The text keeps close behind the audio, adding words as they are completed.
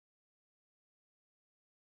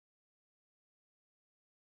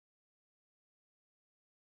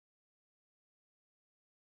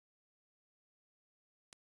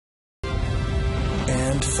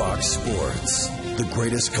Fox Sports, the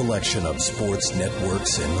greatest collection of sports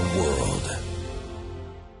networks in the world.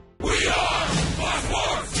 We are Fox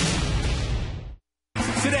Sports!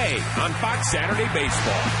 Today on Fox Saturday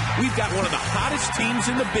Baseball, we've got one of the hottest teams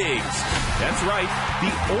in the bigs. That's right,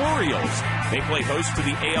 the Orioles. They play host to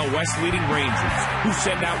the AL West leading Rangers, who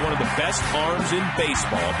send out one of the best arms in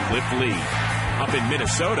baseball, Cliff Lee. Up in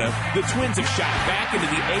Minnesota, the Twins have shot back into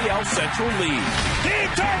the AL Central League. Deep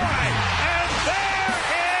to right, and there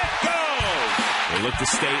it goes! They look to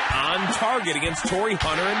stay on target against Torrey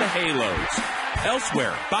Hunter and the Halos.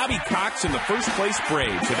 Elsewhere, Bobby Cox and the first-place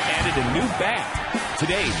Braves have added a new bat.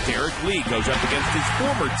 Today, Derek Lee goes up against his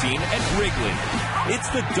former team at Wrigley. It's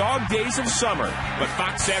the dog days of summer, but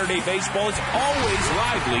Fox Saturday Baseball is always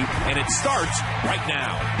lively, and it starts right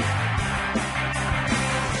now.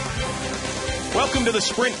 Welcome to the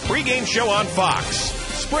Sprint pregame show on Fox.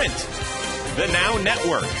 Sprint, the Now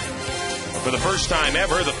Network. For the first time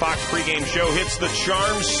ever, the Fox pregame show hits the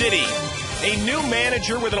Charm City. A new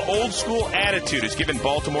manager with an old-school attitude has given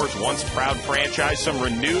Baltimore's once-proud franchise some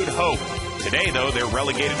renewed hope. Today, though, they're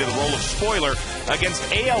relegated to the role of spoiler against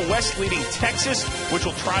AL West leading Texas, which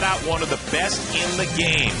will trot out one of the best in the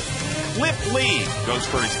game. Cliff Lee goes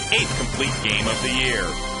for his 8th complete game of the year.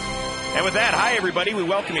 And with that, hi, everybody. We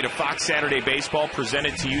welcome you to Fox Saturday Baseball,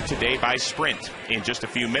 presented to you today by Sprint. In just a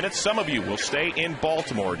few minutes, some of you will stay in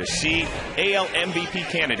Baltimore to see AL MVP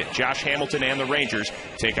candidate Josh Hamilton and the Rangers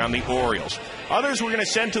take on the Orioles. Others we're going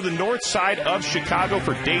to send to the north side of Chicago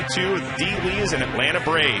for Day 2 of D. Lee as an Atlanta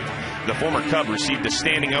Brave. The former Cub received a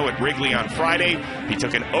standing O at Wrigley on Friday. He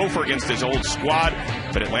took an O against his old squad,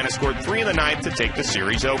 but Atlanta scored 3 in the ninth to take the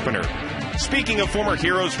series opener. Speaking of former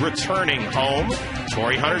heroes returning home,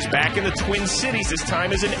 Torrey Hunter's back in the Twin Cities, this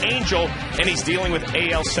time as an Angel, and he's dealing with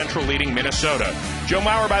AL Central leading Minnesota. Joe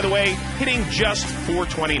Mauer, by the way, hitting just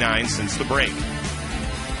 .429 since the break.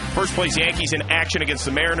 First place Yankees in action against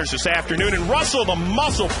the Mariners this afternoon, and Russell the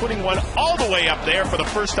Muscle putting one all the way up there for the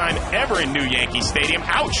first time ever in new Yankee Stadium.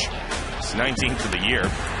 Ouch! It's 19th of the year.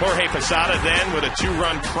 Jorge Posada then with a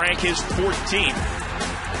 2-run crank, his 14th.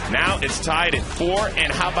 Now it's tied at 4,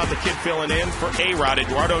 and how about the kid filling in for A-Rod,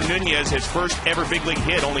 Eduardo Nunez, his first ever big league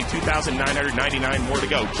hit, only 2,999 more to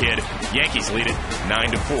go, kid. Yankees lead it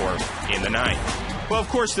 9-4 in the ninth. Well, of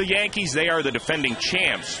course, the Yankees, they are the defending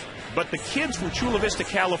champs. But the kids from Chula Vista,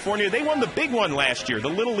 California, they won the big one last year, the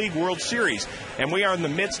Little League World Series. And we are in the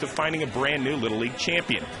midst of finding a brand new Little League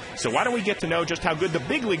champion. So why don't we get to know just how good the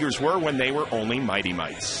big leaguers were when they were only Mighty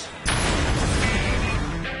Mites.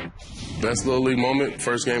 Best Little League moment,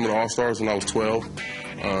 first game of the All-Stars when I was 12.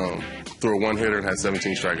 Threw a one-hitter and had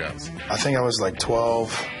 17 strikeouts. I think I was like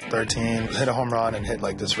 12, 13. Hit a home run and hit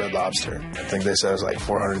like this Red Lobster. I think they said it was like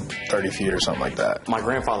 430 feet or something like that. My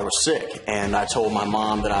grandfather was sick, and I told my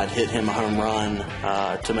mom that I'd hit him a home run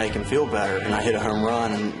to make him feel better. And I hit a home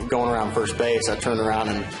run, and going around first base, I turned around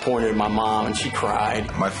and pointed at my mom, and she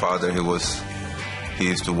cried. My father, he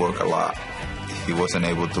used to work a lot. He wasn't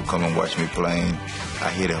able to come and watch me playing.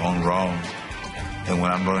 I hit a home run, and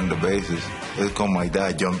when I'm running the bases, here come my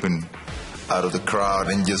dad jumping out of the crowd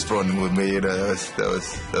and just running with me. That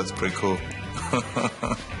was pretty cool.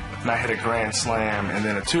 And I hit a grand slam and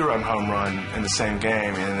then a 2-run home run in the same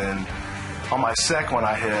game. And then on my second one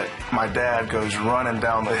I hit, my dad goes running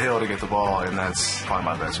down the hill to get the ball, and that's probably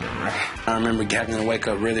my best memory. I remember having to wake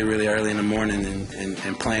up really, really early in the morning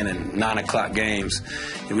and playing in 9 o'clock games.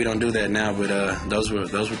 And we don't do that now, but those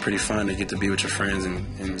were pretty fun to get to be with your friends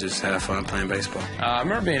and just have fun playing baseball. I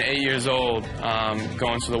remember being 8 years old,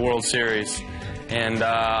 going to the World Series. And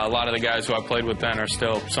a lot of the guys who I played with then are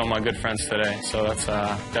still some of my good friends today. So that's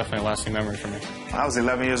definitely a lasting memory for me. I was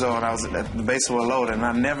 11 years old. I was at the bases were loaded, and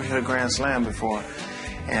I never hit a grand slam before.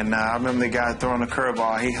 And I remember the guy throwing a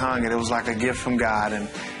curveball. He hung it. It was like a gift from God.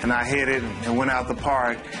 And I hit it and went out the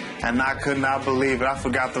park, and I could not believe it. I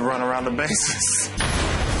forgot to run around the bases.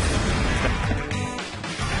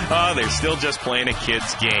 Oh, they're still just playing a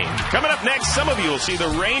kid's game. Coming up next, some of you will see the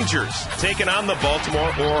Rangers taking on the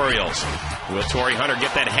Baltimore Orioles. Will Torrey Hunter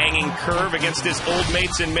get that hanging curve against his old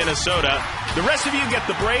mates in Minnesota? The rest of you get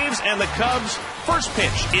the Braves and the Cubs. First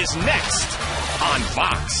pitch is next on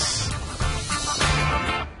Fox.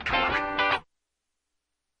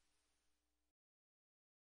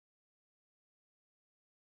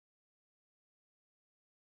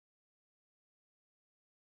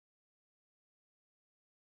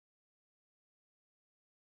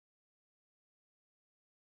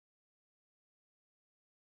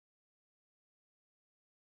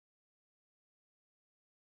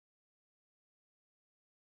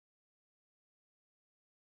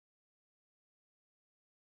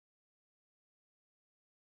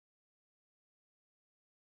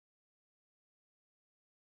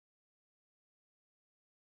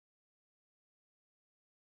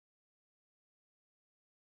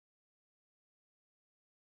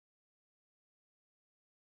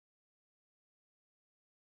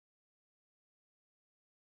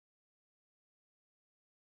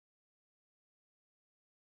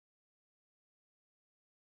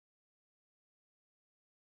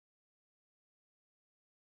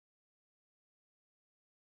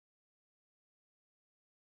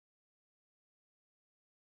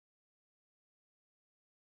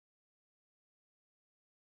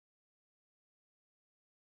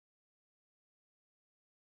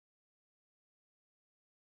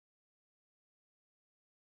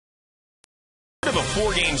 of a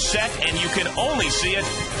 4-game set, and you can only see it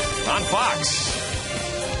on Fox.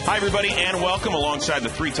 Hi, everybody, and welcome alongside the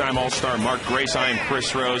 3-time All-Star Mark Grace. I am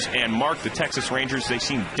Chris Rose, and Mark, the Texas Rangers, they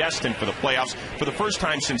seem destined for the playoffs for the first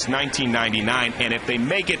time since 1999, and if they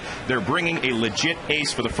make it, they're bringing a legit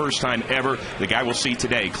ace for the first time ever. The guy we'll see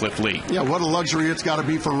today, Cliff Lee. Yeah, what a luxury it's got to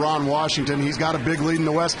be for Ron Washington. He's got a big lead in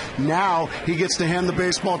the West. Now he gets to hand the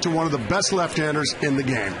baseball to one of the best left-handers in the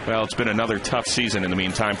game. Well, it's been another tough season in the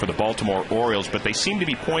meantime for the Baltimore Orioles, but they seem to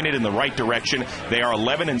be pointed in the right direction. They are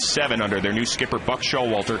 11-7 under their new skipper, Buck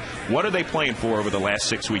Showalter. What are they playing for over the last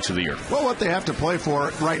 6 weeks of the year? Well, what they have to play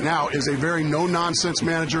for right now is a very no-nonsense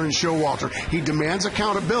manager in Showalter. He demands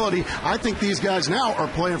accountability. I think these guys now are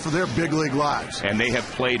playing for their big league lives. And they have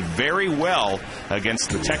played very well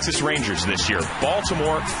against the Texas Rangers this year.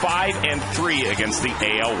 Baltimore 5-3 against the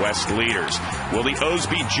AL West leaders. Will the O's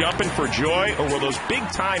be jumping for joy, or will those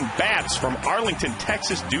big-time bats from Arlington,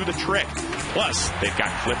 Texas do the trick? Plus, they've got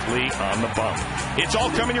Cliff Lee on the bump. It's all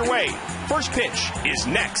coming your way. First pitch is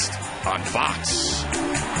next on Fox.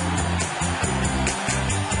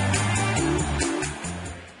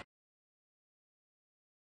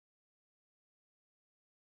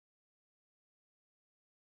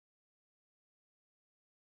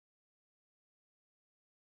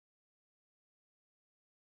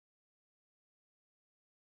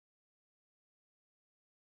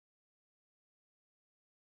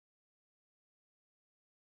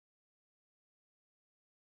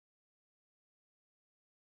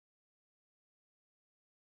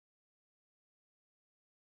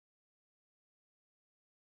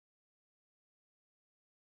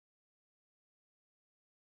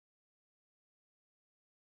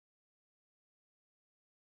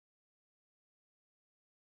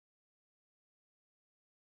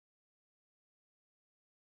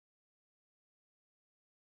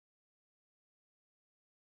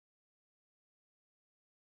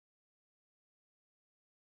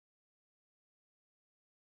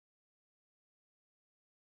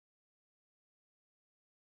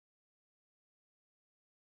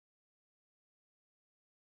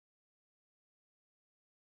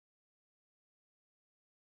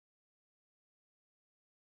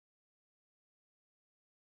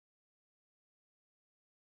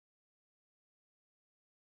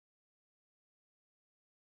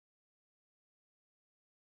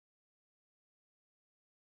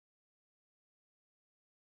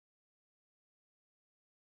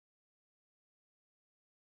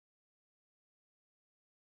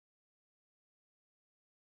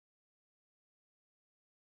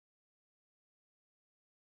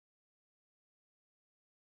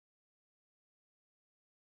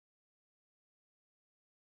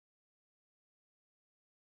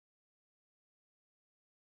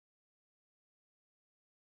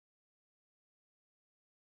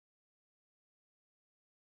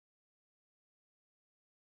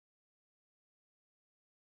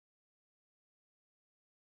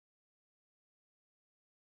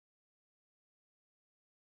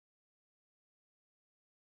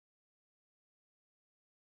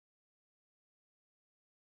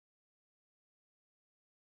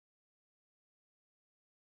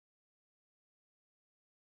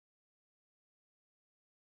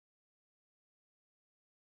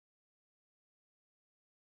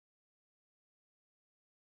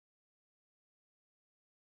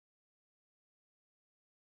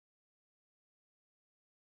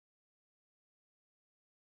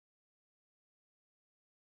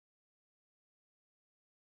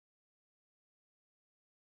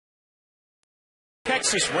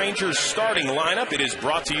 Texas Rangers starting lineup. It is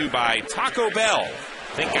brought to you by Taco Bell.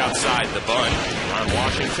 Think outside the bun. Ron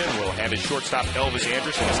Washington will have his shortstop Elvis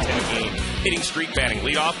Anderson, his 10-game hitting streak, batting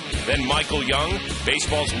leadoff. Then Michael Young,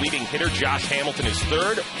 baseball's leading hitter. Josh Hamilton is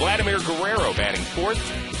third. Vladimir Guerrero batting fourth.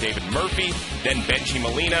 David Murphy. Then Benji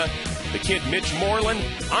Molina. The kid Mitch Moreland.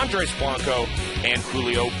 Andres Blanco. And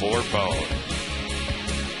Julio Bourbon.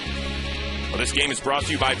 Well, this game is brought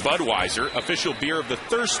to you by Budweiser, official beer of the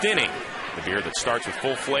thirst inning. The beer that starts with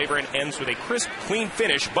full flavor and ends with a crisp, clean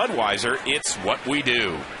finish. Budweiser, it's what we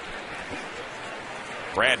do.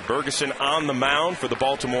 Brad Bergeson on the mound for the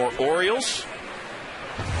Baltimore Orioles.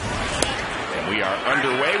 And we are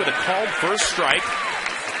underway with a called first strike.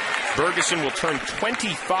 Bergeson will turn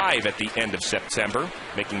 25 at the end of September,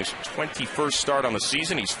 making his 21st start on the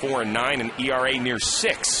season. He's 4-9 and ERA near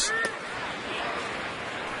 6.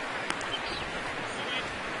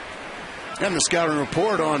 And the scouting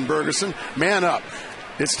report on Bergeson, man up.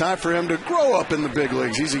 It's time for him to grow up in the big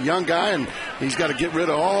leagues. He's a young guy, and he's got to get rid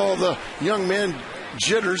of all the young man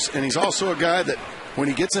jitters, and he's also a guy that when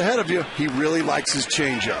he gets ahead of you, he really likes his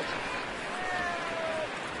changeup.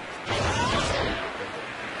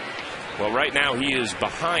 Well, right now he is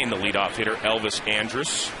behind the leadoff hitter, Elvis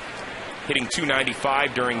Andrus, hitting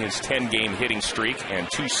 .295 during his 10-game hitting streak and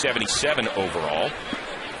 .277 overall.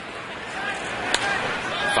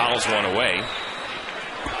 Fouls one away.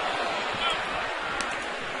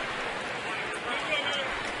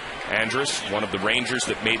 Andrus, one of the Rangers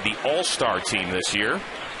that made the All-Star team this year.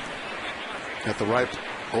 At the ripe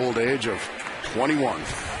old age of 21.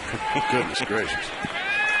 Goodness gracious.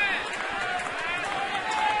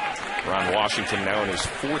 Ron Washington now in his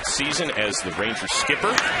 4th season as the Rangers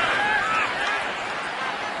skipper.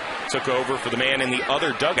 Took over for the man in the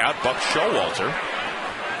other dugout, Buck Showalter.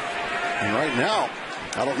 And right now,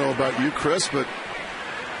 I don't know about you, Chris, but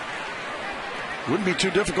wouldn't be too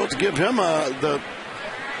difficult to give him the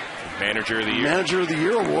Manager of the Year. Manager of the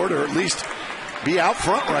Year award, or at least be out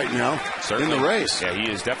front right now. Certainly. In the race. Yeah, he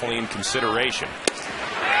is definitely in consideration.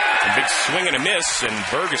 A big swing and a miss, and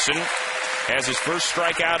Ferguson has his first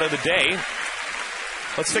strikeout of the day.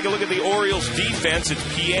 Let's take a look at the Orioles defense. It's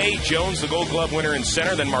P.A., Jones, the Gold Glove winner in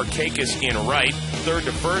center, then Markakis in right. Third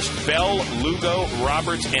to first, Bell, Lugo,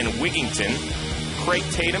 Roberts, and Wigington. Craig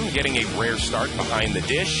Tatum getting a rare start behind the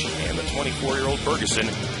dish, and the 24-year-old Ferguson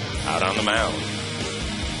out on the mound.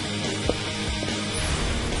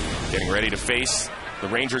 Getting ready to face the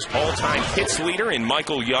Rangers' all-time hits leader in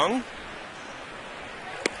Michael Young.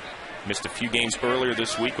 Missed a few games earlier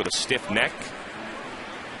this week with a stiff neck.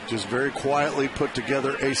 Just very quietly put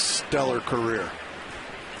together a stellar career. And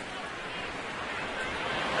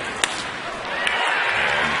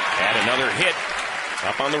add another hit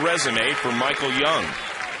up on the resume for Michael Young.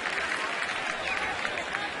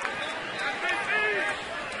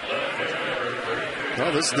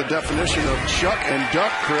 Well, this is the definition of chuck and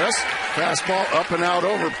duck, Chris. Fastball up and out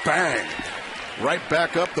over, bang. Right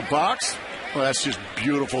back up the box. Well, that's just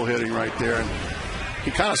beautiful hitting right there. And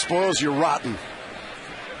he kind of spoils you rotten,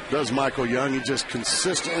 does Michael Young. He just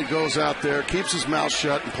consistently goes out there, keeps his mouth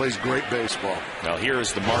shut, and plays great baseball. Now here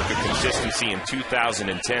is the mark of consistency in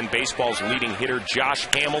 2010. Baseball's leading hitter, Josh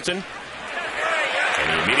Hamilton.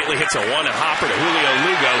 And he immediately hits a one-hopper to Julio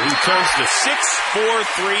Lugo, who turns to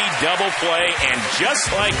 6-4-3 double play. And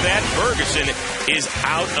just like that, Ferguson is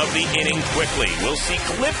out of the inning quickly. We'll see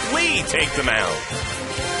Cliff Lee take the mound.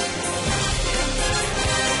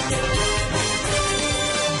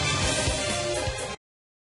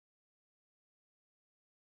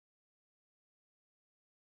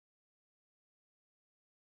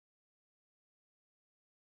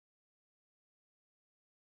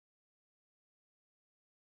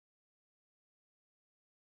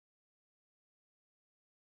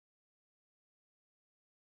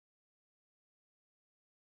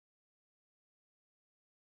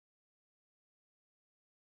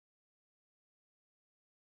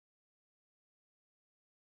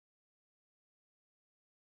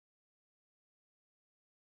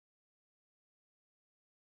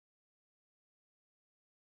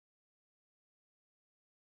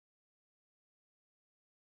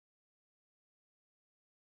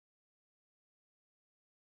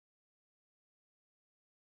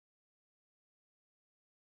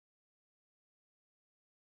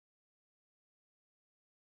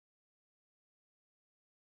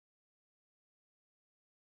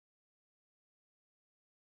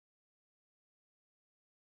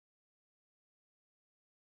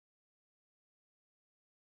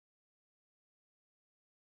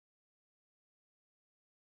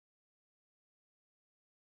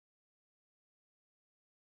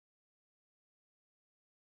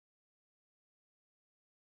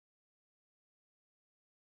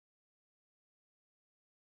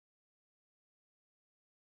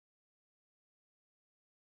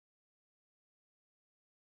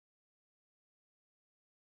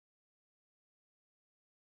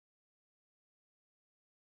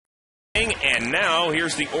 And now,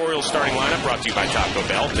 here's the Orioles starting lineup brought to you by Taco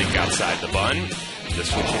Bell. Think outside the bun. The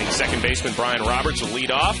switch hitting second baseman Brian Roberts will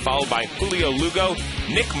lead off, followed by Julio Lugo,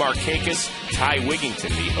 Nick Markakis, Ty Wigington,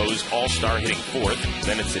 the O's all-star hitting fourth.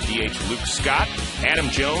 Then it's the DH Luke Scott, Adam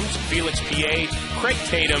Jones, Felix P.A., Craig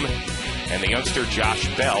Tatum, and the youngster Josh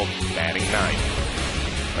Bell batting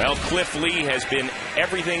ninth. Well, Cliff Lee has been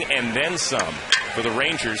everything and then some for the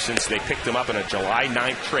Rangers since they picked him up in a July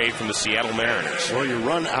 9th trade from the Seattle Mariners. Well, you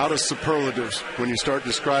run out of superlatives when you start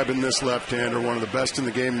describing this left-hander, one of the best in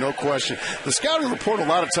the game, no question. The scouting report, a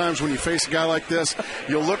lot of times when you face a guy like this,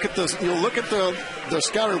 you'll look at the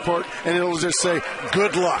scouting report and it'll just say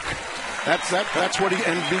good luck. That's what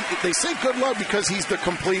they say good luck because he's the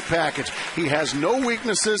complete package. He has no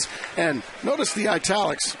weaknesses, and notice the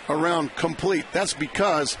italics around complete. That's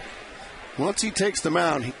because once he takes the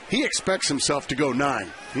mound, he expects himself to go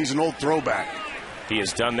 9. He's an old throwback. He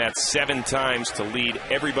has done that 7 times to lead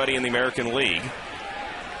everybody in the American League.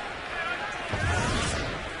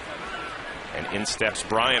 And in steps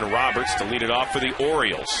Brian Roberts to lead it off for the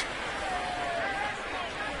Orioles.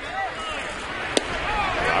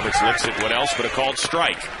 Roberts looks at what else but a called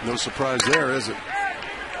strike. No surprise there, is it?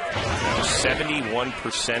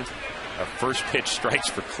 71% of first pitch strikes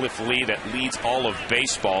for Cliff Lee. That leads all of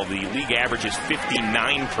baseball. The league average is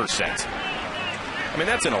 59%. I mean,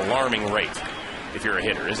 that's an alarming rate if you're a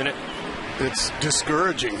hitter, isn't it? It's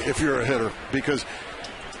discouraging if you're a hitter because,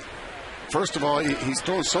 first of all, he's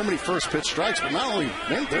throwing so many first pitch strikes, but not only,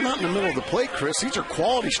 they're not in the middle of the plate, Chris. These are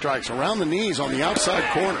quality strikes around the knees on the outside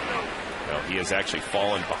corner. Well, he has actually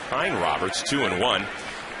fallen behind Roberts, 2-1.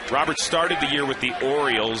 Roberts started the year with the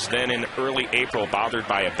Orioles, then in early April, bothered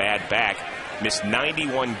by a bad back, missed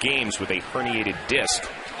 91 games with a herniated disc.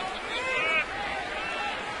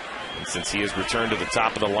 And since he has returned to the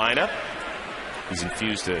top of the lineup, he's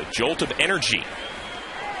infused a jolt of energy.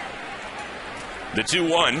 The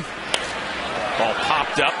 2-1. Ball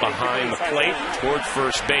popped up behind the plate toward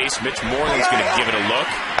first base. Mitch Moreland's going to give it a look,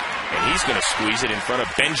 and he's going to squeeze it in front of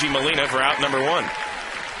Benji Molina for out number 1.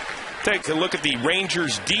 Take a look at the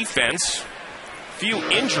Rangers' defense. Few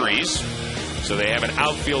injuries, so they have an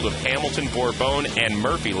outfield of Hamilton, Bourbon, and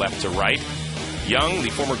Murphy left to right. Young, the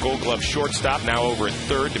former Gold Glove shortstop, now over at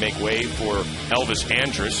third to make way for Elvis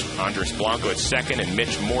Andrus Blanco at second, and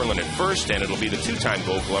Mitch Moreland at first, and it'll be the 2-time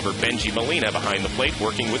Gold Glover Benji Molina behind the plate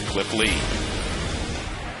working with Cliff Lee.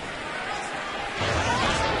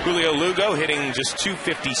 Julio Lugo hitting just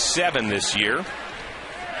 .257 this year.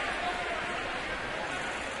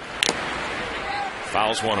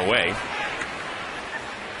 Fouls one away.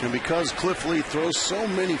 And because Cliff Lee throws so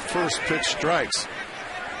many first pitch strikes,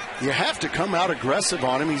 you have to come out aggressive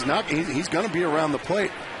on him. He's going to be around the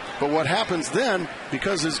plate. But what happens then,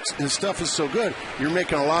 because his stuff is so good, you're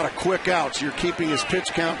making a lot of quick outs. You're keeping his pitch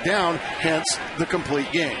count down, hence the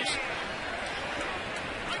complete games.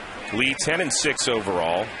 Lee 10-6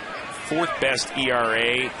 overall, 4th best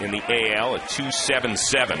ERA in the AL at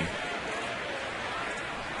 2.77.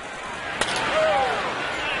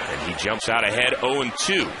 And he jumps out ahead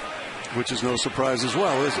 0-2. Which is no surprise as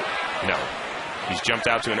well, is it? No. He's jumped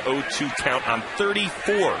out to an 0-2 count on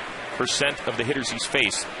 34% of the hitters he's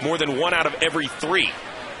faced. More than 1 out of every 3.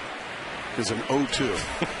 Is an 0-2.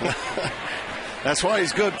 That's why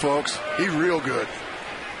he's good, folks. He's real good.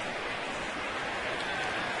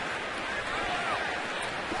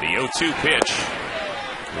 The 0-2 pitch,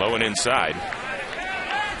 low and inside.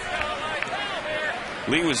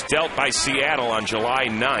 Lee was dealt by Seattle on July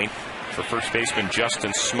 9th for first baseman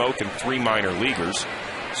Justin Smoke and 3 minor leaguers.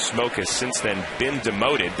 Smoke has since then been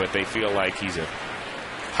demoted, but they feel like he's a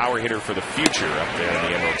power hitter for the future up there in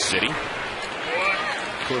the Emerald City.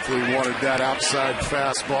 Cliff Lee wanted that outside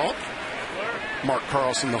fastball. Mark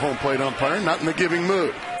Carlson, the home plate umpire, not in the giving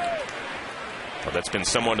mood. Well, that's been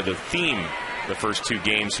somewhat of the theme the first 2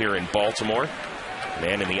 games here in Baltimore.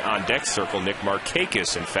 Man in the on-deck circle, Nick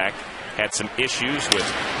Markakis, in fact, had some issues with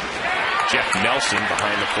Jeff Nelson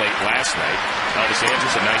behind the plate last night. Elvis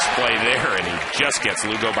Andrus, a nice play there, and he just gets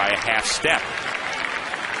Lugo by a half step.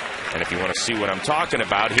 And if you want to see what I'm talking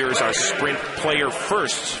about, here's our sprint player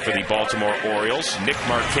first for the Baltimore Orioles, Nick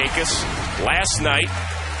Markakis. Last night,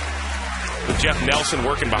 with Jeff Nelson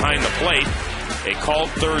working behind the plate, a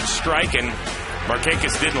called third strike, and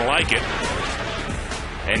Markakis didn't like it.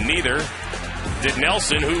 And neither did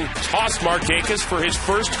Nelson, who tossed Markakis for his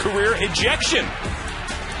first career ejection.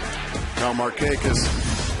 Now Markakis,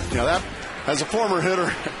 that as a former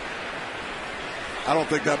hitter, I don't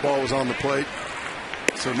think that ball was on the plate.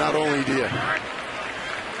 So not only do you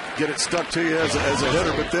get it stuck to you as a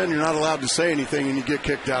hitter, but then you're not allowed to say anything and you get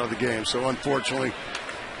kicked out of the game. So unfortunately,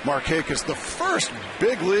 Markakis, the first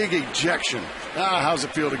big league ejection. How's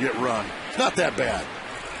it feel to get run? It's not that bad.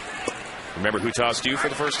 Remember who tossed you for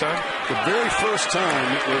the first time? The very first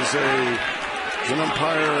time it was an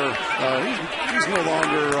umpire. He's no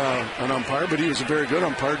longer an umpire, but he was a very good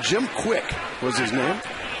umpire. Jim Quick was his name.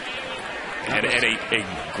 And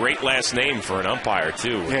a great last name for an umpire,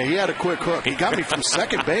 too. Yeah, he had a quick hook. He got me from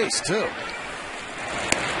second base, too.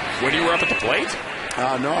 When you were up at the plate?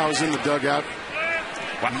 No, I was in the dugout.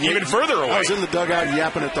 Well, even further away. I was in the dugout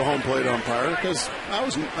yapping at the home plate umpire because I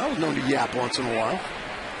was known to yap once in a while.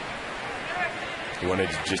 You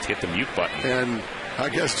wanted to just hit the mute button. And I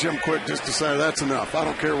guess Jim Quick just decided that's enough. I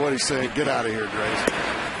don't care what he's saying. Get out of here, Grace.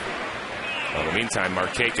 Well, in the meantime,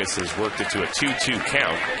 Markakis has worked it to a 2-2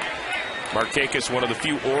 count. Markakis, one of the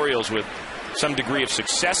few Orioles with some degree of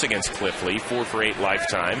success against Cliff Lee, 4 for 8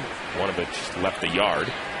 lifetime. One of it just left the yard.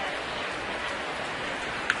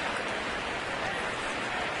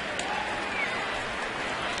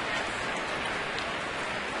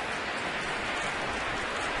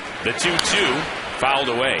 The 2-2 fouled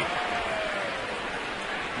away.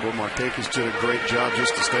 Well, Markakis did a great job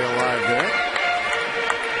just to stay alive there.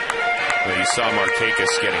 Well, you saw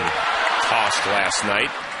Markakis getting tossed last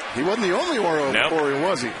night. He wasn't the only Oriole,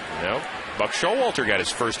 was he? No. Buck Showalter got his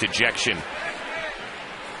first ejection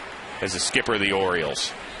as the skipper of the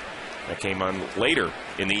Orioles. That came on later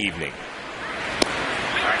in the evening.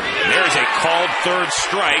 And there's a called third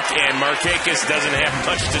strike, and Markakis doesn't have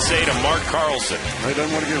much to say to Mark Carlson. He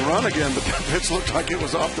doesn't want to get run again, but that pitch looked like it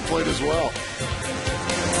was off the plate as well.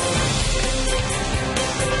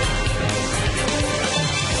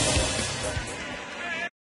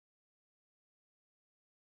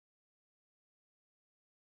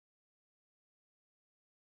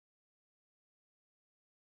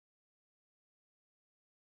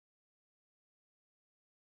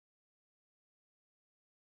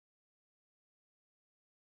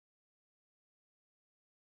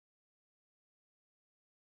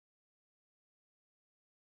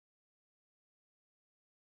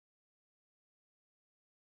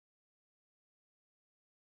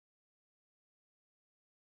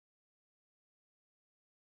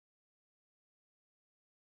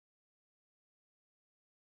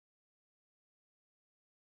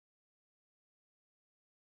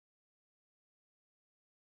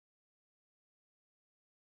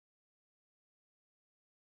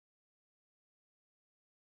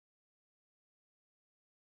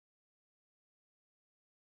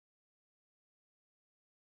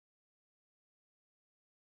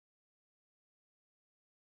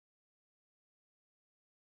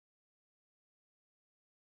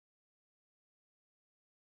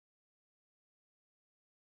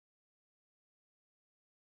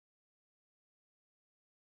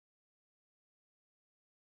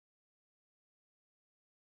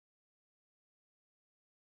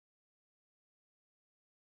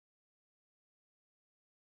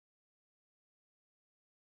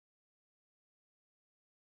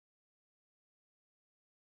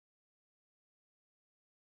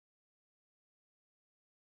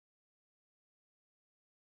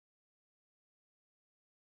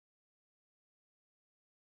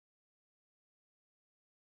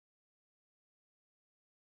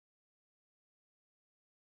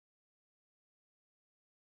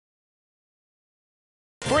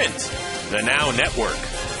 Sprint, the Now Network,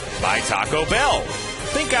 by Taco Bell.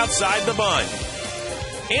 Think outside the bun.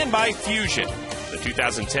 And by Fusion, the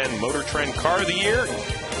 2010 Motor Trend Car of the Year.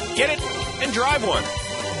 Get it and drive one.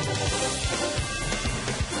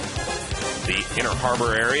 The Inner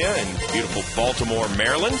Harbor area in beautiful Baltimore,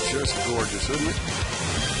 Maryland. Just gorgeous, isn't it?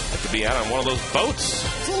 Have to be out on one of those boats.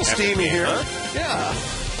 It's a little steamy here. Huh? Yeah.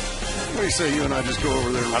 What do you say you and I just go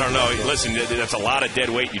over there? I don't know. Listen, that's a lot of dead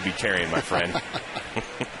weight you'd be carrying, my friend.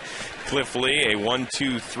 Cliff Lee, a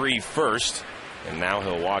 1-2-3 first. And now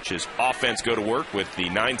he'll watch his offense go to work with the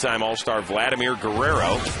 9-time All-Star Vladimir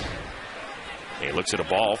Guerrero. He looks at a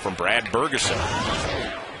ball from Brad Bergeson.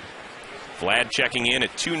 Vlad checking in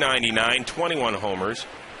at 299, 21 homers,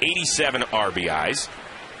 87 RBIs.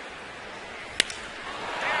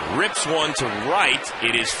 Rips one to right.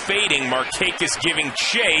 It is fading. Markakis giving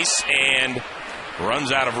chase and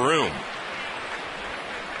runs out of room.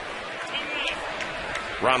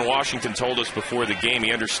 Ron Washington told us before the game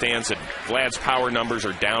he understands that Vlad's power numbers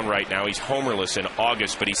are down right now. He's homerless in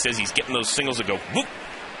August, but he says he's getting those singles that go whoop.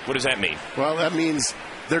 What does that mean? Well, that means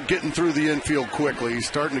they're getting through the infield quickly. He's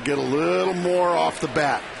starting to get a little more off the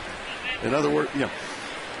bat. In other words,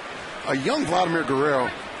 a young Vladimir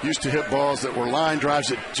Guerrero used to hit balls that were line drives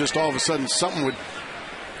that just all of a sudden something would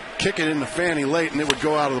kick it in the fanny late and it would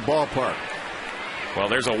go out of the ballpark. Well,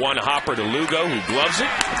 there's a one-hopper to Lugo who gloves it,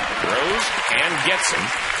 throws, and gets him.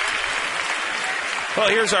 Well,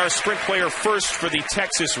 here's our Sprint player first for the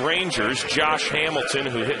Texas Rangers, Josh Hamilton,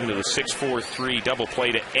 who hit into the 6-4-3 double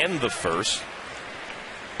play to end the first.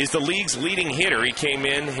 Is the league's leading hitter. He came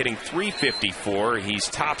in hitting .354. He's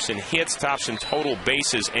tops in hits, tops in total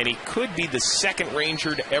bases, and he could be the second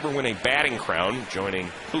Ranger to ever win a batting crown, joining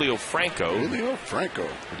Julio Franco. Who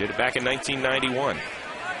did it back in 1991.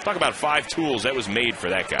 Talk about 5 tools. That was made for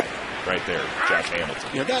that guy right there, Josh Hamilton.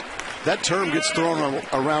 Yeah, that term gets thrown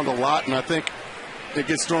around a lot, and I think it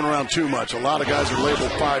gets thrown around too much. A lot of guys are labeled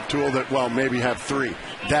 5-tool that, well, maybe have 3.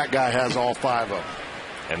 That guy has all 5 of them.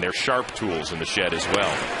 And they're sharp tools in the shed as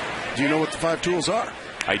well. Do you know what the 5 tools are?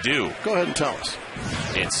 I do. Go ahead and tell us.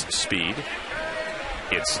 It's speed.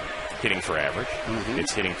 It's hitting for average. Mm-hmm.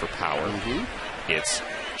 It's hitting for power. Mm-hmm. It's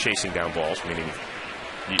chasing down balls, meaning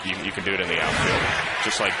you can do it in the outfield.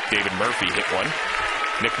 Just like David Murphy hit one.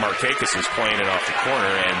 Nick Markakis is playing it off the corner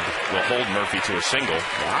and will hold Murphy to a single.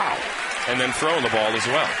 Wow. And then throwing the ball as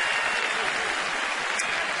well.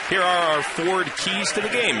 Here are our Ford keys to the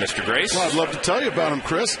game, Mr. Grace. Well, I'd love to tell you about them,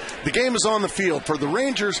 Chris. The game is on the field. For the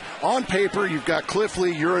Rangers, on paper, you've got Cliff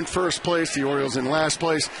Lee. You're in first place. The Orioles in last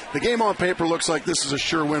place. The game on paper looks like this is a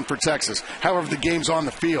sure win for Texas. However, the game's on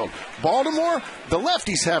the field. Baltimore, the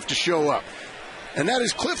lefties have to show up. And that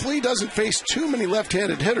is Cliff Lee doesn't face too many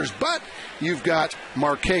left-handed hitters, but you've got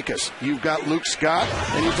Markakis, you've got Luke Scott,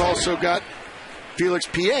 and you've also got Felix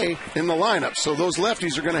P.A. in the lineup. So those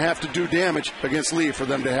lefties are going to have to do damage against Lee for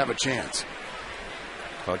them to have a chance.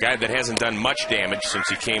 Well, a guy that hasn't done much damage since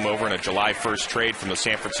he came over in a July 1st trade from the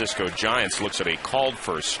San Francisco Giants looks at a called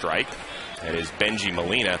first strike. That is Benji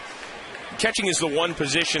Molina. Catching is the one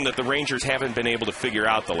position that the Rangers haven't been able to figure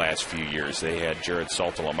out the last few years. They had Jared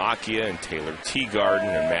Saltalamacchia and Taylor Teagarden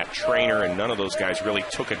and Matt Trainer, and none of those guys really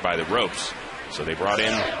took it by the ropes. So they brought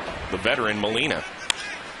in the veteran Molina.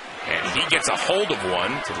 And he gets a hold of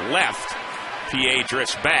one to the left. PA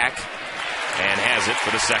drifts back and has it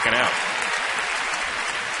for the second out.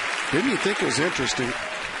 Didn't you think it was interesting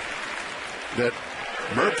that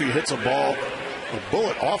Murphy hits a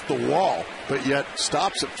bullet off the wall, but yet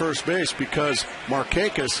stops at first base because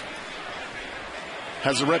Markakis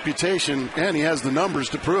has a reputation, and he has the numbers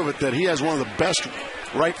to prove it, that he has one of the best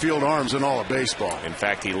right field arms in all of baseball. In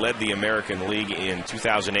fact, he led the American League in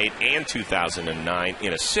 2008 and 2009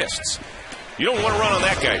 in assists. You don't want to run on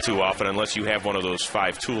that guy too often unless you have one of those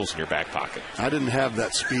 5 tools in your back pocket. I didn't have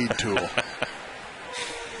that speed tool.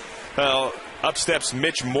 Well, up steps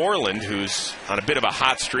Mitch Moreland, who's on a bit of a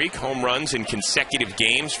hot streak. Home runs in consecutive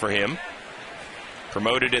games for him.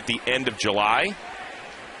 Promoted at the end of July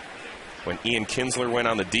when Ian Kinsler went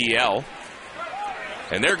on the DL.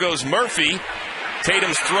 And there goes Murphy.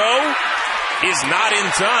 Tatum's throw is not in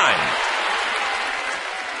time.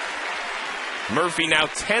 Murphy now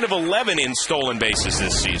 10 of 11 in stolen bases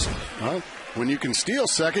this season. Well, when you can steal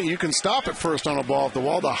second, you can stop at first on a ball at the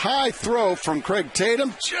wall. The high throw from Craig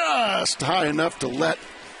Tatum, just high enough to let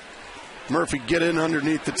Murphy get in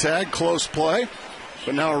underneath the tag. Close play.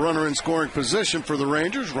 But now a runner in scoring position for the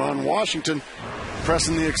Rangers. Ron Washington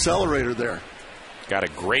pressing the accelerator there. Got a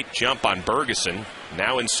great jump on Bergeson.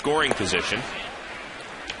 Now in scoring position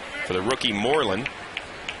for the rookie Moreland.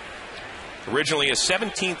 Originally a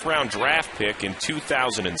 17th round draft pick in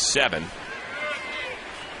 2007.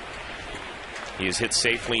 He has hit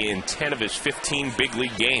safely in 10 of his 15 big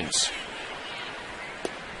league games.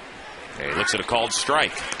 And he looks at a called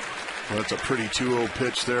strike. Well, that's a pretty 2-0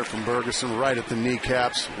 pitch there from Bergeson, right at the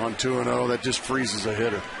kneecaps on 2-0. That just freezes a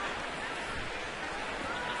hitter.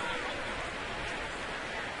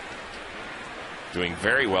 Doing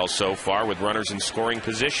very well so far with runners in scoring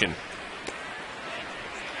position.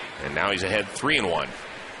 And now he's ahead 3-1.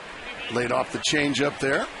 Laid off the changeup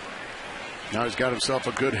there. Now he's got himself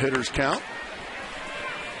a good hitter's count.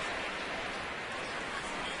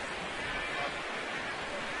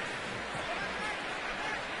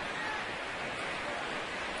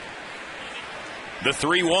 The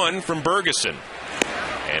 3-1 from Bergeson.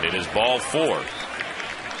 And it is ball 4.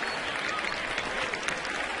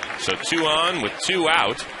 So 2 on with 2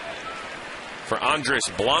 out for Andres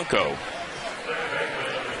Blanco.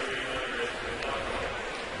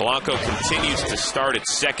 Blanco continues to start at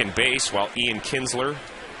second base while Ian Kinsler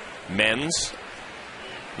mends.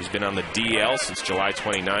 He's been on the DL since July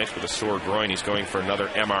 29th with a sore groin. He's going for another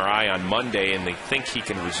MRI on Monday, and they think he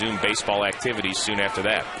can resume baseball activities soon after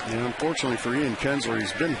that. And unfortunately for Ian Kinsler,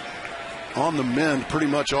 he's been on the mend pretty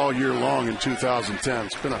much all year long in 2010.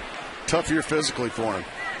 It's been a tough year physically for him.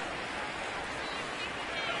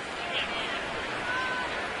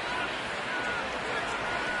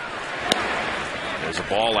 There's a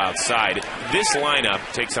ball outside. This lineup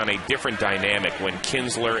takes on a different dynamic when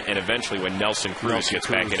Kinsler and eventually when Nelson Cruz gets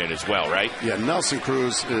back in it as well, right? Yeah, Nelson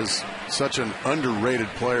Cruz is such an underrated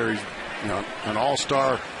player. He's, an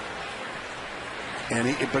all-star,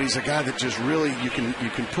 but he's a guy that just really you can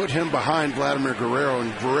put him behind Vladimir Guerrero,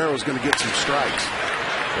 and Guerrero's going to get some strikes.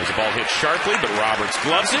 There's a ball hit sharply, but Roberts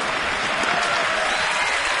gloves it.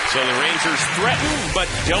 So the Rangers threaten but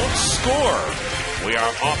don't score. We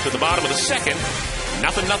are off to the bottom of the second.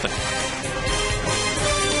 0-0.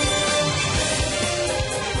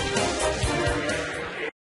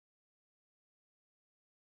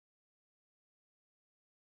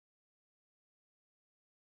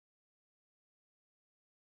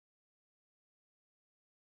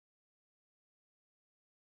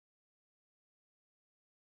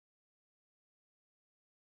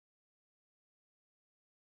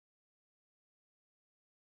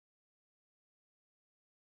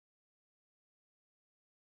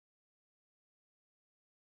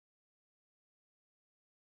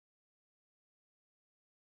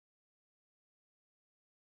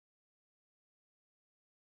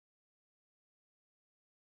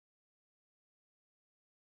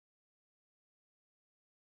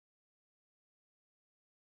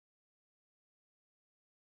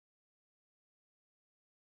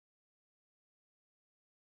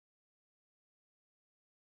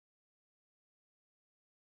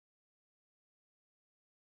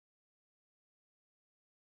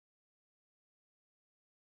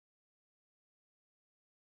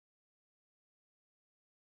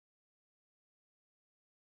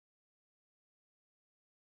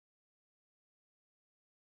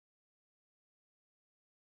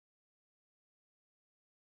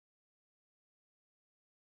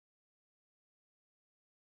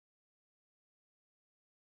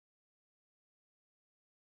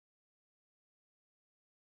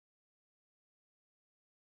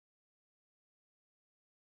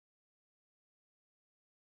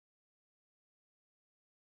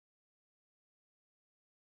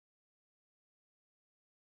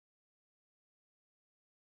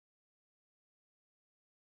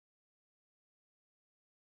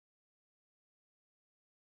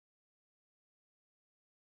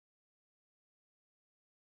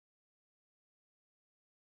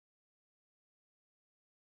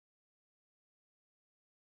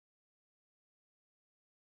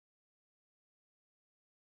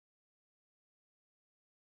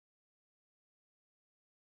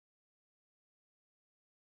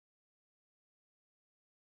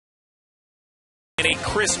 and a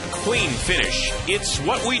crisp, clean finish. It's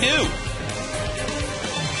what we do.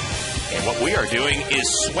 And what we are doing is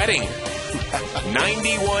sweating.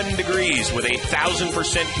 91 degrees with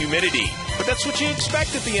 1,000% humidity. But that's what you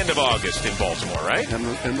expect at the end of August in Baltimore, right? And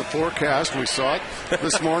in the forecast, we saw it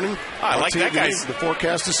this morning. I like that guy's. The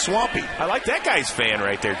forecast is swampy. I like that guy's fan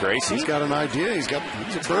right there, Gracie. He's got an idea. He's a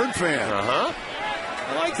Bird fan.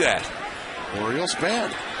 I like that. Orioles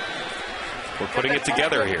fan. We're putting it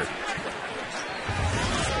together here.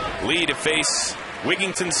 Lee to face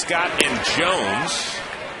Wigington, Scott, and Jones.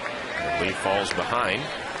 Lee falls behind.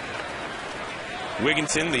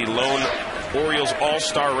 Wigington, the lone Orioles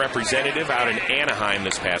All-Star representative out in Anaheim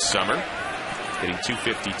this past summer. Hitting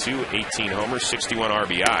 .252, 18 homers, 61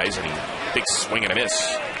 RBIs, and a big swing and a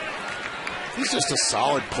miss. He's just a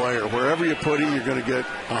solid player. Wherever you put him, you're going to get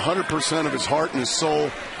 100% of his heart and his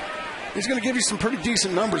soul. He's going to give you some pretty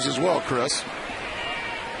decent numbers as well, Chris.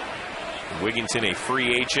 Wigington, a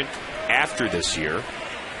free agent after this year.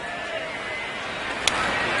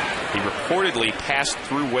 He reportedly passed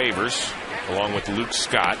through waivers along with Luke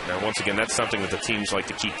Scott. Now, once again, that's something that the teams like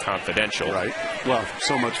to keep confidential. Right. Well,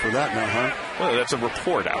 so much for that now, huh? Well, that's a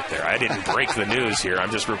report out there. I didn't break the news here.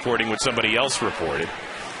 I'm just reporting what somebody else reported.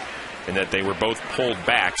 And that they were both pulled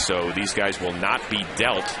back, so these guys will not be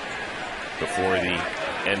dealt before the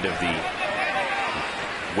end of the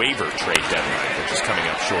waiver trade deadline, which is coming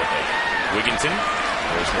up shortly. Wigington,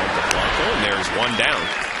 there's one to Blanco, and there's one down.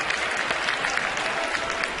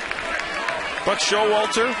 Buck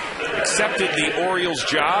Showalter accepted the Orioles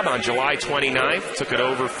job on July 29th, took it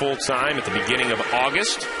over full-time at the beginning of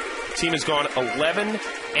August. The team has gone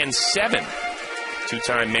 11-7.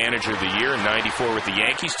 Two-time manager of the year in 94 with the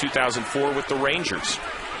Yankees, 2004 with the Rangers.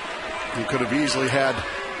 You could have easily had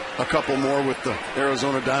a couple more with the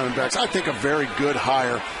Arizona Diamondbacks. I think a very good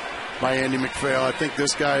hire by Andy McPhail. I think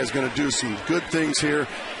this guy is going to do some good things here.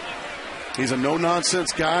 He's a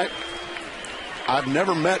no-nonsense guy. I've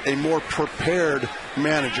never met a more prepared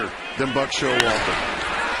manager than Buck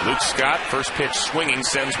Showalter. Luke Scott, first pitch swinging,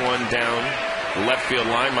 sends one down the left field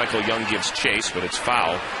line. Michael Young gives chase, but it's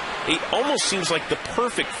foul. It almost seems like the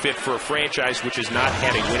perfect fit for a franchise which has not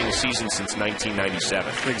had a winning season since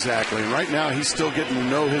 1997. Exactly. And right now he's still getting to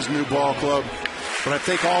know his new ball club. But I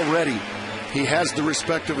think already he has the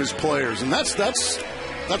respect of his players. And that's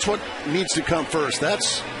what needs to come first.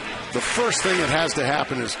 That's the first thing that has to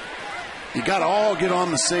happen is you got to all get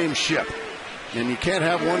on the same ship. And you can't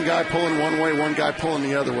have one guy pulling one way, one guy pulling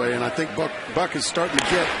the other way. And I think Buck is starting to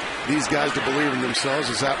get these guys to believe in themselves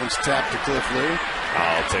as that one's tapped to Cliff Lee.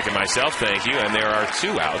 I'll take it myself, thank you. And there are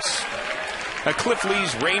two outs. Cliff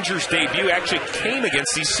Lee's Rangers debut actually came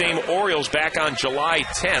against these same Orioles back on July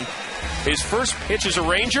 10th. His first pitch as a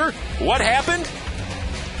Ranger, what happened?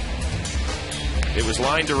 It was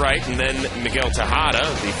line to right, and then Miguel Tejada,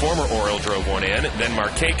 the former Oriole, drove one in. Then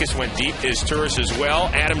Markakis went deep, Izturis as well.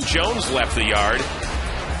 Adam Jones left the yard.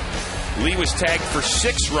 Lee was tagged for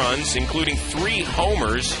 6 runs, including 3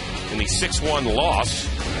 homers in the 6-1 loss.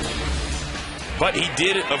 But he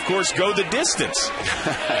did, of course, go the distance.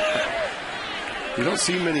 You don't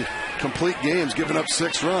see many complete games giving up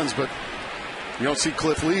 6 runs, but you don't see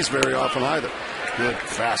Cliff Lee's very often either. Good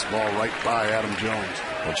fastball right by Adam Jones.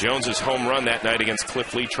 Well, Jones's home run that night against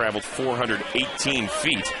Cliff Lee traveled 418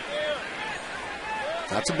 feet.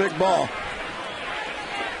 That's a big ball.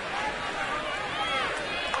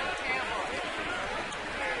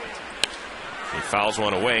 He fouls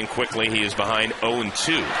one away, and quickly he is behind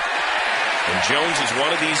 0-2. And Jones is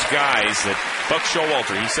one of these guys that Buck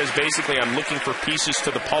Showalter, he says basically, I'm looking for pieces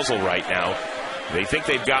to the puzzle right now. They think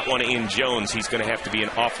they've got one in Jones. He's going to have to be an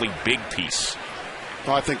awfully big piece.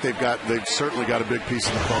 Well, I think they've certainly got a big piece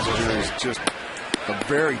of the puzzle here. He's just a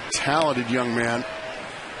very talented young man.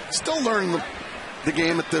 Still learning the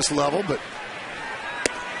game at this level, but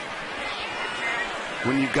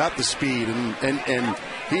when you've got the speed and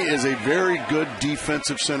he is a very good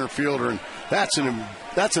defensive center fielder, and that's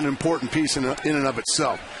an important piece in and of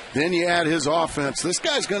itself. Then you add his offense. This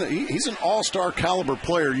guy's he's an all-star caliber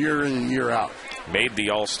player year in and year out. Made the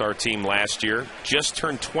all-star team last year. Just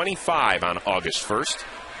turned 25 on August 1st.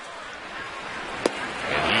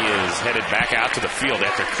 And he is headed back out to the field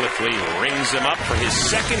after Cliff Lee rings him up for his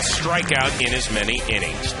second strikeout in as many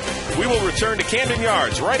innings. We will return to Camden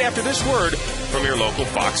Yards right after this word from your local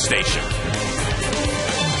Fox station.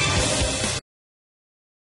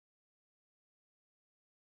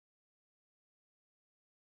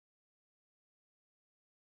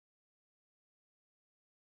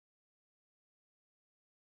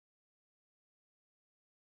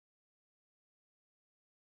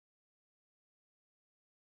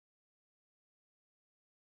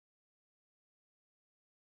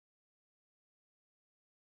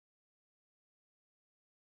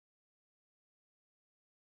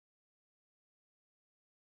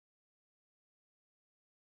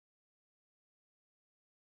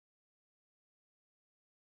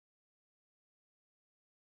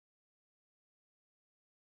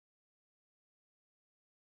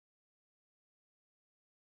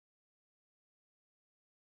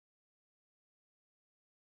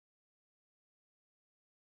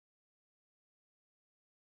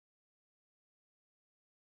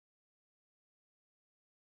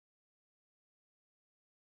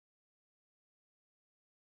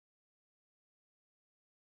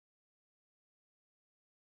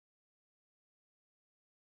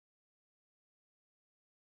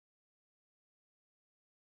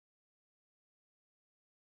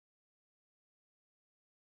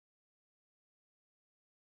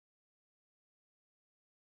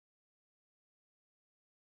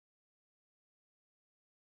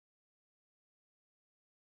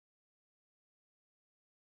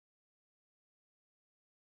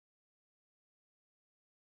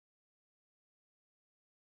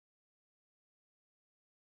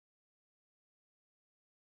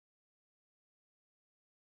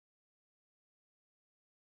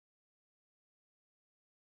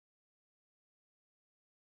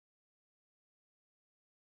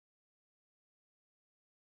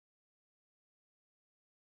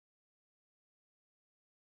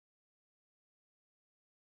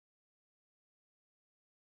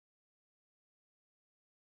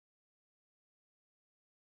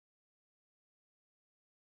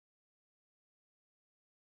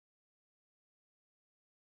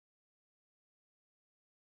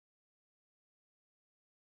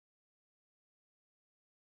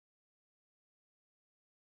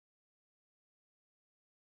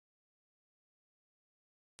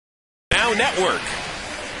 Now Network.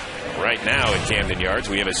 Right now at Camden Yards,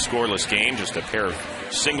 we have a scoreless game, just a pair of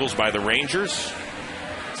singles by the Rangers.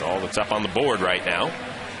 That's all that's up on the board right now.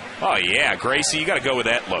 Oh, yeah, Gracie, you got to go with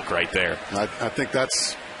that look right there. I think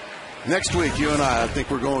that's next week, you and I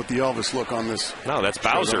think we're going with the Elvis look on this. No, that's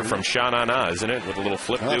Bowser from Sha Na Na, isn't it? With a little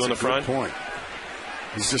flip-do in the front. Good point.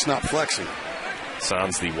 He's just not flexing.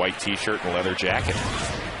 Sans the white T-shirt and leather jacket.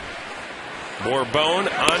 Bourbon,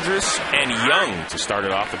 Andrus, and Young to start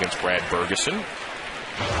it off against Brad Bergeson.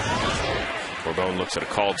 Bourbon looks at a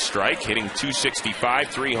called strike, hitting .265,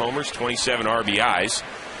 3 homers, 27 RBIs.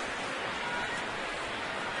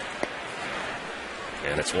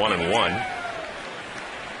 And it's 1-1.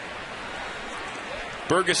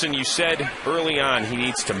 Bergeson, you said early on he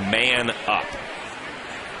needs to man up.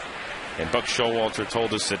 And Buck Showalter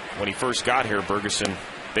told us that when he first got here, Bergeson,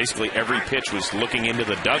 basically every pitch was looking into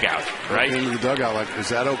the dugout, right? Looking into the dugout, like, is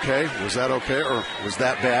that okay? Was that okay? Or was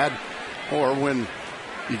that bad? Or when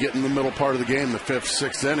you get in the middle part of the game, the 5th,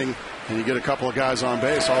 6th inning, and you get a couple of guys on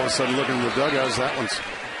base, all of a sudden looking in the dugouts, that one's,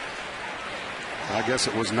 I guess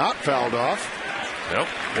it was not fouled off. Nope.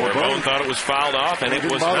 Bourbon thought it was fouled off, and it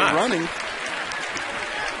was not. Running.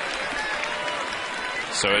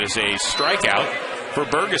 So it is a strikeout for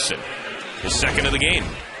Bergeson, his second of the game.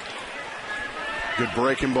 Good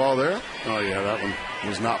breaking ball there. Oh, yeah, that one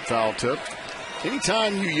was not foul tipped.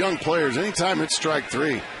 Anytime you young players, anytime it's strike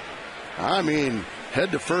 3, I mean,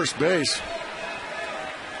 head to first base.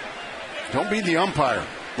 Don't be the umpire.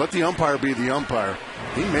 Let the umpire be the umpire.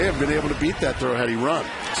 He may have been able to beat that throw had he run.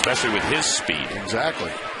 Especially with his speed.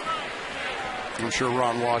 Exactly. I'm sure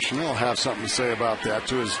Ron Washington will have something to say about that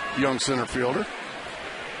to his young center fielder.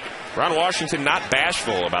 Ron Washington not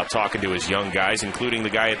bashful about talking to his young guys, including the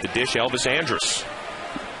guy at the dish, Elvis Andrus.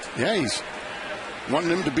 Yeah, he's wanting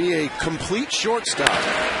him to be a complete shortstop.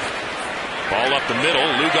 Ball up the middle.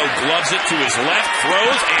 Lugo gloves it to his left,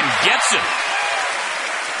 throws, and gets it.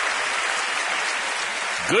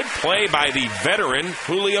 Good play by the veteran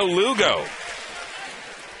Julio Lugo.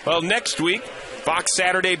 Well, next week, Fox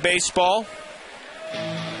Saturday Baseball,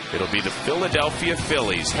 it'll be the Philadelphia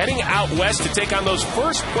Phillies heading out west to take on those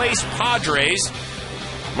first-place Padres.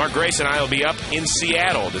 Mark Grace and I will be up in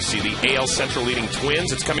Seattle to see the AL Central leading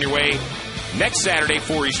Twins. It's coming your way next Saturday,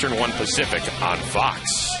 4 Eastern, 1 Pacific on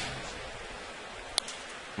Fox.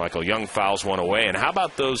 Michael Young fouls one away. And how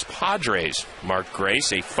about those Padres, Mark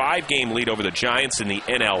Grace? A 5-game lead over the Giants in the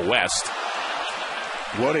NL West.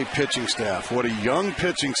 What a pitching staff. What a young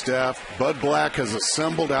pitching staff. Bud Black has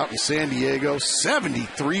assembled out in San Diego.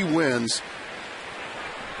 73 wins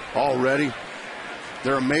already.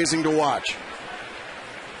 They're amazing to watch.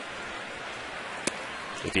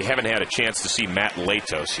 If you haven't had a chance to see Matt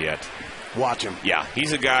Latos yet, watch him. Yeah,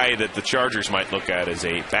 he's a guy that the Chargers might look at as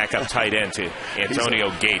a backup tight end to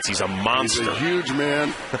Antonio Gates. He's a monster. He's a huge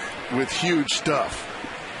man with huge stuff.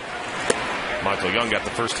 Michael Young got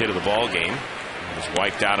the first hit of the ball game. Was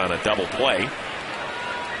wiped out on a double play.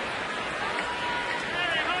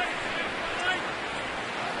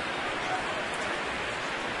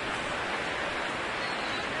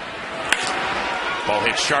 Ball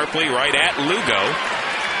hit sharply right at Lugo.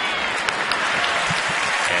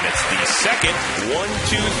 And it's the second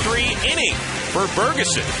 1-2-3 inning for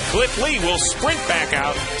Bergeson. Cliff Lee will sprint back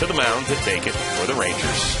out to the mound to take it for the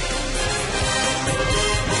Rangers.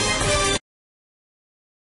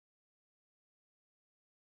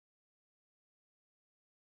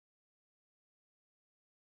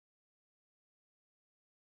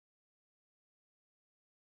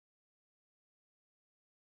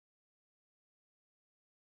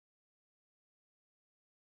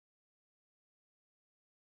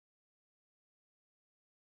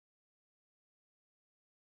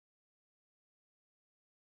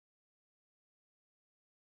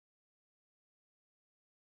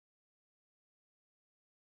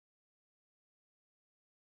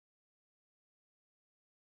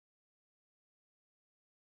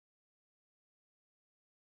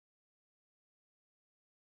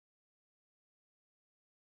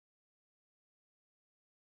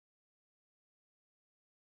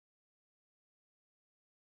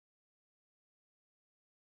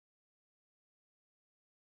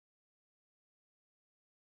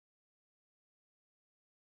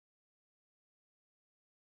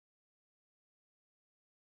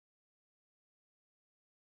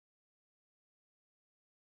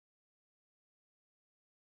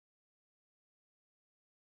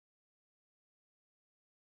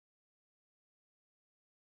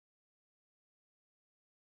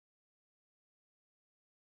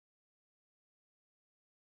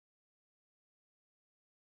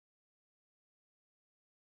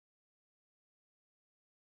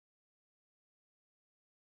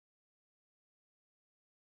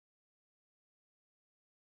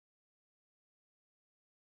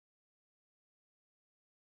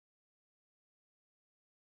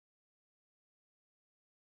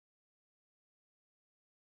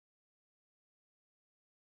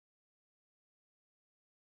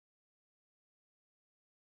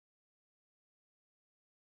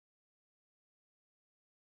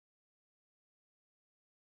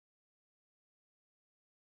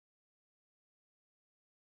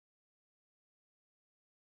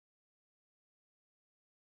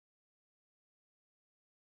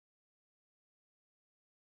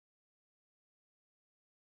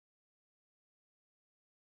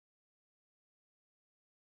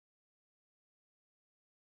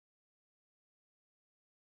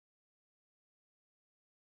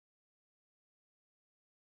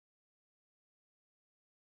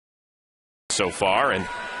 so far, and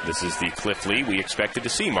this is the Cliff Lee we expected to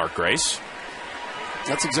see, Mark Grace.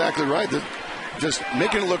 That's exactly right. Just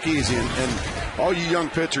making it look easy. And all you young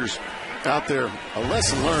pitchers out there, a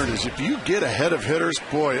lesson learned is if you get ahead of hitters,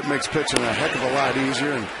 boy, it makes pitching a heck of a lot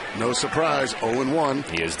easier. And no surprise, 0-1.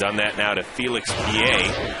 He has done that now to Felix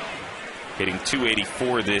Piet, hitting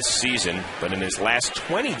 .284 this season. But in his last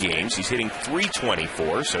 20 games, he's hitting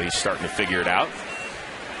 .324, so he's starting to figure it out.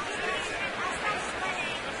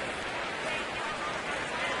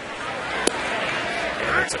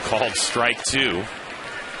 And it's a called strike, too.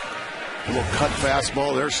 A little cut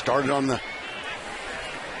fastball there, started on the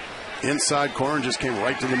inside corner and just came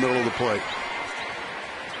right to the middle of the plate.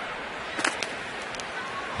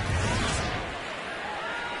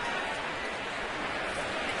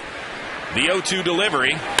 The 0-2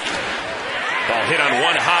 delivery. Ball hit on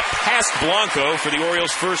one hop past Blanco for the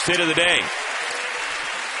Orioles' first hit of the day.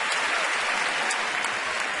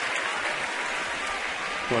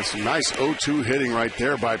 Well, some nice 0-2 hitting right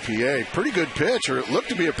there by PA. Pretty good pitch, or it looked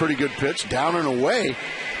to be a pretty good pitch, down and away.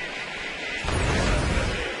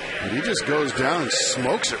 And he just goes down and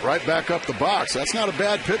smokes it right back up the box. That's not a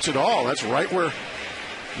bad pitch at all. That's right where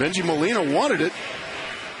Benji Molina wanted it.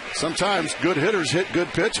 Sometimes good hitters hit good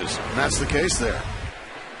pitches, and that's the case there.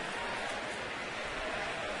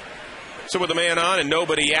 So with a man on and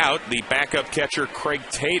nobody out, the backup catcher Craig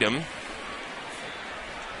Tatum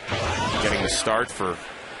getting the start for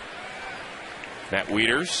Matt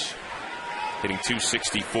Wieters, hitting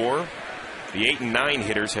 .264. The 8 and 9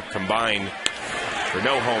 hitters have combined for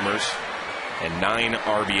no homers and 9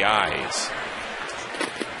 RBIs.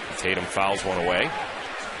 Tatum fouls one away.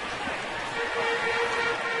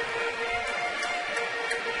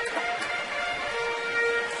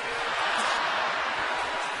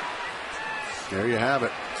 There you have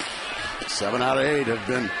it. 7 out of 8 have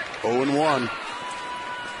been 0-1.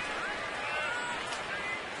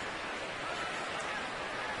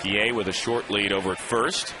 PA with a short lead over at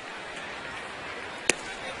first.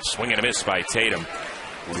 Swing and a miss by Tatum.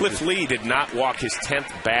 Cliff Lee did not walk his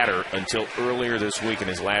 10th batter until earlier this week in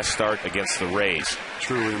his last start against the Rays.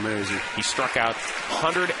 Truly amazing. He struck out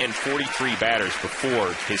 143 batters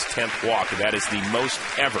before his 10th walk. That is the most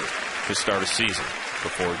ever to start a season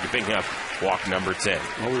before giving up walk number 10.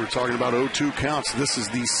 Well, we were talking about 0-2 counts. This is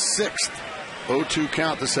the 6th 0-2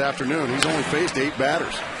 count this afternoon. He's only faced 8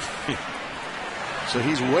 batters. So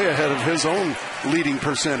he's way ahead of his own leading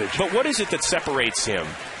percentage. But what is it that separates him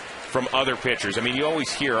from other pitchers? I mean, you always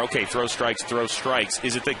hear, okay, throw strikes, throw strikes.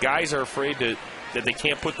 Is it that guys are afraid that they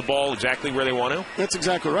can't put the ball exactly where they want to? That's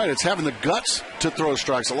exactly right. It's having the guts to throw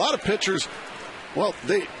strikes. A lot of pitchers, well,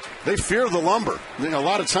 they fear the lumber. A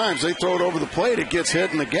lot of times they throw it over the plate, it gets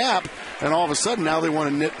hit in the gap, and all of a sudden now they want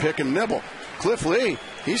to nitpick and nibble. Cliff Lee,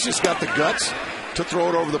 he's just got the guts to throw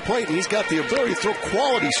it over the plate, and he's got the ability to throw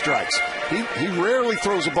quality strikes. He rarely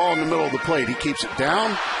throws a ball in the middle of the plate. He keeps it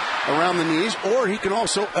down around the knees, or he can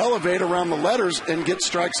also elevate around the letters and get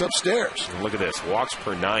strikes upstairs. And look at this. Walks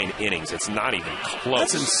per 9 innings. It's not even close.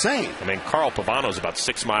 That's insane. I mean, Carl Pavano's about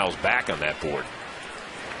 6 miles back on that board.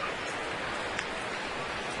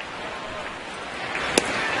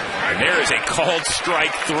 And there is a called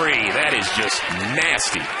strike 3. That is just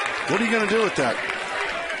nasty. What are you going to do with that?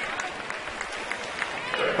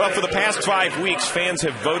 Well, for the past 5 weeks, fans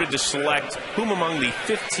have voted to select whom among the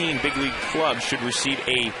 15 big league clubs should receive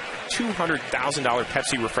a $200,000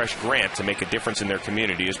 Pepsi Refresh grant to make a difference in their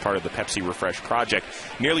community as part of the Pepsi Refresh project.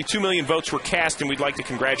 Nearly 2 million votes were cast, and we'd like to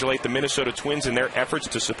congratulate the Minnesota Twins in their efforts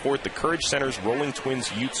to support the Courage Center's Rolling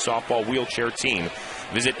Twins Youth Softball Wheelchair Team.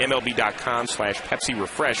 Visit MLB.com/Pepsi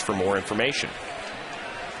Refresh for more information.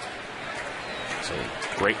 So,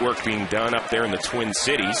 great work being done up there in the Twin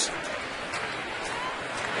Cities.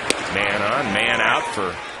 Man on, man out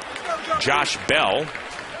for Josh Bell.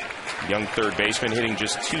 Young third baseman hitting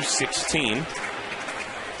just .216.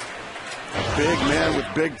 A big man with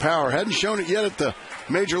big power. Hadn't shown it yet at the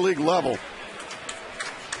major league level.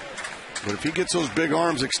 But if he gets those big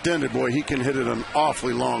arms extended, boy, he can hit it an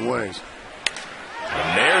awfully long ways.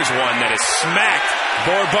 And there's one that is smacked.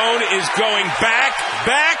 Bourbon is going back,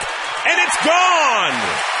 and it's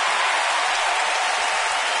gone!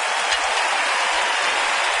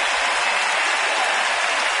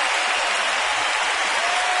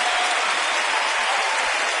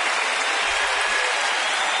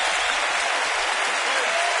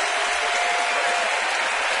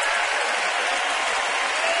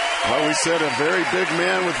 Well, we said a very big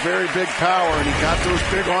man with very big power, and he got those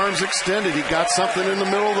big arms extended. He got something in the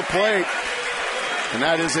middle of the plate. And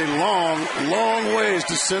that is a long, long ways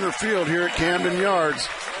to center field here at Camden Yards.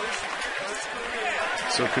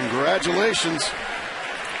 So congratulations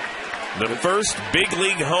The first big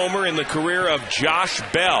league homer in the career of Josh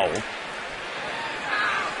Bell.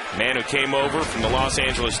 Man who came over from the Los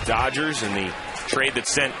Angeles Dodgers in the trade that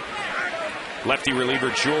sent lefty reliever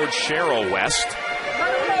George Sherrill west.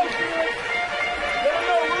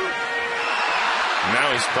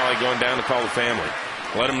 Now he's probably going down to call the family.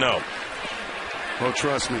 Let him know. Oh,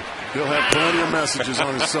 trust me, he'll have plenty of messages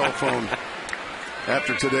on his cell phone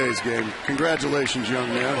after today's game. Congratulations, young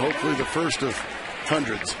man. Hopefully the first of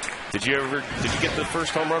hundreds. Did you get the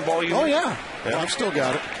first home run ball you Oh, hit? yeah. I've still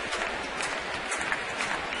got it.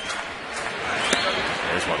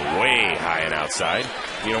 There's one way high and outside.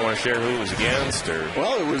 You don't want to share who it was against? Or?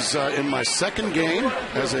 Well, it was in my second game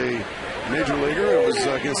as a major leaguer. It was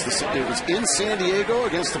it was in San Diego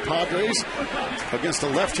against the Padres, against a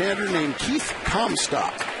left-hander named Keith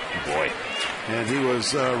Comstock. Boy. And he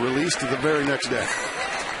was released the very next day.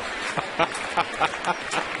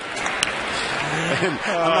 And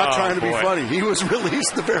I'm not trying to be funny. He was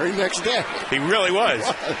released the very next day. He really was.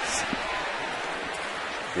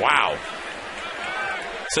 Wow.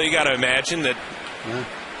 So you got to imagine that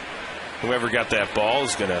whoever got that ball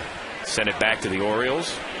is going to send it back to the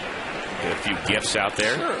Orioles. Get a few gifts out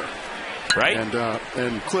there. Sure. Right?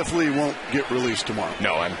 And Cliff Lee won't get released tomorrow.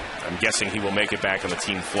 No, I'm guessing he will make it back on the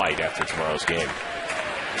team flight after tomorrow's game.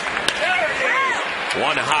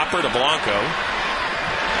 One hopper to Blanco.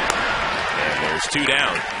 And there's two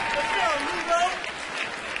down.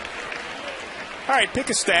 All right, pick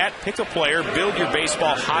a stat, pick a player, build your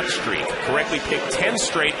baseball hot streak. Correctly pick 10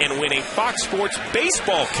 straight and win a Fox Sports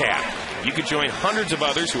baseball cap. You could join hundreds of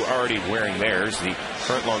others who are already wearing theirs. The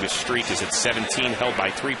current longest streak is at 17, held by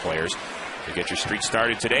 3 players. To get your streak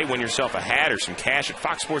started today, win yourself a hat or some cash at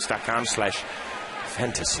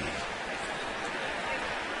foxsports.com/fantasy.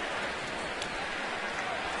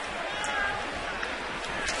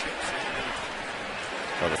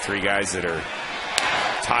 Well, the 3 guys that are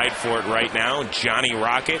tied for it right now: Johnny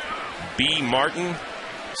Rocket, B. Martin,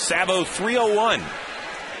 Sabo 301.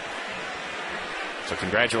 So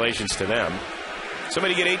congratulations to them.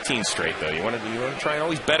 Somebody get 18 straight, though. You want to try and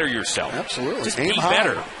always better yourself. Absolutely. Just Aim be high.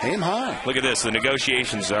 better. Aim high. Look at this. The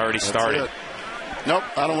negotiations have already started. Nope,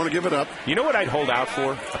 I don't want to give it up. You know what I'd hold out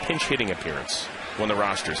for? A pinch hitting appearance when the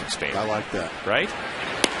roster's expanded. I like that. Right?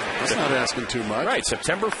 That's not asking too much. Right.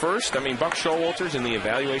 September 1st. I mean, Buck Showalter's in the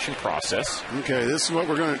evaluation process. Okay, this is what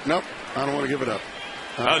we're going to... Nope, I don't want to give it up.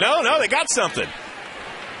 Oh, no, they got something.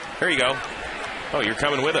 Here you go. Oh, you're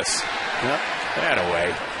coming with us. Yep.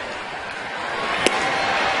 That-a-way.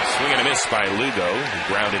 Swing and a miss by Lugo,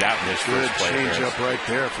 who grounded out in this first play. Good change up right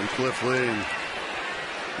there from Cliff Lee. And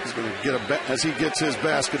he's going to get as he gets his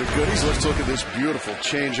basket of goodies. Let's look at this beautiful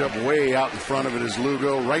change up way out in front of it is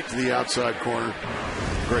Lugo, right to the outside corner.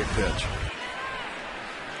 Great pitch.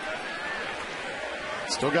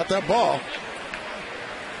 Still got that ball.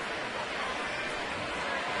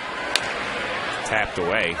 Tapped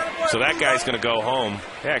away. So that guy's going to go home.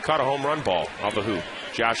 Yeah, caught a home run ball off of who?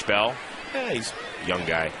 Josh Bell. Yeah, he's a young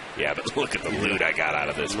guy. Yeah, but look at the loot I got out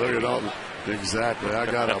of this. Look at all. Exactly. I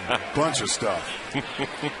got a bunch of stuff.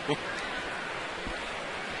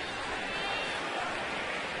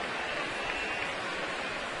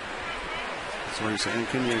 That's what you're saying.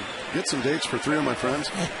 Can you get some dates for 3 of my friends?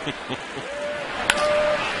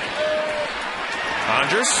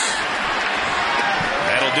 Andres.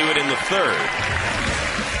 That'll do it in the 3rd.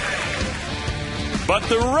 But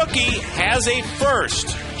the rookie has a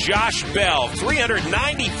first. Josh Bell,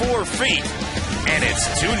 394 feet. And it's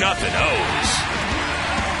 2-0 O's.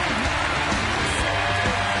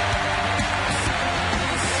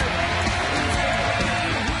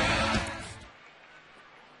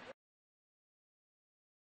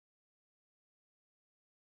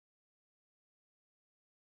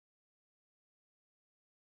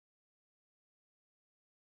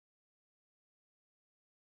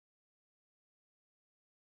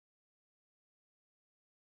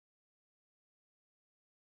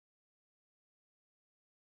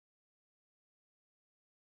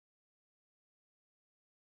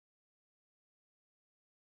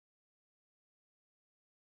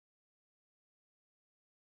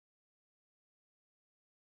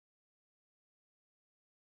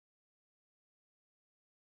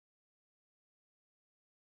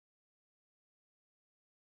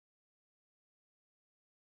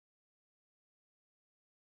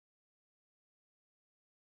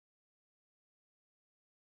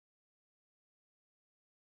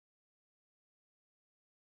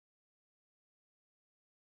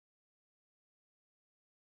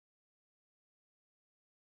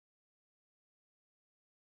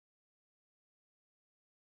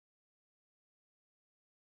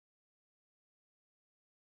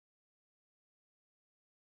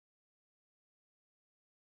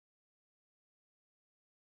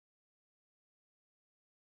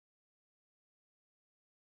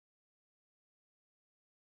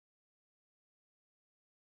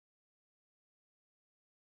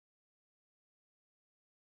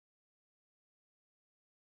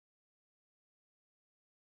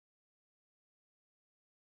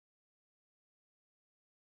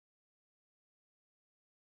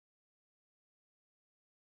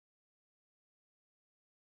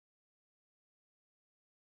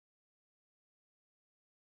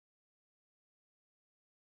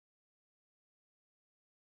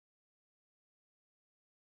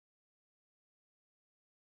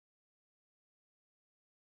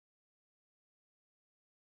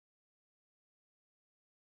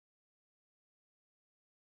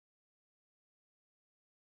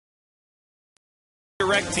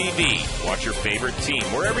 DirecTV. Watch your favorite team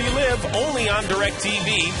wherever you live, only on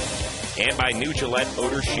DirecTV. And by new Gillette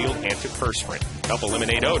Odor Shield Antiperspirant. Help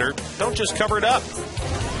eliminate odor. Don't just cover it up.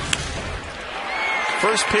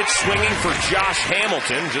 First pitch swinging for Josh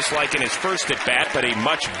Hamilton, just like in his first at-bat, but a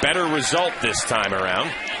much better result this time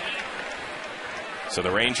around. So the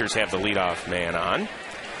Rangers have the leadoff man on.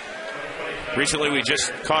 Recently, we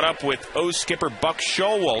just caught up with O's skipper Buck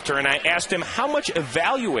Showalter, and I asked him how much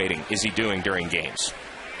evaluating is he doing during games?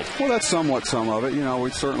 Well, that's somewhat some of it. You know, we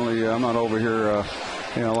certainly, I'm not over here,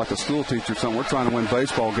 like a school teacher or something. We're trying to win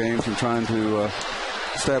baseball games and trying to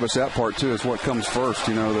establish that part, too, is what comes first.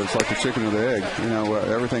 You know, it's like the chicken or the egg. You know,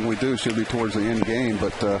 everything we do should be towards the end game,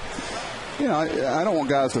 but I don't want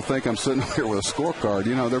guys to think I'm sitting here with a scorecard.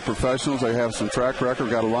 You know, they're professionals. They have some track record.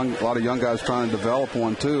 Got a lot of young guys trying to develop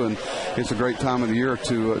one, too, and it's a great time of the year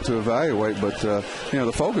to evaluate. But,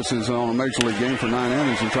 the focus is on a major league game for 9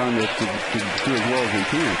 innings and trying to do as well as we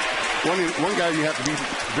can. One guy you have to be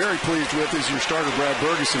very pleased with is your starter, Brad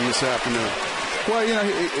Bergeson, this afternoon. Well,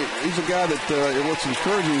 he's a guy that what's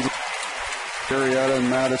encouraging. Arrieta and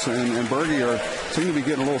Madison and Berge seem to be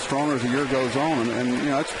getting a little stronger as the year goes on, and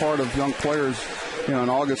that's part of young players. In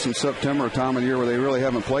August and September, a time of the year where they really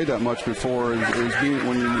haven't played that much before, is being,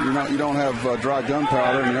 when you don't have dry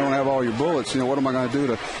gunpowder and you don't have all your bullets. What am I going to do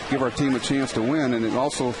to give our team a chance to win? And it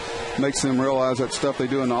also makes them realize that stuff they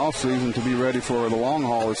do in the off season to be ready for the long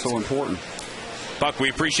haul is so important. Buck, we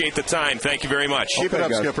appreciate the time. Thank you very much. Keep it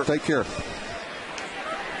up, guys. Skipper. Take care.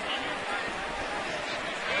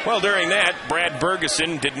 Well, during that, Brad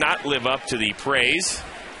Bergeson did not live up to the praise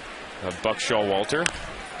of Buck Showalter.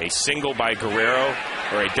 A single by Guerrero,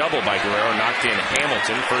 or a double by Guerrero, knocked in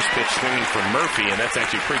Hamilton. First pitch swinging for Murphy, and that's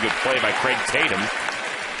actually a pretty good play by Craig Tatum.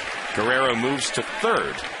 Guerrero moves to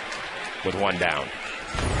third with one down.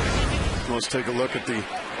 Let's take a look at the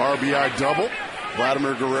RBI double.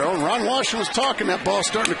 Vladimir Guerrero. And Ron Washington was talking. That ball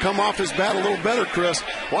starting to come off his bat a little better, Chris.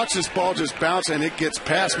 Watch this ball just bounce, and it gets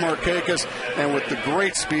past Markakis. And with the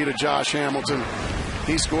great speed of Josh Hamilton,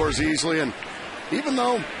 he scores easily. And even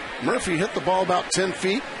though Murphy hit the ball about 10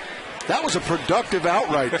 feet, that was a productive out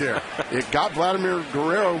right there. It got Vladimir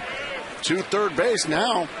Guerrero to third base.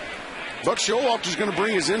 Now, Buck Showalter's going to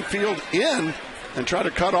bring his infield in and try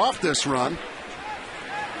to cut off this run.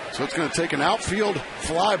 So it's going to take an outfield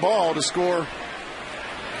fly ball to score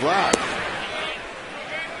Vlad.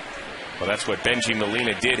 Well, that's what Benji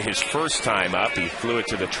Molina did his first time up. He flew it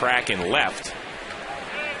to the track and left.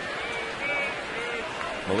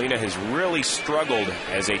 Molina has really struggled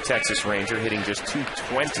as a Texas Ranger, hitting just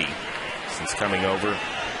 .220 since coming over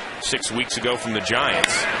 6 weeks ago from the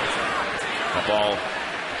Giants. The ball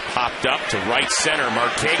popped up to right center.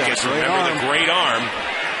 Markakis, remember the great arm.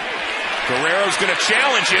 Guerrero's going to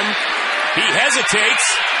challenge him. He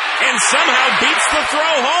hesitates and somehow beats the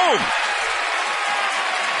throw home.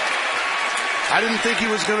 I didn't think he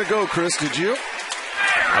was going to go, Chris. Did you?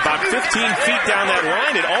 About 15 feet down that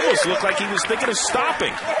line, it almost looked like he was thinking of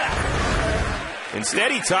stopping.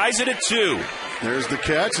 Instead, he ties it at 2. There's the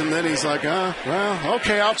catch, and then he's like, well,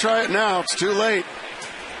 okay, I'll try it now. It's too late.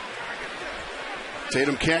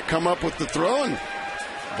 Tatum can't come up with the throw, and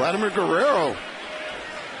Vladimir Guerrero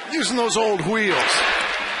using those old wheels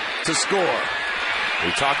to score.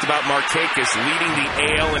 We talked about Markakis leading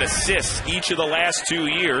the AL in assists each of the last 2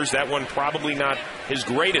 years. That one probably not his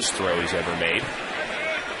greatest throw he's ever made.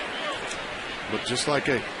 But just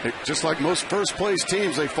like most first place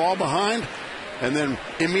teams, they fall behind and then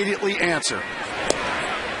immediately answer.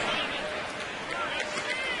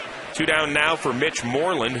 2 down now for Mitch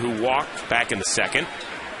Moreland, who walked back in the second.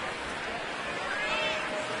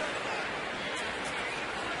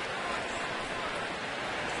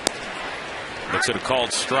 Looks at a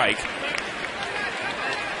called strike.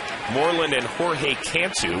 Moreland and Jorge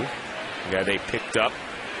Cantu, the guy they picked up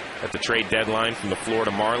at the trade deadline from the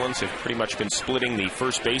Florida Marlins, have pretty much been splitting the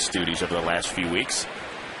first base duties over the last few weeks.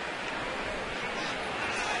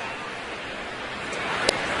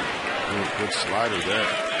 Good slider there.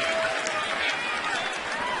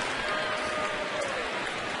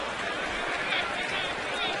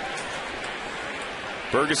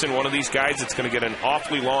 Bergeson, one of these guys that's going to get an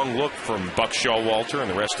awfully long look from Buck Showalter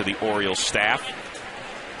and the rest of the Orioles staff.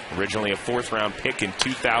 Originally a 4th-round pick in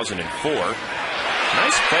 2004.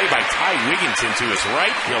 Nice play by Ty Wigginton to his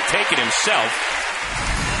right. He'll take it himself.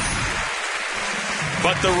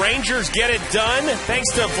 But the Rangers get it done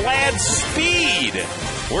thanks to Vlad's speed.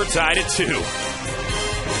 We're tied at 2.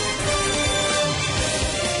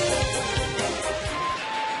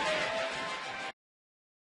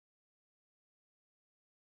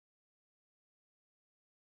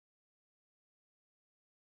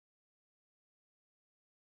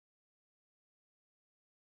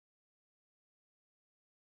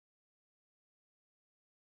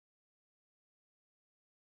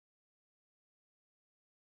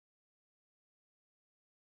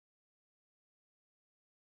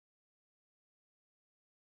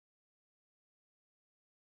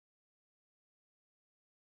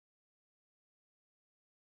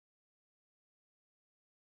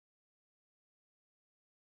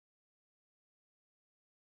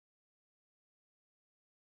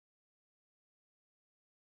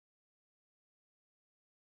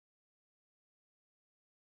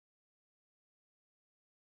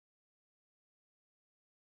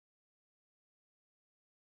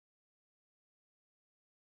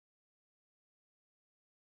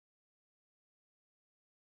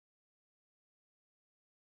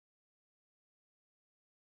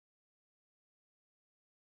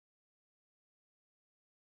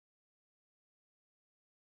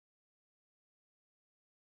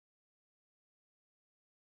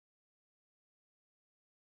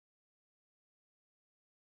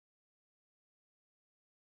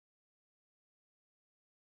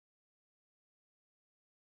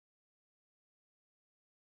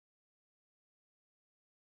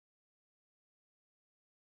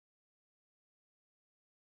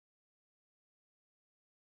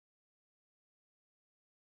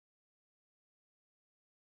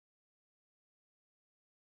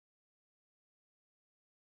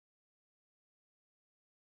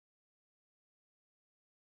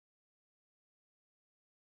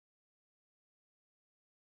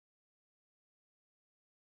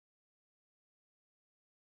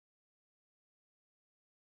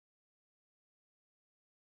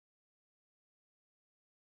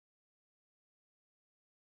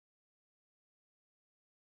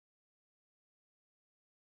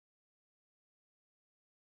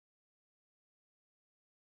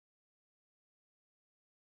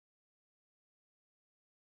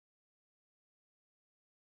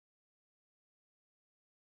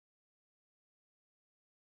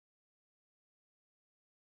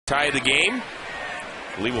 tie of the game.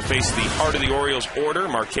 Lee will face the heart of the Orioles order,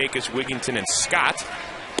 Markakis, Wigginton, and Scott.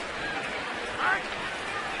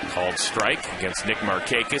 Called strike against Nick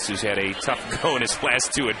Markakis, who's had a tough go in his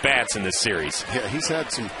last 2 at-bats in this series. Yeah, he's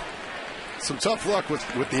had some tough luck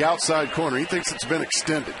with the outside corner. He thinks it's been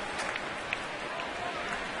extended.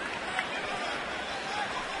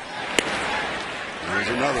 There's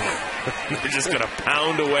another one. They're just going to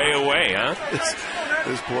pound away, huh?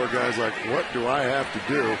 This poor guy's like, what do I have to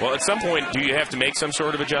do? Well, at some point, do you have to make some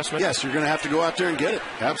sort of adjustment? Yes, you're going to have to go out there and get it.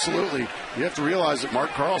 Absolutely. You have to realize that Mark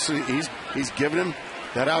Carlson, he's giving him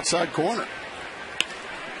that outside corner.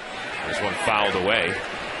 There's one fouled away.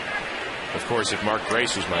 Of course, if Mark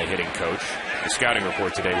Grace was my hitting coach, the scouting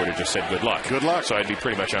report today would have just said good luck. Good luck. So I'd be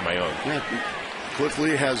pretty much on my own. Yeah. Cliff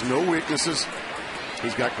Lee has no weaknesses.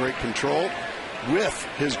 He's got great control with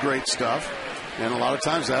his great stuff. And a lot of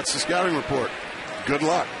times that's the scouting report. Good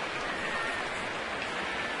luck.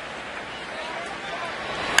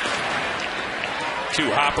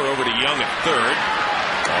 Hopper over to Young at third.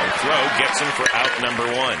 Long throw gets him for out number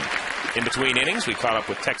 1. In between innings, we caught up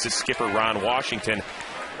with Texas skipper Ron Washington.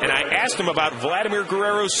 And I asked him about Vladimir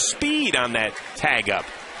Guerrero's speed on that tag up.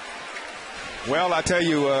 Well, I tell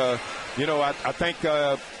you, I think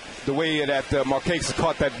the way that Markakis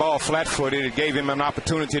caught that ball flat-footed, it gave him an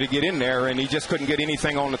opportunity to get in there, and he just couldn't get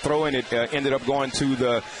anything on the throw, and it ended up going to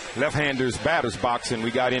the left-hander's batter's box, and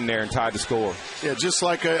we got in there and tied the score. Yeah, just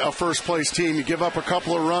like a first-place team, you give up a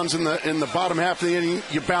couple of runs in the bottom half of the inning,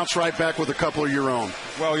 you bounce right back with a couple of your own.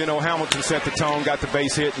 Well, Hamilton set the tone, got the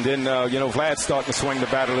base hit, and then, Vlad's starting to swing the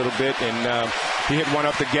bat a little bit, and he hit one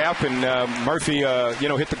up the gap, and Murphy,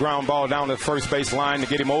 hit the ground ball down the first base line to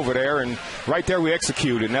get him over there, and right there we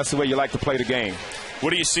executed, and that's the way you like to play the game.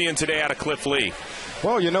 What are you seeing today out of Cliff Lee?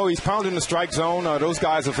 Well, he's pounding the strike zone. Those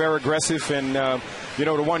guys are very aggressive, and,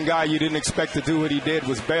 the one guy you didn't expect to do what he did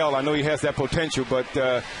was Bell. I know he has that potential, but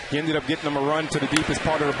he ended up getting him a run to the deepest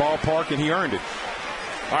part of the ballpark, and he earned it.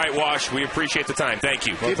 All right, Wash, we appreciate the time. Thank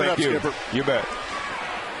you. Keep it up, Skipper. You bet.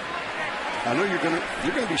 I know you're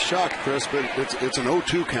gonna be shocked, Chris, but it's an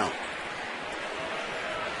 0-2 count.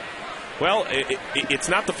 Well, it's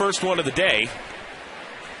not the first one of the day.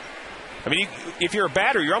 I mean, if you're a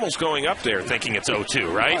batter, you're almost going up there thinking it's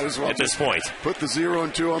 0-2, right? Well at this point. Put the 0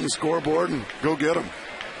 and 2 on the scoreboard and go get them.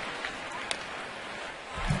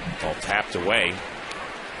 All tapped away.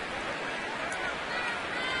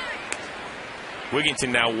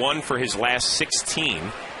 Wigginton now 1 for his last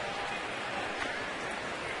 16.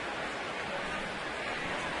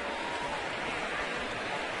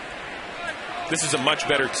 This is a much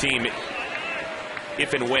better team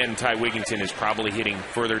if and when Ty Wigginton is probably hitting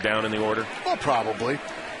further down in the order. Well, probably.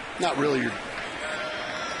 Not really. You're going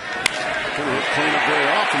to clean up very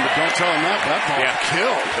often, but don't tell him that ball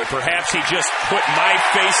killed. But perhaps he just put my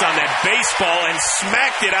face on that baseball and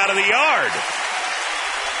smacked it out of the yard.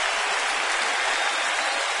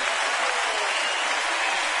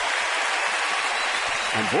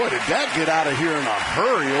 And boy, did that get out of here in a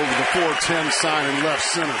hurry over the 410 sign in left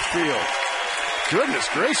center field. Goodness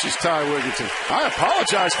gracious, Ty Wigginton. I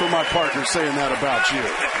apologize for my partner saying that about you.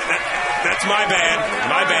 That's my bad.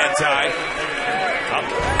 My bad, Ty.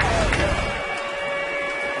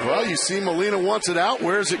 Well, you see Molina wants it out.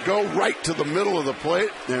 Where does it go? Right to the middle of the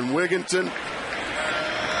plate. And Wigginton,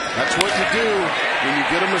 that's what you do when you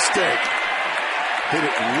get a mistake. Hit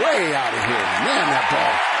it way out of here. Man, that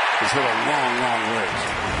ball has hit a long, long ways.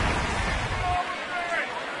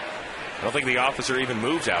 I don't think the officer even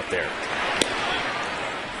moves out there.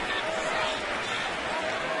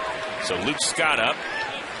 So Luke Scott up.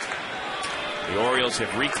 The Orioles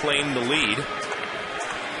have reclaimed the lead.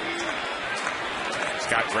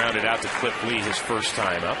 Scott grounded out to Cliff Lee his first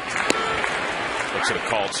time up. Looks at a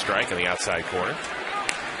called strike on the outside corner.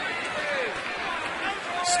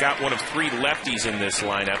 Scott, one of 3 lefties in this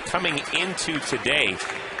lineup. Coming into today,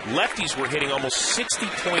 lefties were hitting almost 60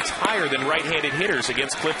 points higher than right-handed hitters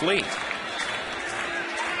against Cliff Lee.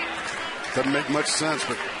 Doesn't make much sense,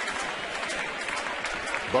 but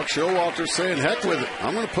Buck Showalter's saying, heck with it.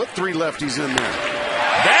 I'm going to put 3 lefties in there.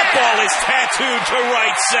 That ball is tattooed to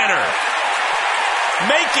right center.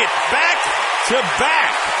 Make it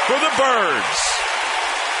back-to-back for the Birds.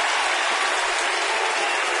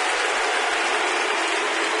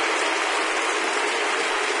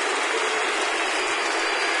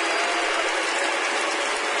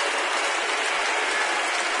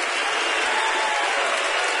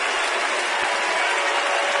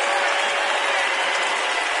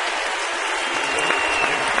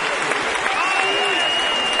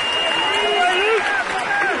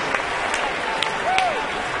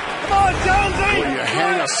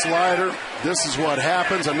 slider. This is what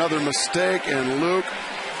happens. Another mistake, and Luke,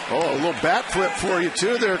 a little bat flip for you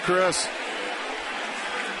too there, Chris.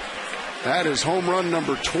 That is home run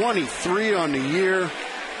number 23 on the year.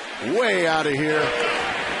 Way out of here.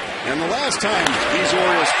 And the last time these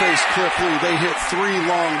Orioles faced Cliff Lee, they hit 3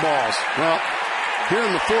 long balls. Well, here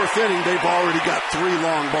in the 4th inning, they've already got 3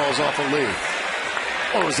 long balls off of Lee.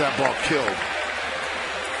 Or was that ball killed?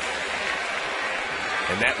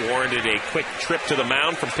 And that warranted a quick trip to the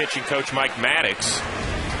mound from pitching coach Mike Maddox.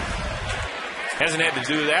 Hasn't had to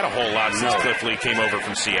do that a whole lot since Cliff Lee came over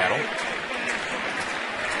from Seattle.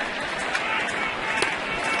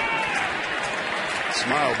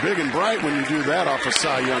 Smile big and bright when you do that off a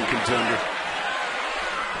Cy Young contender.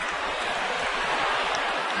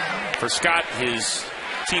 For Scott, his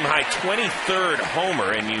team-high 23rd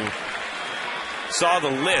homer, and you saw the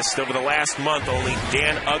list over the last month. Only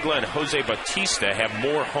Dan Uggla and Jose Bautista have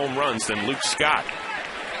more home runs than Luke Scott.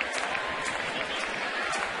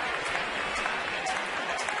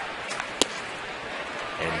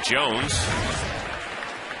 And Jones,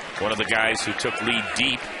 one of the guys who took lead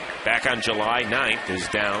deep back on July 9th, is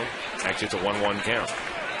down. Actually, it's a 1-1 count.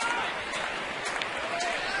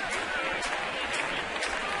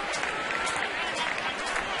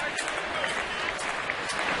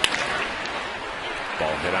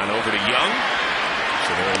 Ball hit on over to Young.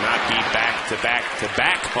 So there will not be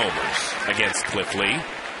back-to-back-to-back homers against Cliff Lee.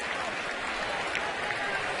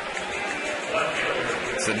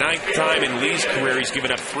 It's the 9th time in Lee's career he's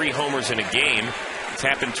given up 3 homers in a game. It's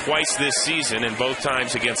happened twice this season, and both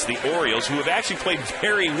times against the Orioles, who have actually played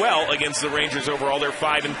very well against the Rangers overall. They're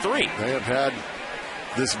 5-3. They have had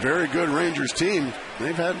this very good Rangers team.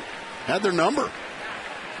 They've had their number.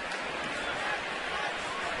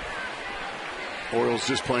 Orioles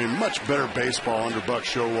just playing much better baseball under Buck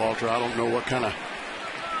Showalter. I don't know what kind of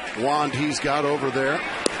wand he's got over there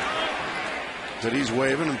that he's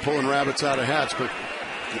waving and pulling rabbits out of hats, but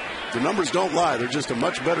the numbers don't lie. They're just a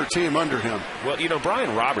much better team under him. Well, you know,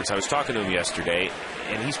 Brian Roberts, I was talking to him yesterday,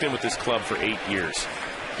 and he's been with this club for 8 years.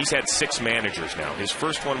 He's had 6 managers now. His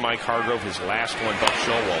first one, Mike Hargrove. His last one, Buck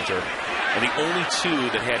Showalter. And the only 2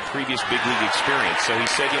 that had previous big league experience. So he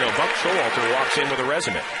said, you know, Buck Showalter walks in with a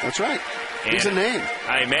resume. That's right. And he's a name.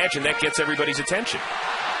 I imagine that gets everybody's attention.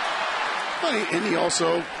 Well, and he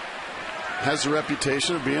also has the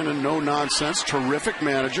reputation of being a no-nonsense, terrific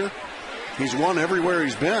manager. He's won everywhere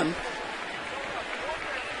he's been.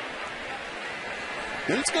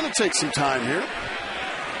 And it's going to take some time here.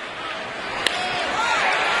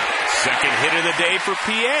 Second hit of the day for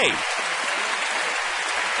PA.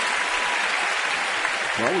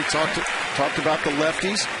 Well, we talked about the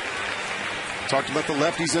lefties. Talked about the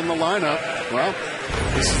lefties in the lineup. Well,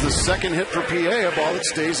 this is the second hit for PA, a ball that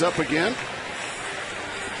stays up again.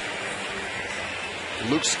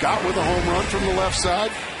 Luke Scott with a home run from the left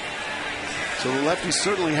side. So the lefties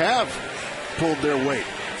certainly have pulled their weight.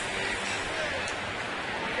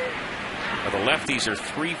 Now the lefties are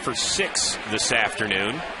 3 for 6 this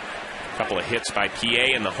afternoon. A couple of hits by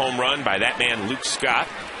PA and the home run by that man, Luke Scott.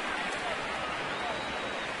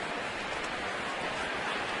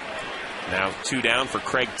 Now 2 down for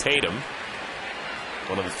Craig Tatum.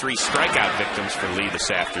 One of the 3 strikeout victims for Lee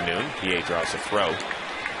this afternoon. PA draws a throw.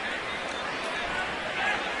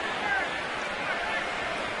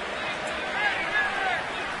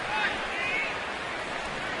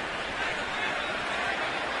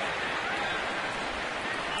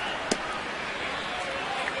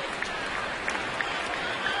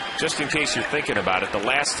 Just in case you're thinking about it, the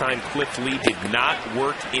last time Cliff Lee did not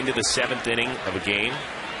work into the 7th inning of a game,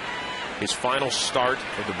 his final start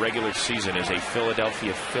of the regular season as a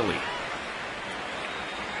Philadelphia Philly.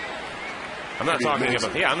 I'm not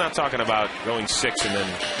talking about going 6 and then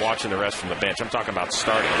watching the rest from the bench. I'm talking about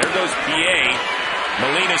starting. There goes PA.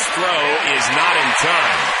 Molina's throw is not in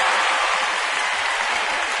time.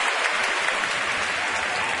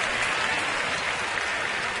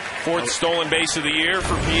 Fourth stolen base of the year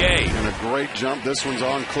for PA. And a great jump. This one's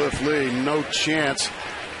on Cliff Lee. No chance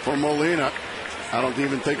for Molina. I don't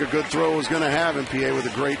even think a good throw was going to have him. PA with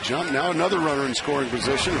a great jump. Now another runner in scoring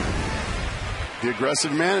position. The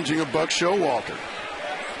aggressive managing of Buck Showalter.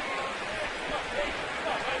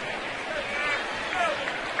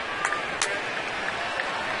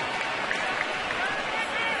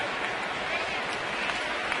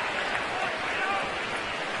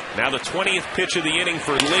 Now the 20th pitch of the inning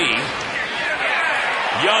for Lee.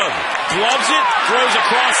 Young gloves it, throws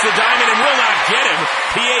across the diamond and will not get him.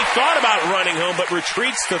 PA thought about running home but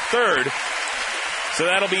retreats to third. So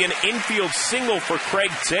that'll be an infield single for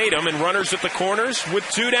Craig Tatum, and runners at the corners with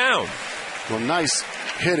 2 down. Well, nice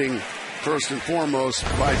hitting first and foremost,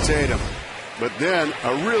 by Tatum. But then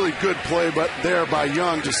a really good play there by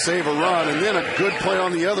Young to save a run, and then a good play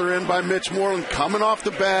on the other end by Mitch Moreland coming off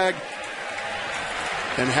the bag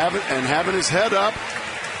and having his head up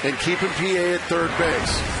and keeping PA at third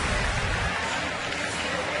base.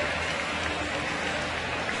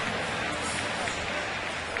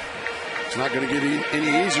 It's not going to get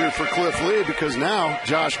any easier for Cliff Lee because now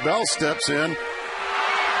Josh Bell steps in,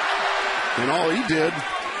 and all he did,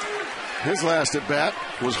 his last at bat,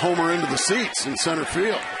 was homer into the seats in center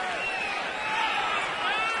field.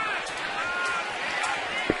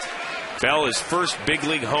 Bell, his first big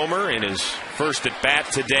league homer in his first at bat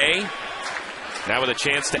today. Now with a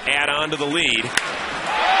chance to add on to the lead.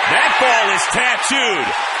 That ball is tattooed.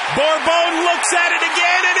 Bourbon looks at it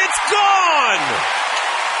again, and it's gone.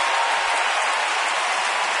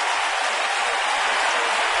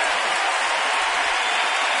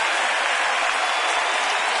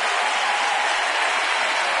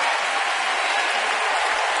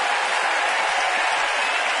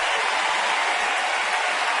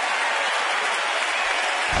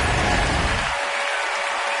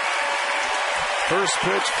 First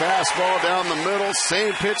pitch, fastball down the middle.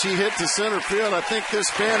 Same pitch he hit to center field. I think this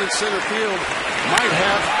fan in center field might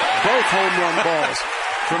have both home run balls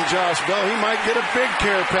from Josh Bell. He might get a big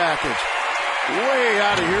care package. Way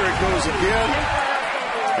out of here it goes again.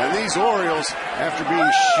 And these Orioles, after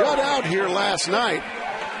being shut out here last night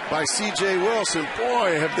by C.J. Wilson,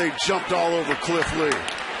 boy, have they jumped all over Cliff Lee.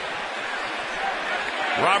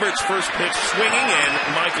 Roberts' first pitch swinging,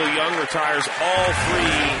 and Michael Young retires all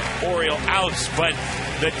three Oriole outs, but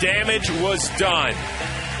the damage was done.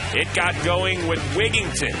 It got going with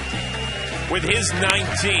Wigington with his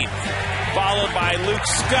 19th, followed by Luke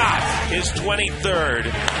Scott, his 23rd,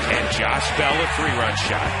 and Josh Bell a 3-run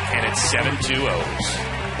shot, and it's 7-2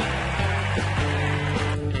 O's.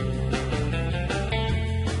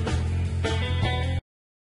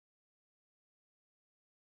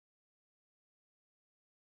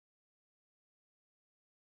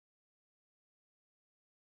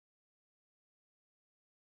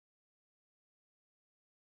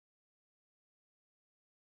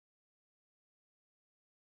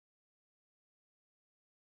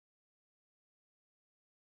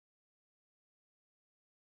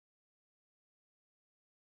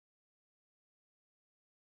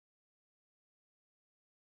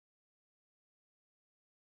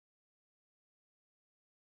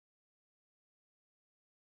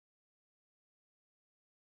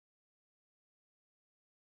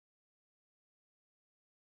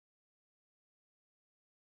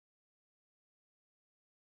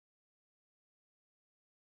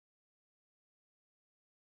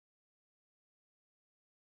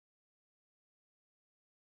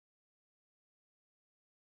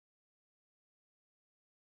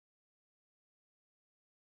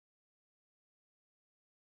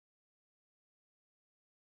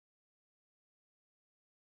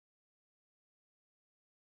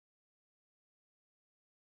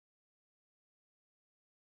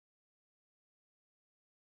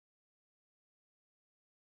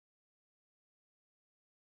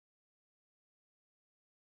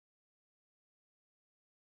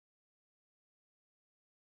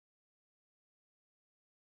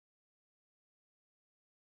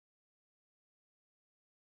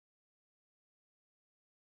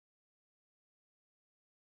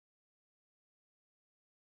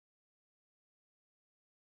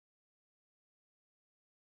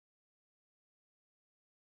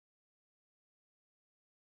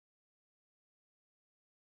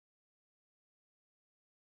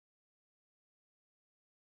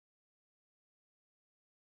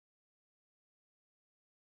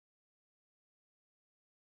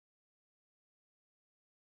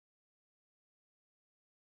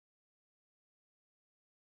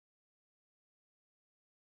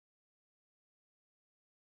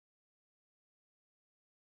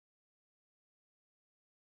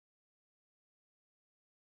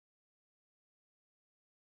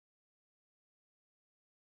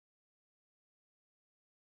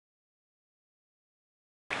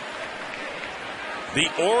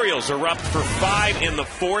 The Orioles are up for 5 in the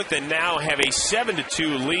 4th and now have a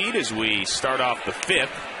 7-2 lead as we start off the 5th.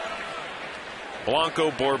 Blanco,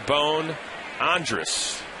 Bourbon,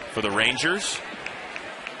 Andrus for the Rangers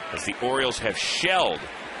as the Orioles have shelled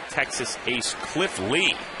Texas ace Cliff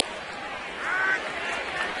Lee.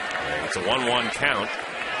 And it's a 1-1 count.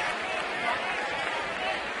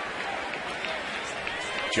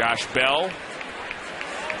 Josh Bell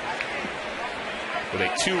with a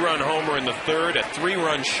 2-run homer in the 3rd, a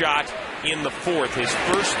 3-run shot in the 4th, his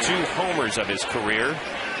first 2 homers of his career.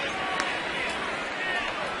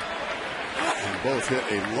 both hit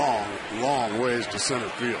a long, long ways to center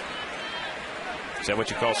field. Is that what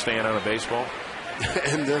you call staying on a baseball?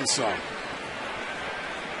 And then some.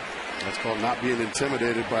 That's called not being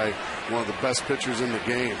intimidated by one of the best pitchers in the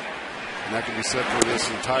game. And that can be said for this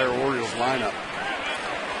entire Orioles lineup.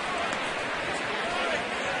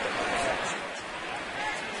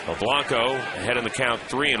 Well, Blanco ahead in the count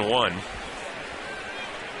 3-1.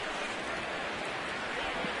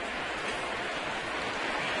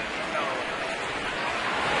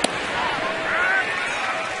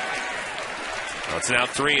 Well, it's now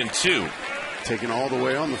 3-2. Taking all the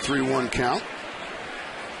way on the 3-1 count.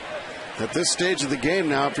 At this stage of the game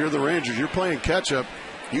now, if you're the Rangers, you're playing catch-up.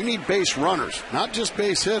 You need base runners, not just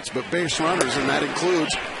base hits, but base runners, and that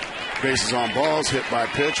includes bases on balls, hit by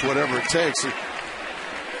pitch, whatever it takes.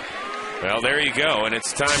 Well, there you go, and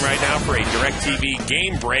it's time right now for a DirecTV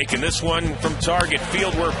game break, and this one from Target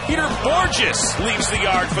Field where Peter Borges leaves the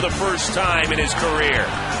yard for the first time in his career.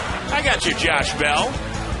 I got you, Josh Bell.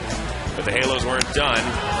 But the Halos weren't done.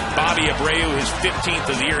 Bobby Abreu, his 15th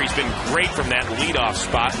of the year. He's been great from that leadoff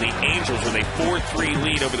spot. And the Angels with a 4-3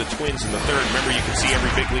 lead over the Twins in the third. Remember, you can see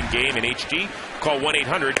every big league game in HD. Call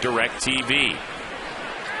 1-800-DIRECTV.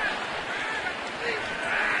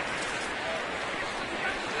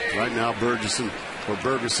 Right now,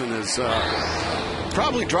 Bergeson is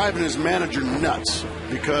probably driving his manager nuts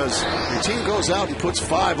because your team goes out and puts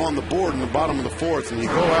 5 on the board in the bottom of the fourth, and you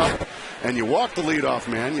go out and you walk the leadoff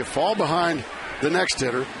man, you fall behind the next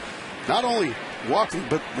hitter. Not only walk them,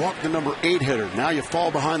 but walk the number 8 hitter. Now you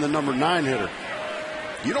fall behind the number 9 hitter.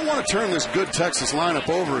 You don't want to turn this good Texas lineup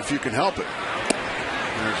over if you can help it.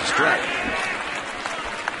 There's a strike.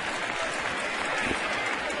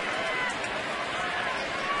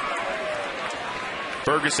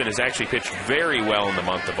 Ferguson has actually pitched very well in the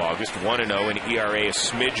month of August. 1-0 and ERA a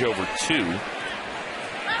smidge over 2.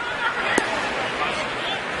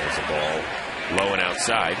 There's a ball low and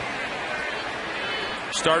outside.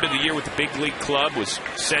 Started the year with the big league club, was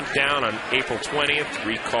sent down on April 20th,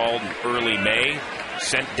 recalled in early May,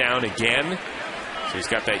 sent down again. So he's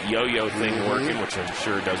got that yo-yo thing working, which I'm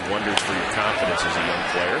sure does wonders for your confidence as a young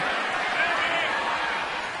player.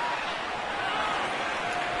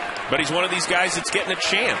 But he's one of these guys that's getting a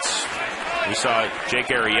chance. We saw Jake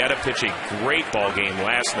Arrieta pitch a great ball game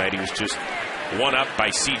last night. He was just one up by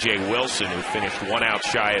C.J. Wilson, who finished 1 out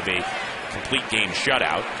shy of a complete game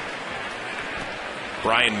shutout.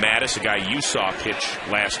 Brian Mattis, a guy you saw pitch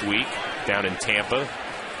last week down in Tampa.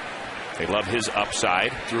 They love his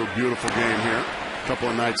upside. Threw a beautiful game here a couple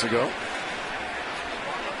of nights ago.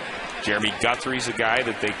 Jeremy Guthrie's a guy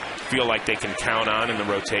that they feel like they can count on in the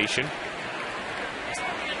rotation.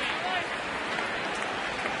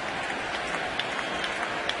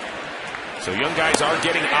 So young guys are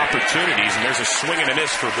getting opportunities, and there's a swing and a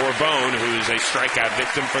miss for Bourbon, who's a strikeout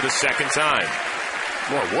victim for the second time.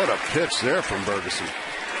 Boy, what a pitch there from Bergeson.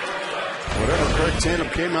 Whatever Craig Tatum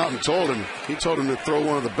came out and told him, he told him to throw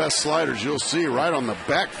one of the best sliders you'll see right on the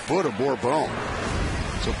back foot of Bourbon.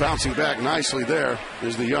 So bouncing back nicely there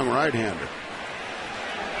is the young right-hander.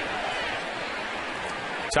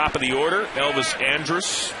 Top of the order, Elvis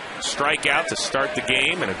Andrus, strikeout to start the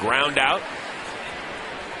game and a ground out.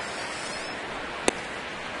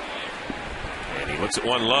 And he looks at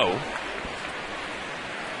one low.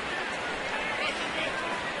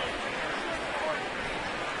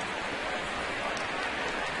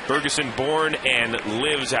 Ferguson born and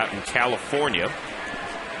lives out in California.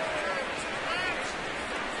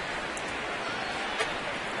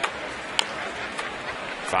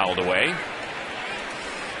 Fouled away.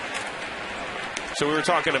 So we were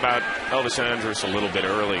talking about Elvis Andrus a little bit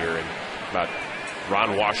earlier and about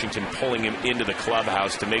Ron Washington pulling him into the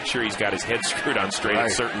clubhouse to make sure he's got his head screwed on straight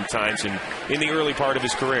at certain times in the early part of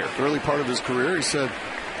his career. Early part of his career, he said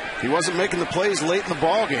he wasn't making the plays late in the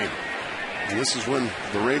ball game. And this is when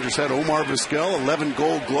the Rangers had Omar Vizquel, 11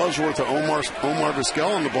 gold gloves worth of Omar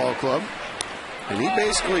Vizquel on the ball club. And he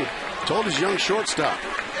basically told his young shortstop,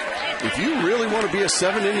 if you really want to be a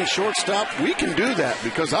 7-inning shortstop, we can do that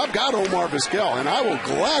because I've got Omar Vizquel, and I will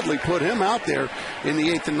gladly put him out there in the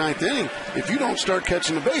 8th and 9th inning if you don't start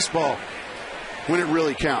catching the baseball when it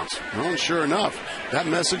really counts. Well, and sure enough, that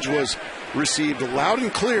message was received loud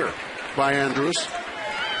and clear by Andrus.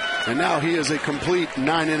 And now he is a complete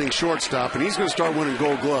 9-inning shortstop, and he's going to start winning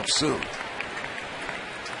gold gloves soon.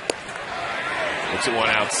 Looks at one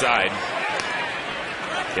outside.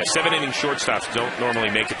 Yeah, 7-inning shortstops don't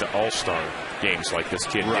normally make it to all-star games like this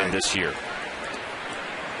kid did this year.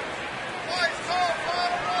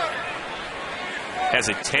 Has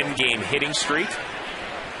a 10-game hitting streak.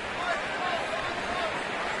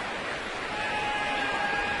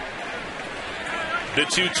 The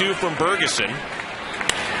 2-2 from Bergeson.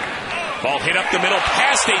 Ball hit up the middle,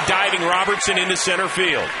 past a diving Robertson into center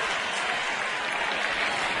field.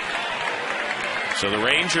 So the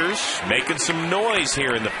Rangers making some noise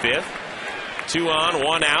here in the fifth. 2 on,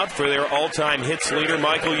 1 out for their all-time hits leader,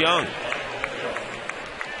 Michael Young.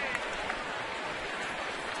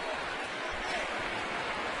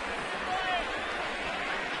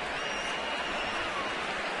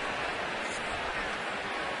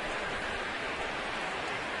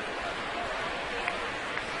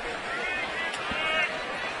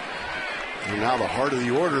 And now the heart of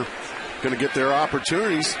the order going to get their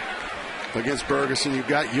opportunities against Bergeson. You've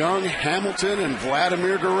got Young, Hamilton, and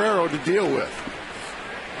Vladimir Guerrero to deal with.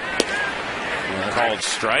 Called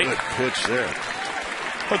strike. Good pitch there.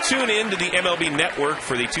 Well, tune in to the MLB Network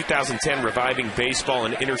for the 2010 Reviving Baseball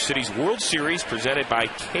and Intercities World Series presented by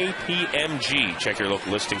KPMG. Check your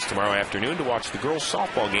local listings tomorrow afternoon to watch the girls'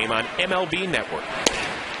 softball game on MLB Network.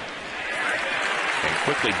 And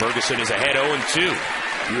quickly, Bergeson is ahead 0-2.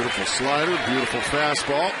 Beautiful slider, beautiful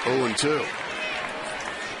fastball, 0-2.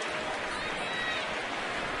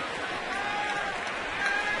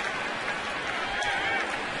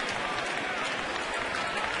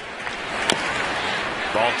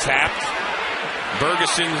 Ball tapped.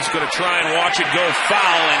 Bergeson's going to try and watch it go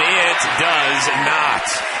foul, and it does not.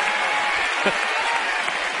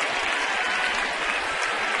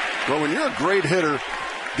 Well, when you're a great hitter,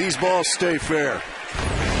 these balls stay fair.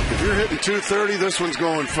 If you're hitting 230, this one's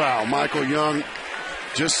going foul. Michael Young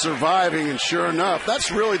just surviving, and sure enough,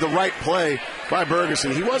 that's really the right play by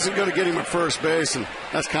Bergeson. He wasn't going to get him at first base, and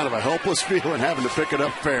that's kind of a helpless feeling having to pick it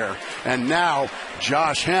up fair. And now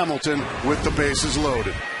Josh Hamilton with the bases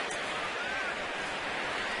loaded.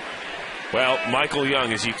 Well, Michael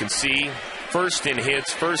Young, as you can see, first in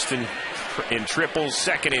hits, first in triples,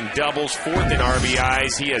 second in doubles, fourth in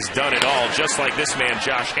RBIs. He has done it all, just like this man,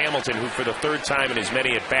 Josh Hamilton, who for the third time in as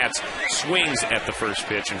many at-bats swings at the first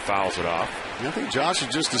pitch and fouls it off. I think Josh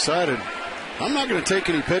has just decided, I'm not going to take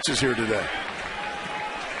any pitches here today.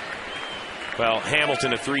 Well,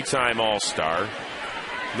 Hamilton, a 3-time All-Star,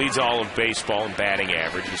 leads all of baseball in batting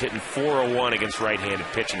average. He's hitting .401 against right-handed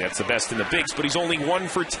pitching. That's the best in the bigs, but he's only 1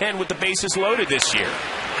 for 10 with the bases loaded this year.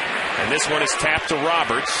 And this one is tapped to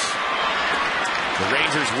Roberts. The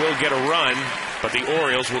Rangers will get a run, but the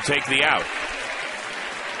Orioles will take the out.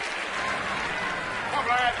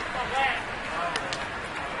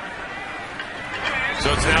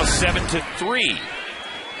 So it's now 7-3.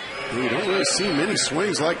 You don't really see many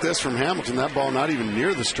swings like this from Hamilton. That ball not even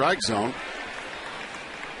near the strike zone.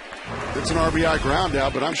 It's an RBI ground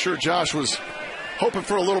out, but I'm sure Josh was hoping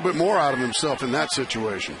for a little bit more out of himself in that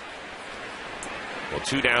situation. Well,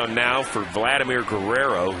 2 down now for Vladimir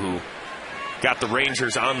Guerrero, who got the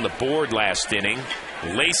Rangers on the board last inning,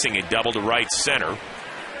 lacing a double to right center.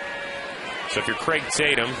 So if you're Craig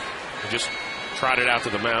Tatum, just trot it out to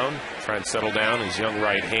the mound, try and settle down his young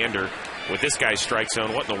right-hander. With this guy's strike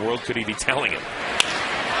zone, what in the world could he be telling him?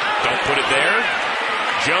 Don't put it there.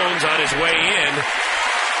 Jones on his way in,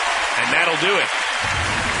 and that'll do it.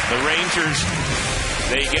 The Rangers,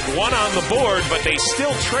 they get 1 on the board, but they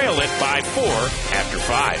still trail it by 4 after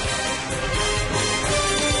 5.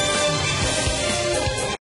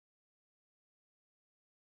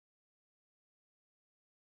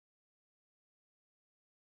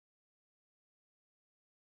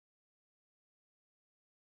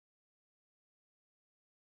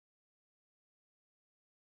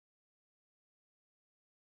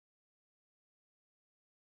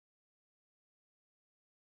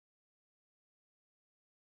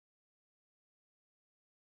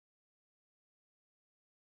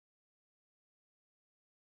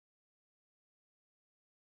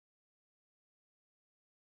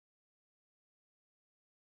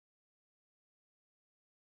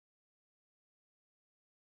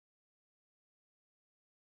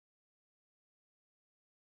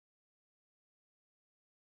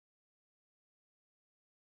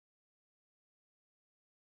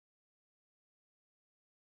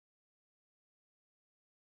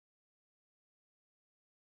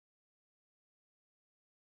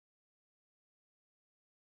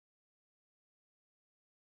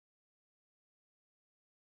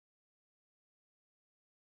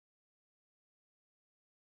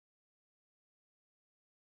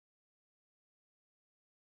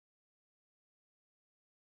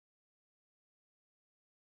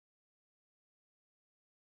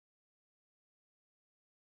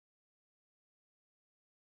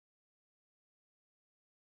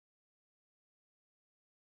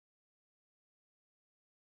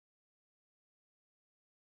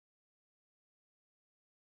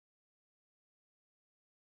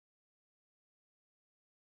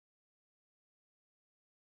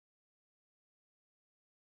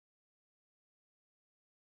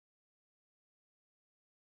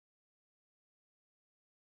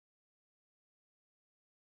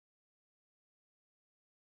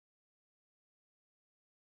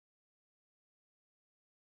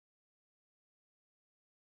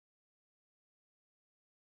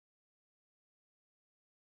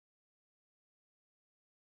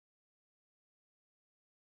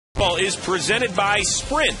 Baseball is presented by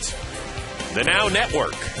Sprint, the Now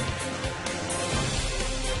Network.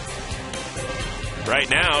 Right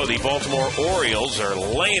now, the Baltimore Orioles are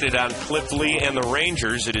laying it on Cliff Lee and the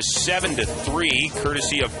Rangers. It is 7-3,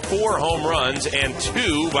 courtesy of 4 home runs and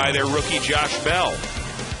 2 by their rookie Josh Bell.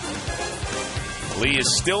 Lee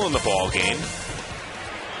is still in the ball game.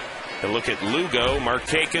 A look at Lugo,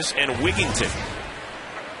 Markakis, and Wigginton.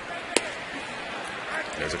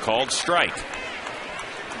 There's a called strike.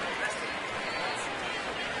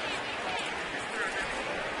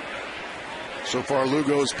 So far,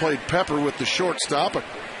 Lugo has played pepper with the shortstop. A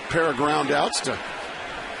pair of ground outs to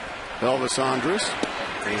Elvis Andrus.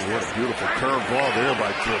 Oh, what a beautiful curve ball there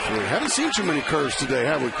by Cliff Lee. Haven't seen too many curves today,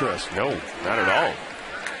 have we, Chris? No, not at all.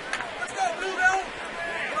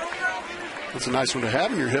 That's a nice one to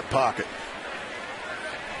have in your hip pocket.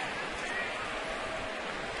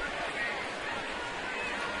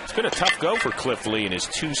 It's been a tough go for Cliff Lee in his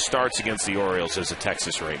 2 starts against the Orioles as a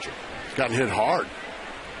Texas Ranger. He's gotten hit hard.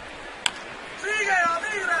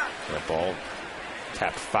 That ball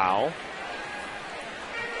tapped foul.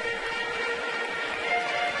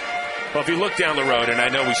 Well, if you look down the road, and I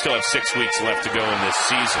know we still have 6 weeks left to go in this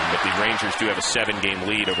season, but the Rangers do have a 7-game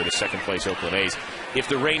lead over the second-place Oakland A's. If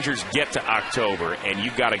the Rangers get to October and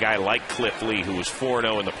you've got a guy like Cliff Lee who was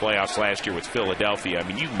 4-0 in the playoffs last year with Philadelphia, I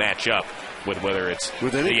mean, you match up with whether it's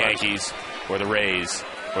the Yankees or the Rays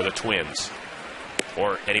or the Twins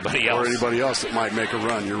or anybody else. Or anybody else that might make a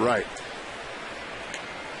run. You're right.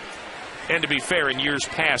 And to be fair, in years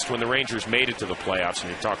past, when the Rangers made it to the playoffs,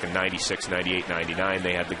 and you're talking 96, 98, 99,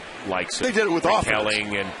 they had the likes of they did it with offense.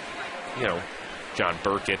 Helling and, John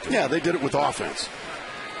Burkett. Yeah, they did it with offense.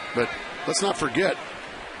 But let's not forget,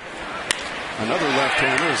 another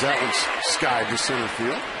left-hander as that one's skied to center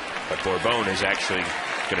field. But Bourbon is actually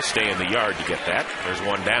going to stay in the yard to get that. There's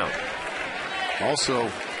one down. Also,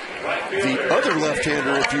 the other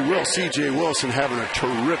left-hander, if you will, C.J. Wilson, having a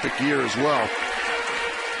terrific year as well.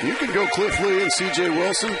 You can go Cliff Lee and C.J.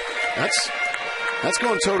 Wilson. That's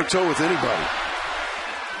going toe-to-toe with anybody.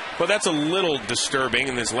 Well, that's a little disturbing.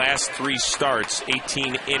 In his last 3 starts,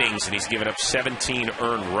 18 innings, and he's given up 17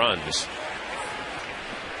 earned runs.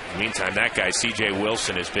 In the meantime, that guy, C.J.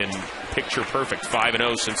 Wilson, has been picture-perfect,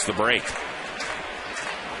 5-0 since the break.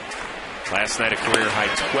 Last night, a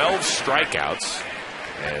career-high 12 strikeouts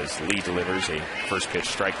as Lee delivers a first-pitch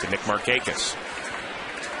strike to Nick Markakis.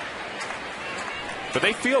 But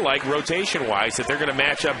they feel like, rotation-wise, that they're going to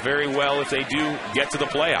match up very well if they do get to the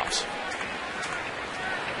playoffs.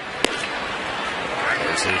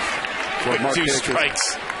 With 2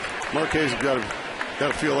 strikes. Marquez has got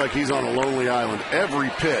to feel like he's on a lonely island. Every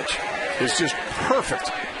pitch is just perfect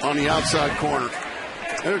on the outside corner.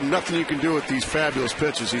 There's nothing you can do with these fabulous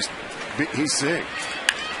pitches he's seeing.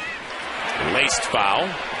 Laced foul.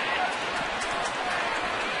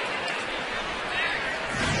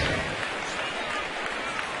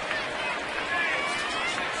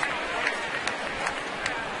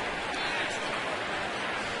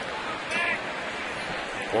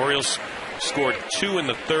 Orioles scored 2 in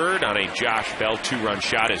the 3rd on a Josh Bell 2-run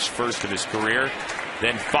shot, his first of his career.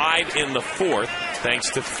 Then 5 in the 4th, thanks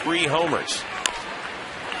to 3 homers.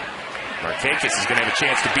 Markakis is going to have a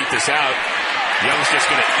chance to beat this out. Young's just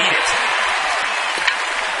going to eat it.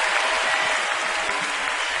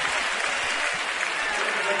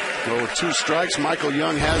 Well, with 2 strikes, Michael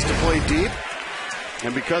Young has to play deep.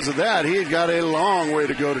 And because of that, he had got a long way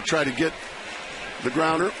to go to try to get the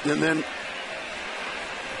grounder. And then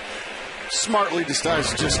smartly decides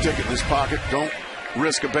to just stick it in his pocket. Don't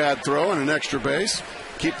risk a bad throw and an extra base.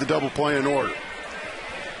 Keep the double play in order.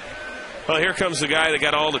 Well, here comes the guy that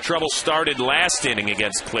got all the trouble started last inning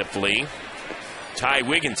against Cliff Lee, Ty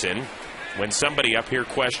Wigginton. When somebody up here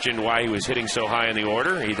questioned why he was hitting so high in the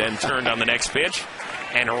order, he then turned on the next pitch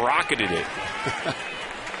and rocketed it.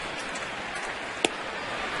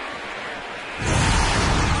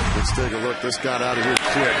 Let's take a look. This got out of here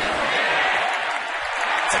quick.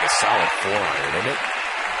 It's like a solid 4-iron, isn't it?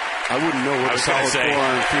 I wouldn't know what a solid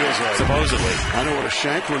 4-iron feels like. Supposedly. I know what a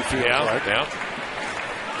shank one feels like. Yeah.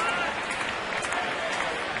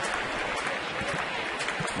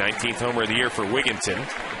 19th homer of the year for Wigginton.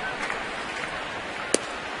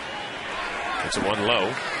 It's a 1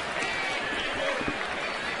 low.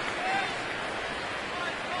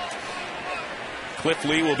 Cliff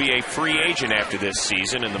Lee will be a free agent after this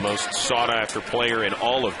season and the most sought-after player in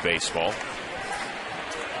all of baseball.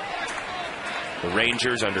 The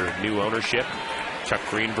Rangers under new ownership. Chuck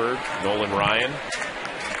Greenberg, Nolan Ryan,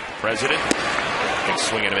 president. Big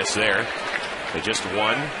swing and a miss there. They just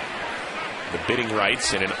won the bidding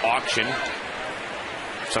rights in an auction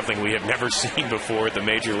something we have never seen before at the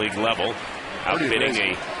major league level. Outfitting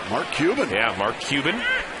a Mark Cuban. Yeah, Mark Cuban,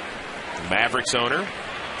 the Mavericks owner.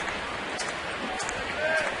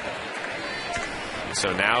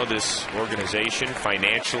 So now this organization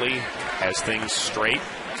financially has things straight.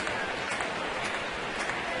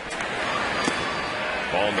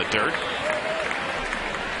 Ball in the dirt.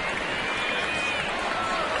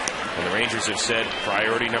 And the Rangers have said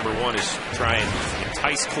priority number one is try and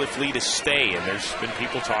entice Cliff Lee to stay. And there's been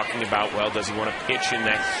people talking about, well, does he want to pitch in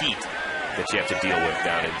that heat that you have to deal with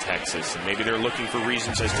down in Texas? And maybe they're looking for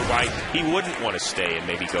reasons as to why he wouldn't want to stay and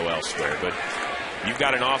maybe go elsewhere. But you've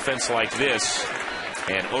got an offense like this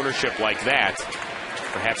and ownership like that,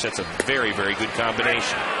 perhaps that's a very, very good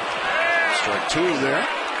combination. Strike two there.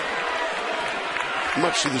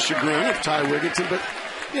 Much to the chagrin of Ty Wigginton. But,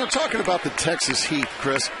 talking about the Texas heat,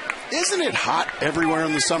 Chris, isn't it hot everywhere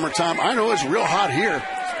in the summertime? I know it's real hot here.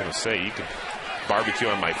 I was going to say, you could barbecue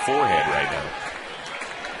on my forehead right now.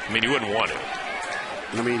 I mean, you wouldn't want it.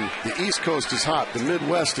 I mean, the East Coast is hot. The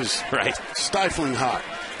Midwest is right. Stifling hot.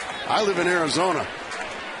 I live in Arizona.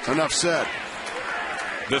 Enough said.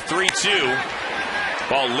 The 3-2.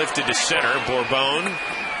 Ball lifted to center. Bourbon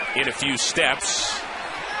in a few steps.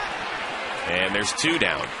 And there's two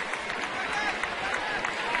down.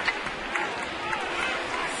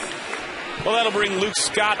 Well, that'll bring Luke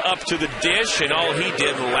Scott up to the dish, and all he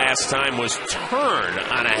did last time was turn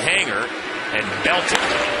on a hanger and belt it.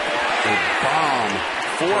 A bomb.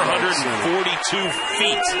 442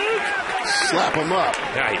 feet. Slap him up.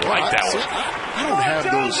 Yeah, he liked that one. I don't have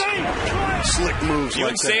those slick moves you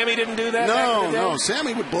like and that. Sammy didn't do that? No.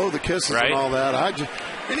 Sammy would blow the kisses and all that.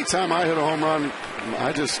 Anytime I hit a home run,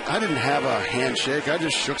 I didn't have a handshake. I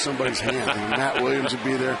just shook somebody's hand. And Matt Williams would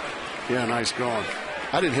be there. Yeah, nice going.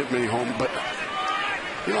 I didn't hit many home, but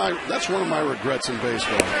that's one of my regrets in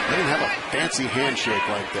baseball. I didn't have a fancy handshake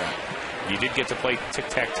like that. You did get to play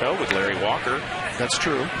tic-tac-toe with Larry Walker. That's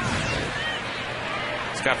true.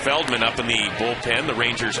 Scott Feldman up in the bullpen, the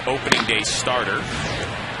Rangers' opening day starter.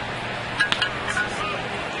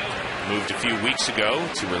 Moved a few weeks ago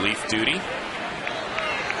to relief duty.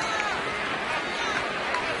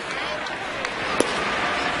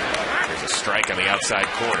 There's a strike on the outside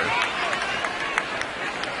corner.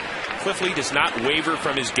 Cliff Lee does not waver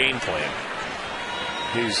from his game plan.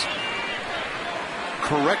 He's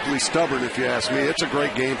correctly stubborn, if you ask me. It's a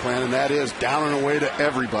great game plan, and that is down and away to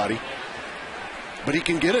everybody. But he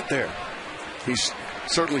can get it there. He's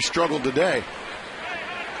certainly struggled today.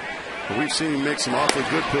 But we've seen him make some awfully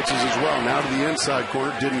good pitches as well. Now to the inside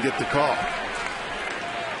corner, didn't get the call.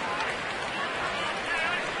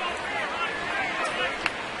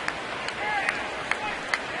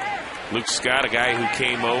 Luke Scott, a guy who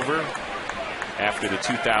came over after the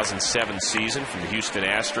 2007 season from the Houston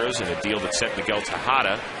Astros in a deal that sent Miguel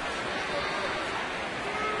Tejada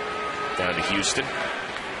down to Houston.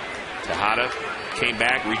 Tejada came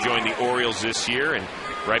back, rejoined the Orioles this year, and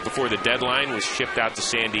right before the deadline was shipped out to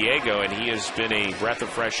San Diego, and he has been a breath of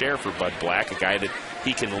fresh air for Bud Black, a guy that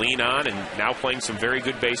he can lean on, and now playing some very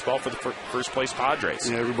good baseball for the first-place Padres.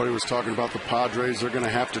 Yeah, everybody was talking about the Padres. They're going to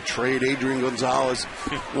have to trade Adrian Gonzalez.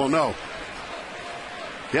 Well, no.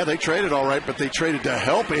 Yeah, they traded all right, but they traded to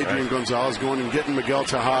help Adrian Gonzalez, going and getting Miguel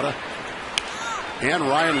Tejada and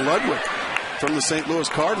Ryan Ludwig from the St. Louis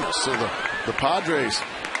Cardinals. So the Padres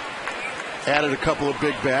added a couple of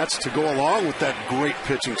big bats to go along with that great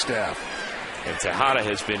pitching staff. And Tejada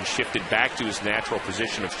has been shifted back to his natural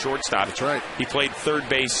position of shortstop. That's right. He played third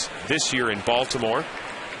base this year in Baltimore.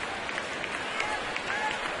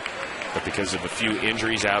 But because of a few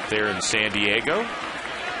injuries out there in San Diego,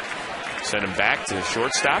 sent him back to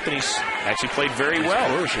shortstop, and he's actually played very well.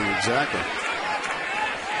 Flourishing, exactly.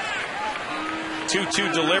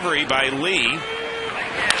 2-2 delivery by Lee.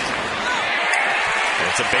 And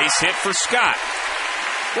it's a base hit for Scott.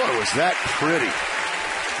 Boy, was that pretty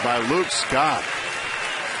by Luke Scott.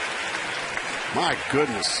 My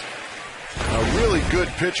goodness. A really good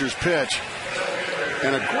pitcher's pitch.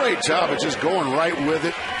 And a great job of just going right with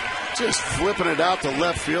it. Just flipping it out to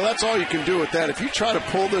left field. That's all you can do with that. If you try to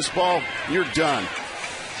pull this ball, you're done.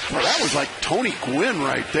 Well, that was like Tony Gwynn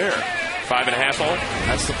right there. 5.5 hole?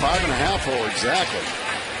 That's the 5.5 hole, exactly.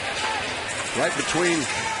 Right between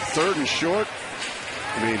third and short.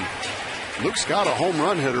 I mean, Luke Scott, a home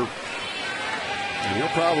run hitter. And he'll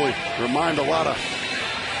probably remind a lot of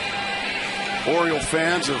Oriole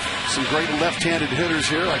fans of some great left-handed hitters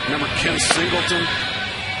here, like remember Ken Singleton.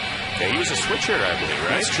 Yeah, he was a switch hitter, I believe,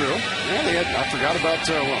 right? That's true. Yeah, I forgot about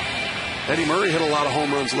Eddie Murray hit a lot of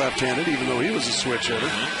home runs left-handed, even though he was a switch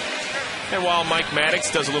hitter. And while Mike Maddox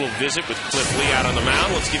does a little visit with Cliff Lee out on the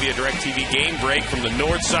mound, let's give you a DirecTV game break from the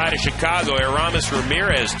north side of Chicago. Aramis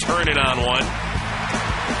Ramirez turning on one.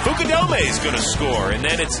 Fukudome is going to score, and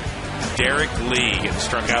then it's Derek Lee getting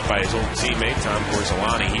struck out by his old teammate, Tom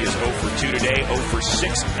Corzolani. He is 0 for 2 today, 0 for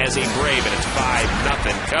 6 as a Brave, and it's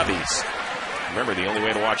 5-0 Cubbies. Remember, the only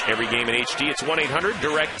way to watch every game in HD, it's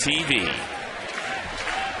 1-800-DIRECTV.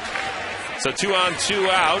 So 2 on, 2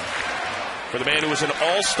 out for the man who was an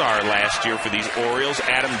all-star last year for these Orioles,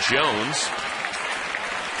 Adam Jones.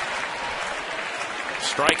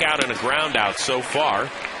 Strikeout and a ground out so far.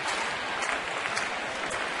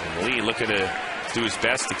 And Lee looking to do his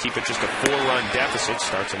best to keep it just a 4-run deficit.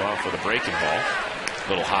 Starts him off with a breaking ball. A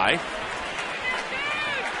little high.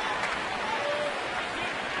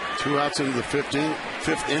 2 outs into the fifth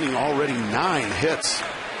inning, already 9 hits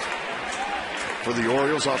for the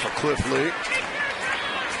Orioles off of Cliff Lee.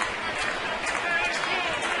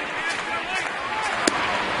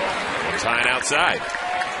 One tying outside.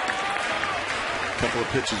 A couple of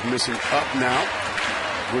pitches missing up now,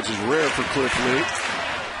 which is rare for Cliff Lee.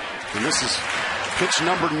 And this is pitch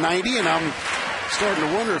number 90, and I'm starting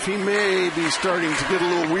to wonder if he may be starting to get a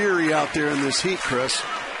little weary out there in this heat, Chris.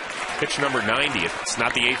 Pitch number 90. It's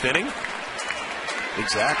not the 8th inning?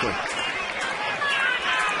 Exactly.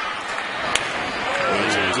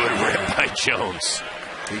 Good rip by Jones.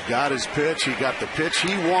 He got his pitch. He got the pitch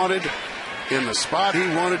he wanted in the spot he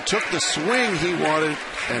wanted, took the swing he wanted,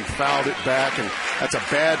 and fouled it back. And that's a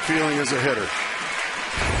bad feeling as a hitter.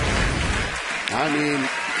 I mean,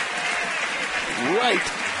 right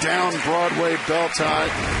down Broadway belt high,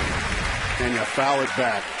 and you foul it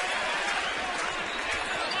back.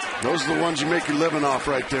 Those are the ones you make your living off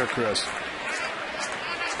right there, Chris.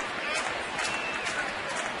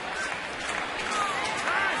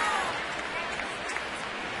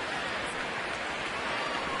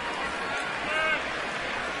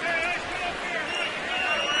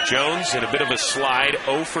 Jones in a bit of a slide,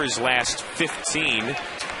 0 for his last 15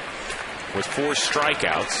 with 4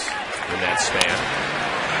 strikeouts in that span.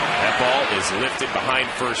 That ball is lifted behind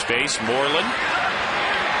first base. Moreland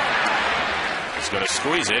is going to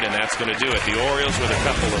squeeze it, and that's going to do it. The Orioles with a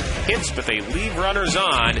couple of hits, but they leave runners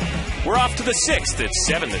on. We're off to the 6th. It's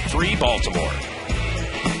 7-3 Baltimore.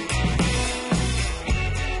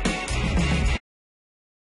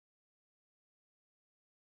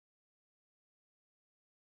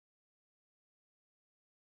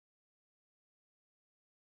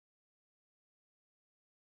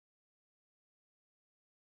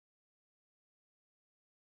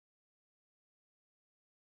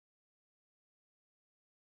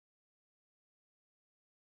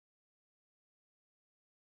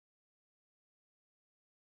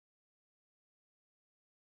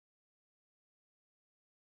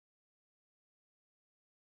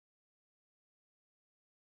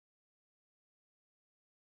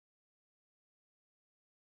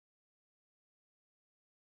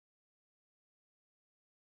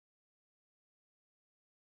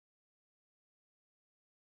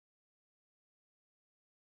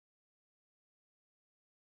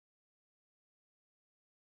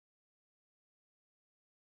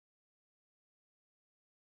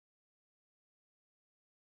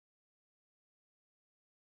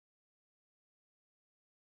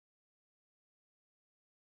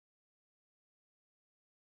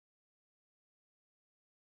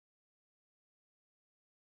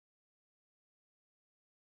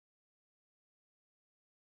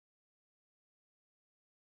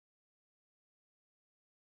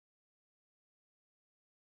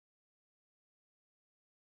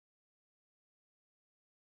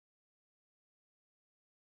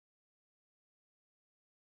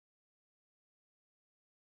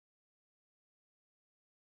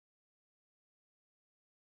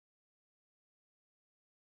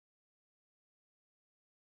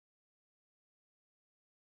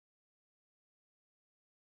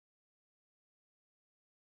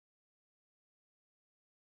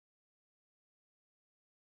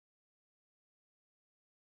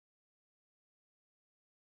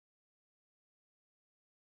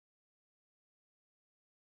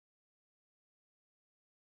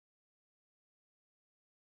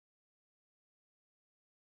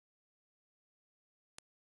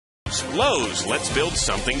 Lowe's, let's build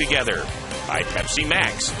something together. By Pepsi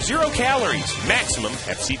Max, 0 calories, maximum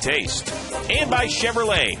Pepsi taste. And by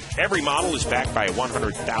Chevrolet, every model is backed by a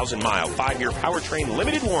 100,000-mile, 5-year powertrain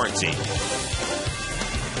limited warranty.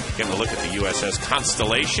 Getting a look at the USS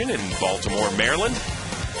Constellation in Baltimore, Maryland.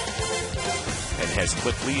 And has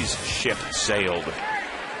Cliff Lee's ship sailed?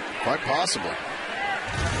 Quite possibly.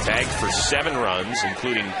 Tagged for 7 runs,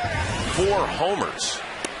 including 4 homers.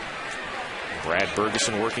 Brad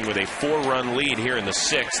Bergeson working with a 4-run lead here in the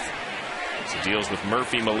 6th. As he deals with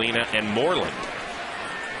Murphy, Molina, and Moreland.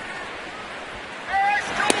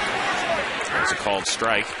 There's a called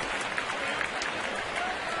strike.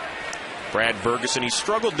 Brad Bergeson, he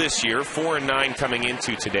struggled this year, 4-9 coming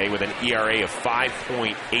into today with an ERA of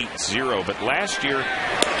 5.80. But last year,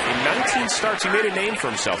 in 19 starts, he made a name for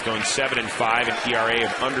himself, going 7-5, an ERA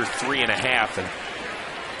of under 3.5. And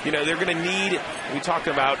you know, they're going to need, we talked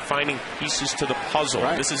about finding pieces to the puzzle.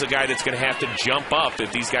 Right. This is a guy that's going to have to jump up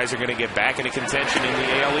if these guys are going to get back into contention in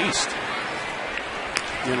the AL East.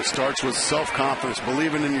 And it starts with self-confidence,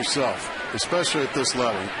 believing in yourself, especially at this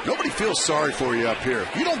level. Nobody feels sorry for you up here.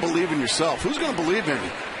 If you don't believe in yourself, who's going to believe in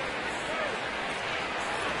you?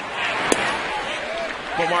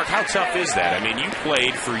 Well, Mark, how tough is that? I mean, you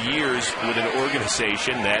played for years with an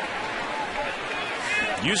organization that,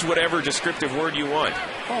 use whatever descriptive word you want.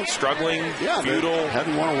 Well, struggling, yeah, feudal.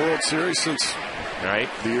 Hadn't won a World Series since right.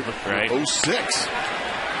 the right. 06.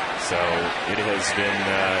 So it has been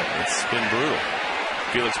it's been brutal.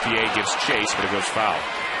 Felix Piet gives chase, but it goes foul.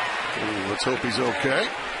 Let's hope he's okay.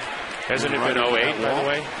 Hasn't it been 08, by the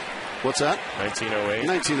way? What's that? 1908.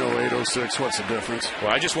 1908, 06. What's the difference?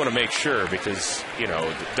 Well, I just want to make sure because, you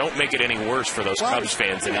know, don't make it any worse for those Cubs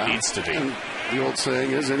fans than it needs to be. And the old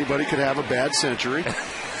saying is anybody could have a bad century.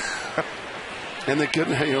 And they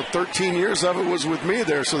couldn't, 13 years of it was with me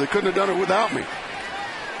there, so they couldn't have done it without me.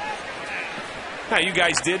 Now, you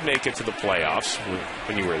guys did make it to the playoffs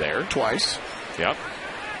when you were there. Twice. Yep.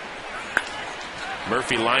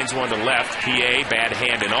 Murphy lines one to left. PA, bad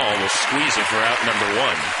hand and all, will squeeze it for out number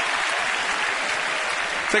 1.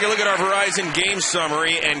 Take a look at our Verizon game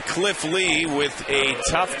summary, and Cliff Lee with a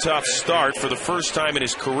tough start. For the first time in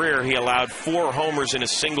his career, he allowed 4 homers in a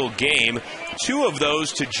single game. 2 of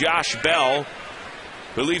those to Josh Bell,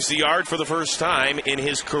 who leaves the yard for the first time in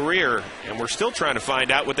his career. And we're still trying to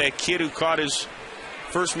find out what that kid who caught his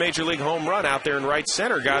first Major League home run out there in right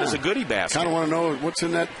center got as a goodie basket. Kind of want to know what's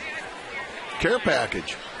in that care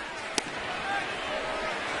package.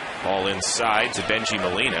 Ball inside to Benji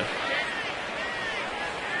Molina.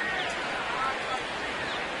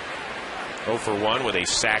 0 for 1 with a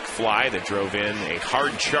sac fly that drove in a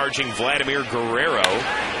hard-charging Vladimir Guerrero.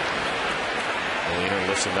 Molina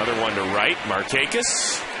lifts another one to right.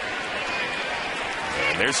 Markakis.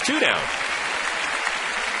 And there's 2 down.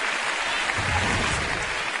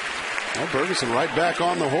 Well, Bergeson right back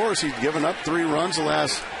on the horse. He's given up 3 runs the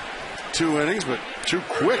last 2 innings, but 2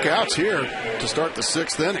 quick outs here to start the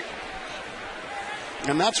 6th inning.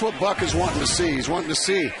 And that's what Buck is wanting to see. He's wanting to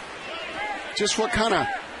see just what kind of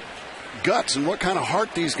guts and what kind of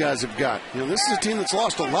heart these guys have got. This is a team that's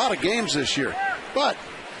lost a lot of games this year. But,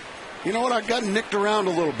 you know what? I got nicked around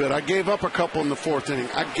a little bit. I gave up a couple in the 4th inning.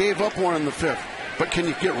 I gave up one in the 5th. But can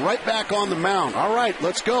you get right back on the mound? All right,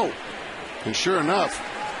 let's go. And sure enough,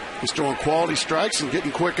 he's throwing quality strikes and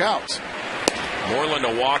getting quick outs. Moreland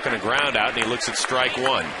a walk and a ground out, and he looks at strike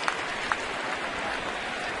 1.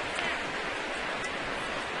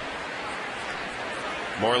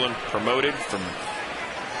 Moreland promoted from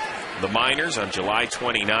the minors on July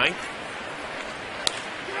 29th.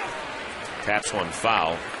 Taps one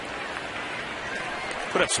foul.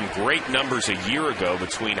 Put up some great numbers a year ago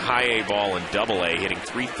between high A ball and double A, hitting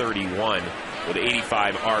 .331 with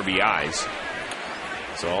 85 RBIs.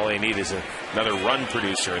 So all they need is another run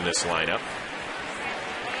producer in this lineup.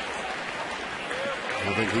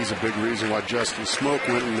 I think he's a big reason why Justin Smoke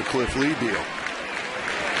went in the Cliff Lee deal.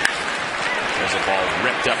 There's a ball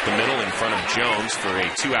ripped up the middle in front of Jones for a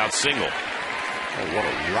 2-out single. Oh, what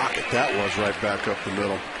a rocket that was right back up the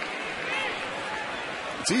middle.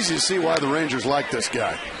 It's easy to see why the Rangers like this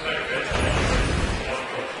guy.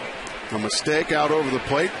 A mistake out over the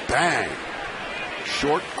plate, bang.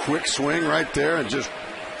 Short, quick swing right there, and just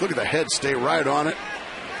look at the head stay right on it.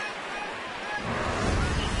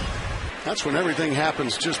 That's when everything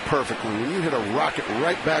happens just perfectly. When you hit a rocket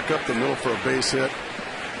right back up the middle for a base hit,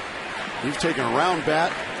 you've taken a round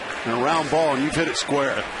bat and a round ball, and you've hit it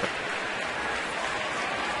square.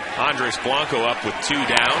 Andres Blanco up with 2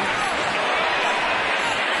 down.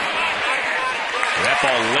 That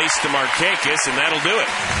ball laced to Markakis, and that'll do it.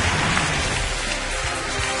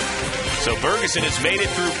 So Bergeson has made it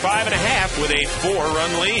through 5.5 with a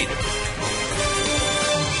 4-run lead.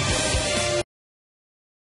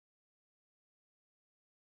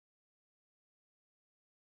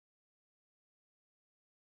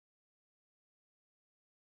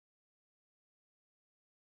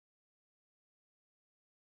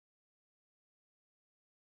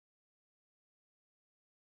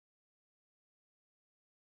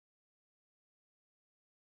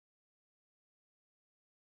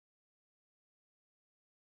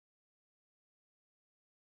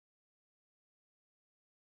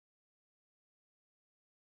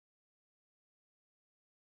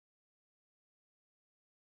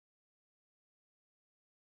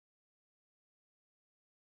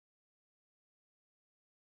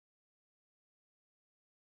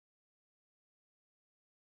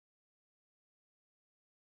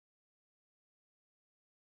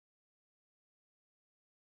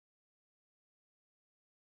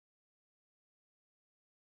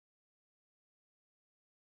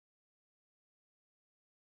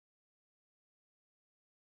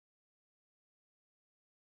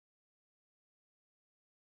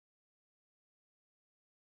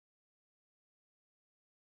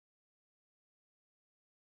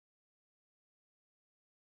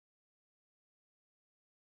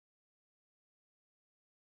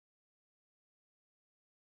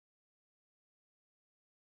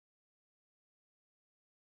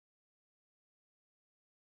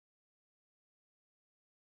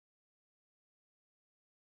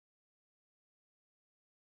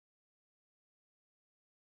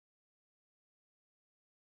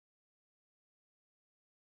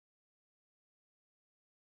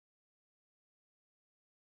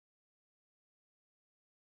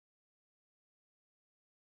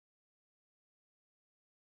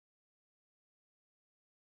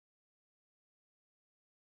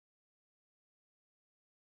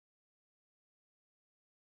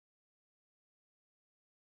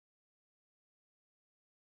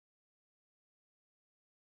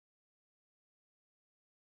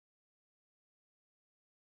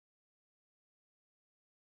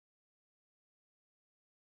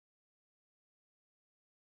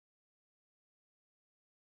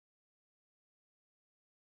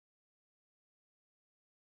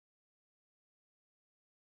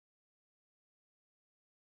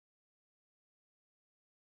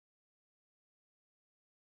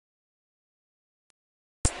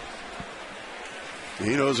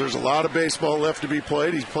 He knows there's a lot of baseball left to be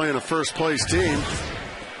played. He's playing a first-place team.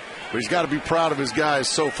 But he's got to be proud of his guys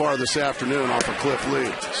so far this afternoon off a Cliff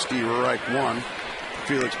lead. Steve Reich 1,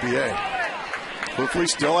 Felix P.A. Hopefully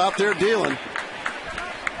still out there dealing.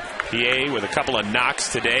 PA with a couple of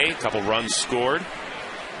knocks today, a couple runs scored.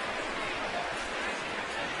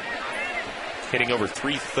 Hitting over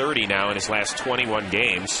 .330 now in his last 21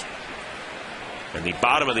 games. And the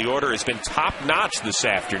bottom of the order has been top-notch this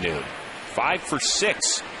afternoon. 5 for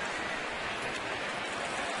 6.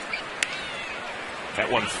 That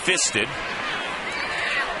one fisted.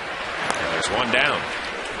 And there's one down.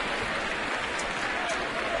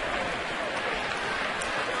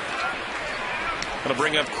 Going to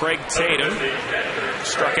bring up Craig Tatum.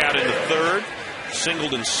 Struck out in the third.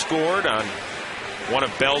 Singled and scored on one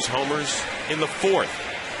of Bell's homers in the fourth.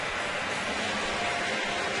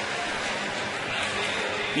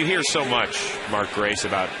 You hear so much, Mark Grace,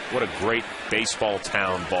 about what a great baseball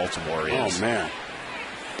town Baltimore is. Oh, man.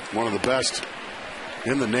 One of the best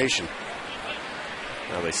in the nation.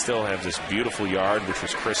 Now they still have this beautiful yard, which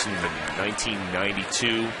was christened in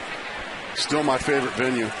 1992. Still my favorite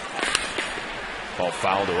venue. Ball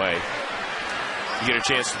fouled away. You get a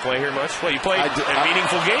chance to play here much? Well, you played a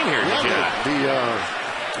meaningful game here, did you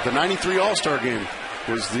not? The 93 All-Star game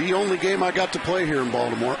was the only game I got to play here in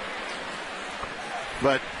Baltimore.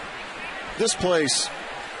 But this place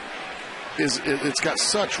it's got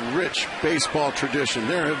such rich baseball tradition.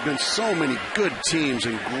 There have been so many good teams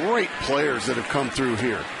and great players that have come through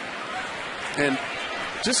here. And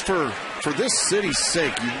just for this city's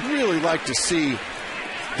sake, you really like to see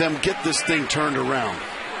them get this thing turned around.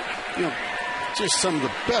 You know, just some of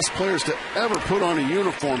the best players to ever put on a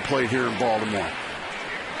uniform played here in Baltimore.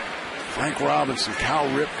 Frank Robinson, Cal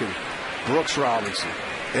Ripken, Brooks Robinson,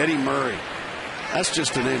 Eddie Murray. That's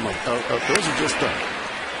just the name of those are just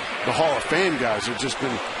the Hall of Fame guys. There's just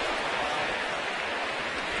been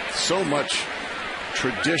so much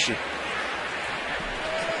tradition.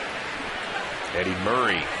 Eddie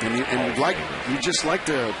Murray. And you just like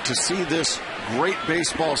to see this great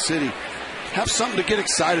baseball city have something to get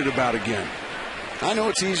excited about again. I know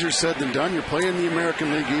it's easier said than done. You're playing the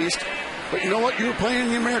American League East. But you know what? You were playing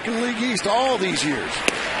the American League East all these years.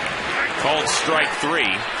 Called strike 3.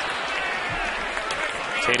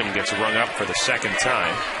 Tatum gets rung up for the second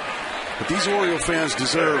time. But these Oriole fans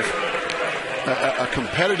deserve a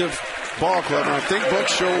competitive ball club, and I think Buck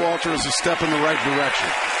Showalter is a step in the right direction.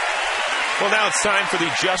 Well, now it's time for the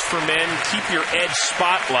Just for Men Keep Your Edge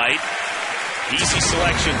Spotlight. Easy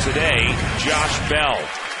selection today, Josh Bell.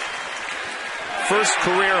 First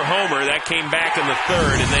career homer, that came back in the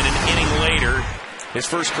third, and then an inning later, his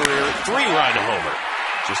first career 3-run homer.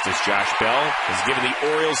 Just as Josh Bell has given the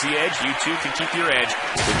Orioles the edge, you too can keep your edge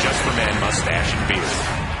with Just for Men mustache and beard.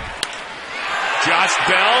 Josh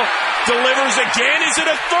Bell delivers again. Is it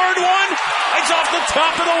a third one? It's off the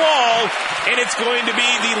top of the wall, and it's going to be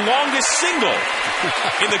the longest single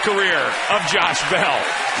in the career of Josh Bell.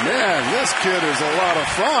 Man, this kid is a lot of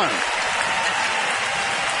fun.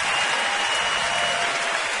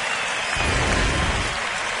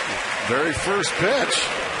 Very first pitch.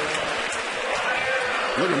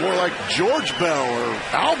 Looking more like George Bell or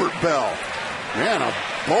Albert Bell. Man, a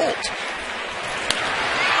bolt.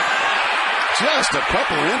 Just a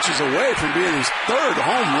couple of inches away from being his third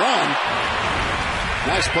home run.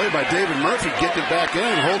 Nice play by David Murphy, getting it back in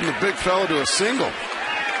and holding the big fella to a single.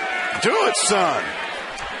 Do it, son.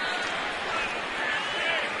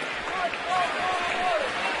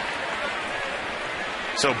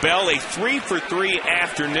 So Bell, a 3-for-3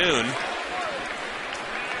 afternoon.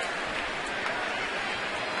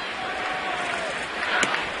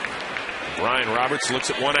 Brian Roberts looks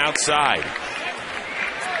at one outside.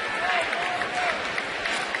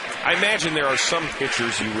 I imagine there are some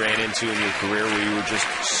pitchers you ran into in your career where you were just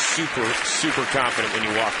super confident when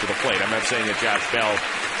you walked to the plate. I'm not saying that Josh Bell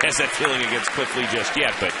has that feeling against Cliff Lee just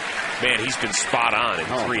yet, but, man, he's been spot on in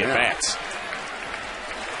 3 at-bats.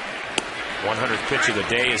 100th pitch of the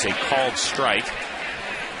day is a called strike.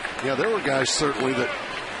 Yeah, there were guys certainly that,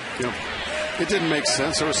 you know, it didn't make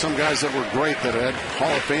sense. There were some guys that were great that had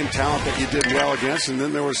Hall of Fame talent that you did well against, and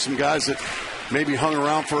then there were some guys that maybe hung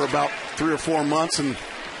around for about 3 or 4 months, and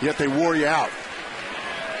yet they wore you out.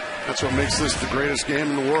 That's what makes this the greatest game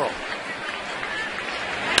in the world.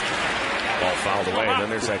 Ball fouled away, and then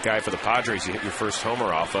there's that guy for the Padres you hit your first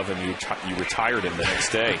homer off of, and you retired him the next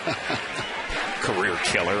day. Career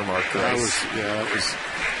killer, Mark Grace. That was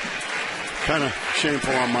kind of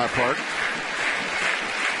shameful on my part.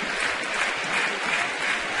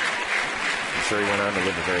 I'm sure he went on to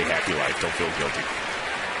live a very happy life. Don't feel guilty.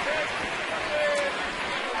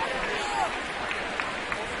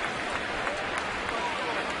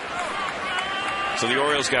 So the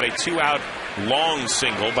Orioles got a 2-out long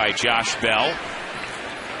single by Josh Bell.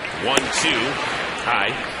 1-2.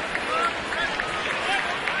 High.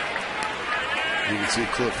 You can see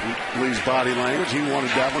Cliff Lee's body language. He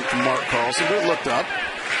wanted that one from Mark Carlson, but it looked up.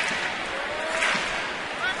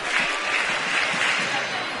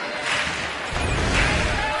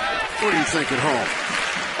 What do you think at home?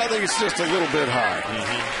 I think it's just a little bit high.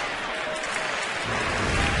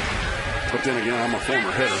 But then again, I'm a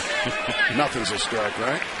former hitter. Nothing's a strike,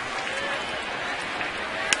 right?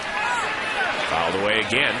 Fouled away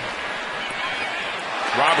again.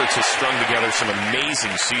 Roberts has strung together some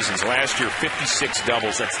amazing seasons. Last year, 56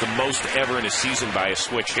 doubles. That's the most ever in a season by a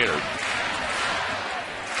switch hitter.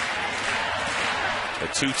 A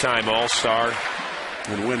two-time All-Star.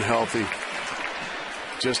 And when healthy.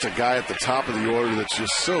 Just a guy at the top of the order that's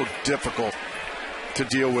just so difficult to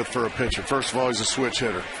deal with for a pitcher. First of all, he's a switch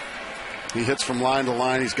hitter. He hits from line to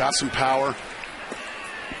line. He's got some power.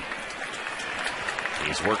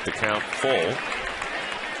 He's worked the count full.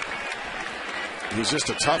 He's just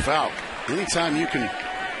a tough out. Anytime you can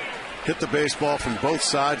hit the baseball from both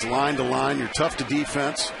sides, line to line, you're tough to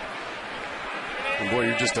defense. And boy,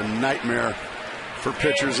 you're just a nightmare for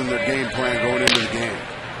pitchers and their game plan going into the game.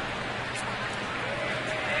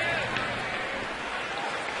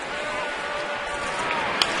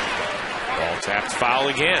 Ball tapped foul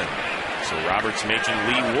again. So Roberts making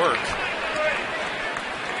Lee work.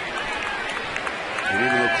 And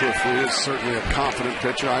even though Cliff Lee is certainly a confident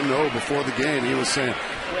pitcher, I know before the game he was saying,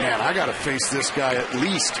 man, I got to face this guy at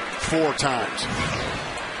least 4 times.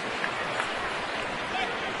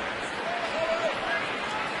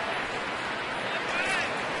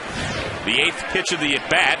 The 8th pitch of the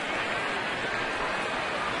at-bat.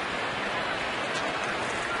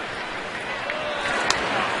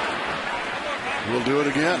 We'll do it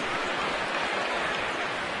again.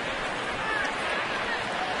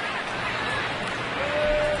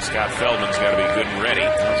 Scott Feldman's got to be good and ready.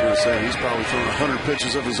 I was going to say, he's probably throwing 100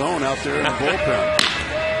 pitches of his own out there in the bullpen.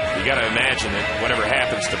 You got to imagine that whatever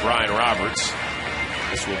happens to Brian Roberts,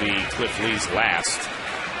 this will be Cliff Lee's last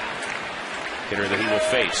hitter that he will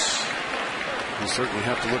face. You certainly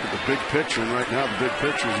have to look at the big picture, and right now the big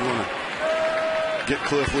picture is you want to get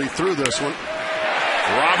Cliff Lee through this one.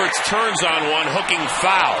 Roberts turns on one, hooking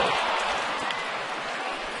foul.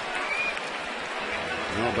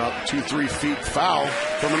 About 2-3 feet foul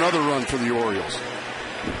from another run for the Orioles.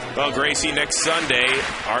 Well, Gracie, next Sunday,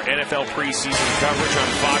 our NFL preseason coverage on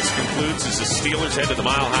Fox concludes as the Steelers head to the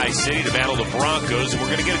Mile High City to battle the Broncos, and we're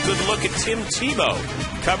going to get a good look at Tim Tebow.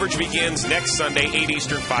 Coverage begins next Sunday, 8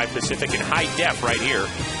 Eastern, 5 Pacific, in high def right here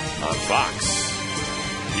on Fox.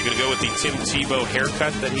 You going to go with the Tim Tebow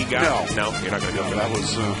haircut that he got? No, you're not going to go for that. That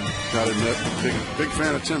was, gotta admit, big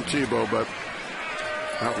fan of Tim Tebow, but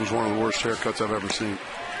that was one of the worst haircuts I've ever seen.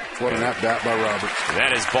 What an at-bat by Roberts.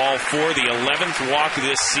 That is ball 4, the 11th walk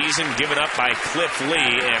this season, given up by Cliff Lee,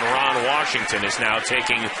 and Ron Washington is now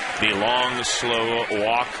taking the long, slow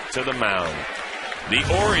walk to the mound. The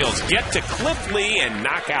Orioles get to Cliff Lee and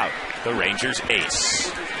knock out the Rangers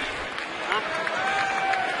ace.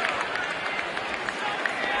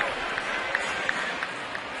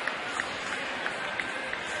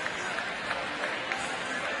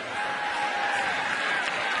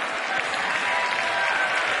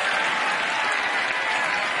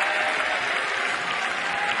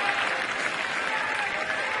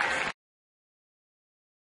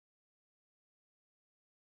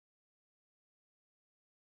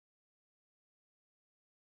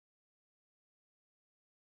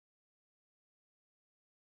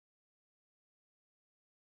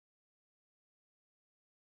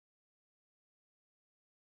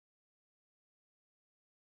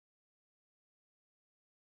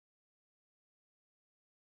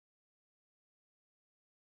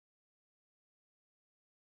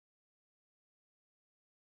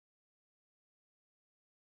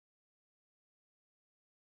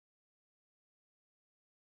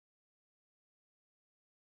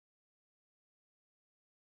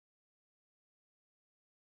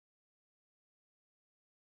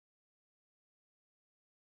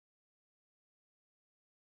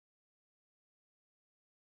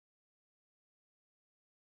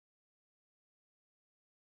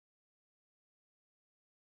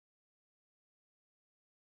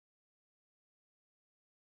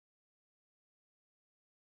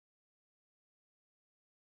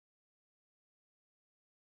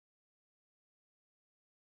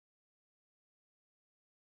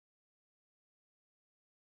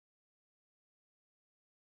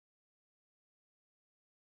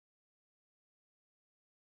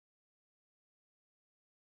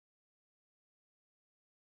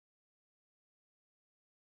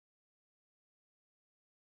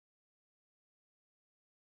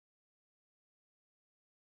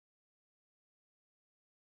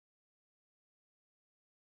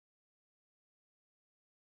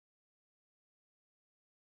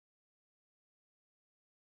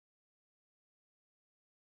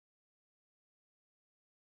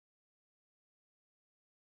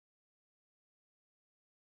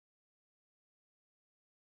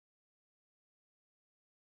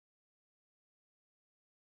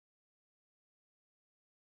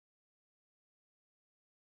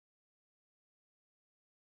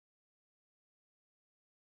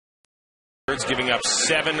 Giving up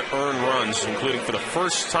 7 earned runs, including for the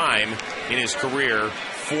first time in his career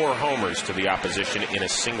 4 homers to the opposition in a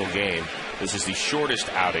single game. This is the shortest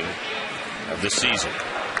outing of the season.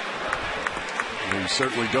 You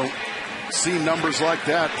certainly don't see numbers like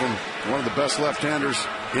that from one of the best left-handers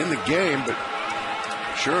in the game, but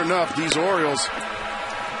sure enough, these Orioles,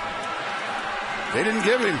 they didn't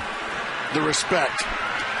give him the respect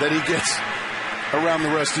that he gets around the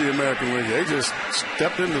rest of the American League. They just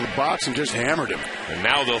stepped into the box and just hammered him. And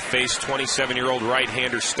now they'll face 27-year-old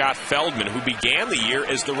right-hander Scott Feldman, who began the year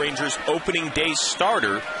as the Rangers' opening day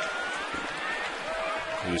starter.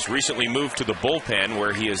 He was recently moved to the bullpen,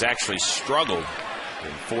 where he has actually struggled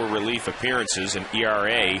in 4 relief appearances, an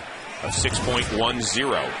ERA of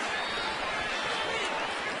 6.10.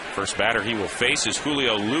 First batter he will face is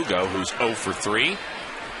Julio Lugo, who's 0 for 3.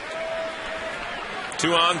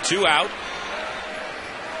 2 on, 2 out.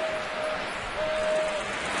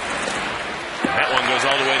 And that one goes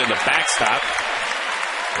all the way to the backstop.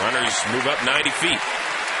 Runners move up 90 feet.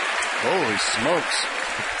 Holy smokes.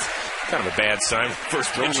 Kind of a bad sign.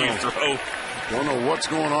 First pitch you throw. Don't know what's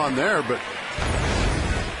going on there, but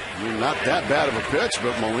I mean, not that bad of a pitch,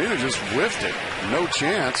 but Molina just whiffed it. No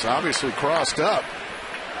chance. Obviously crossed up.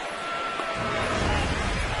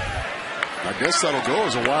 I guess that'll go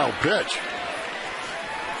as a wild pitch.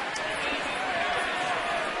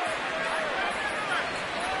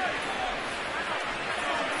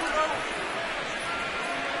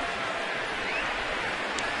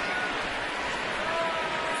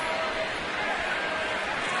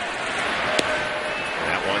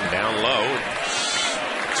 That one down low.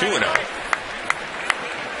 2-0.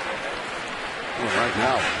 Well, right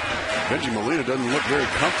now, Benji Molina doesn't look very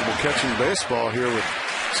comfortable catching baseball here with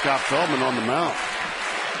Scott Feldman on the mound.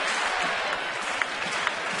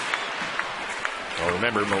 Well,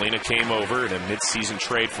 remember, Molina came over in a midseason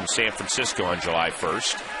trade from San Francisco on July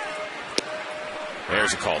 1st.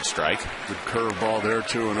 There's a called strike. Good curveball there,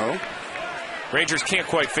 2-0. Rangers can't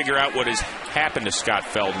quite figure out what has happened to Scott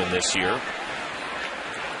Feldman this year.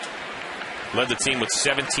 Led the team with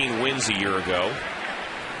 17 wins a year ago.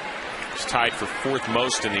 He's tied for 4th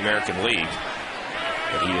most in the American League.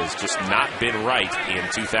 But he has just not been right in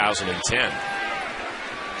 2010.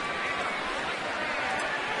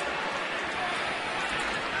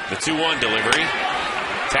 The 2-1 delivery.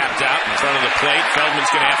 Tapped out in front of the plate.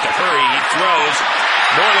 Feldman's going to have to hurry. He throws.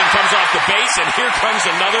 Moreland comes off the base, and here comes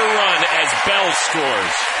another run as Bell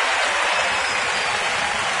scores.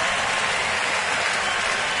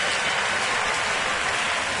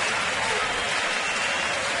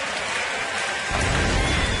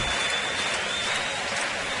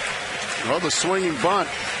 Well, the swinging bunt.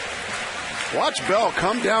 Watch Bell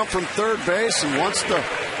come down from third base, and once the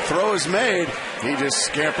throw is made, he just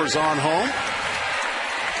scampers on home.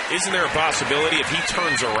 Isn't there a possibility if he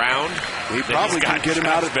turns around, he probably can get him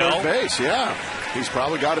out at Bell? third base? Yeah, he's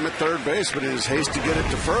probably got him at third base, but in his haste to get it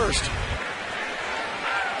to first.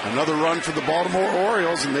 Another run for the Baltimore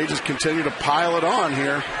Orioles, and they just continue to pile it on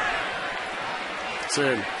here.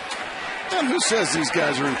 Saying, man, who says these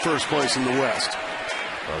guys are in first place in the West?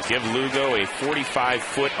 Well, give Lugo a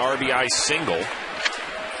 45-foot RBI single.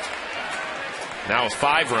 Now a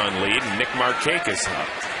 5-run lead, and Nick Markakis up.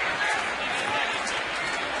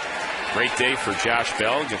 Great day for Josh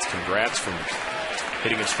Bell. Gets congrats from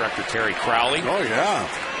hitting instructor Terry Crowley. Oh, yeah.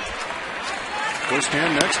 Go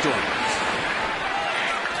stand next to him.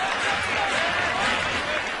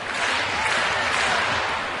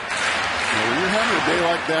 Now, when you're having a day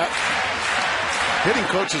like that, hitting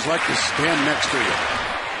coaches like to stand next to you.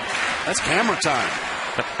 That's camera time.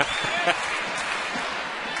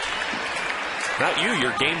 Not you.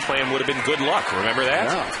 Your game plan would have been good luck. Remember that?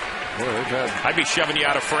 Yeah. Boy, I'd be shoving you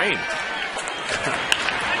out of frame.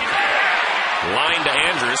 Line to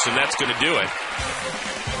Andrus, and that's going to do it.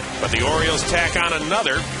 But the Orioles tack on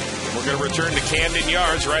another. We're going to return to Camden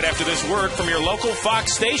Yards right after this word from your local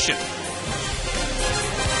Fox station.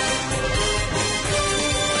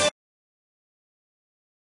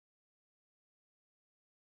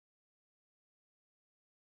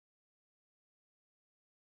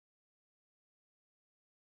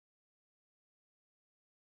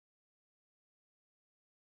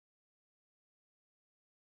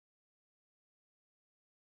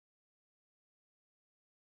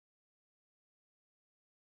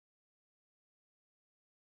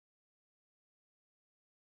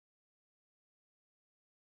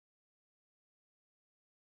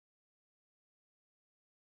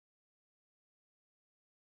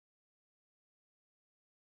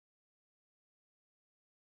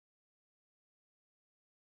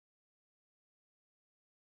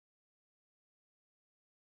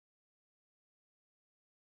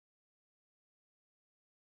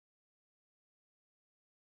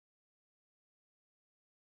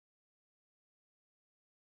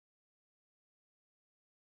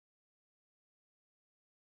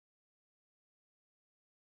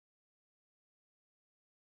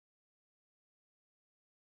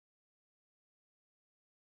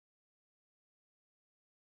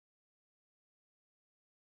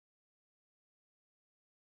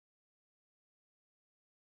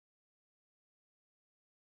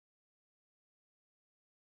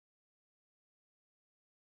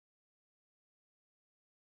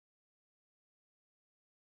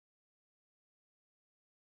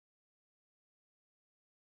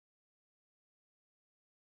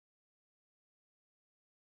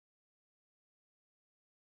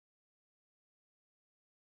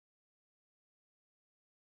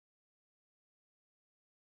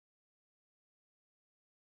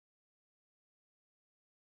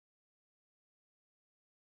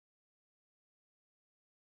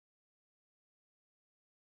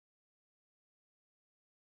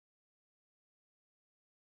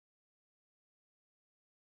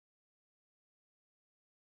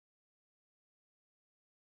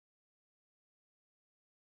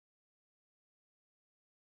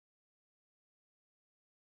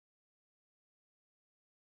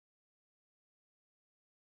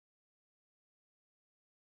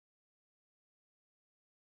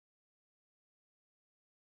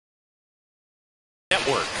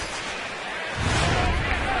 Network.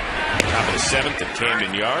 Top of the 7th at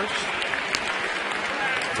Camden Yards.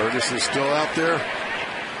 Ferguson's still out there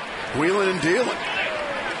wheeling and dealing.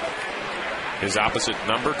 His opposite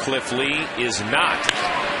number, Cliff Lee, is not.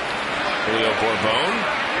 Julio Bourbon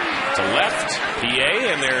to left, PA,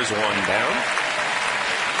 and there's one down.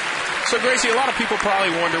 So, Gracie, a lot of people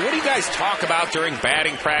probably wonder, what do you guys talk about during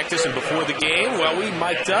batting practice and before the game? Well, we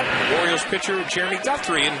mic'd up Orioles pitcher Jeremy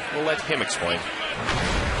Guthrie, and we'll let him explain.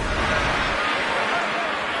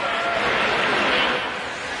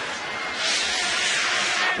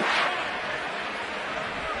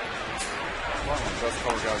 Best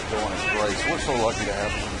color guy's blowing his Grace. We're so lucky to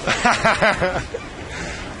have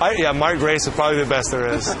him. Yeah, Mark Grace is probably the best there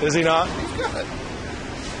is. Is he not? He's good.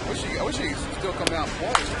 I wish he could still come down and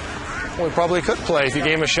play. Well, we probably could play if you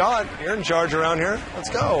gave him a shot. You're in charge around here. Let's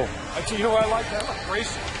go. You know what I like? I like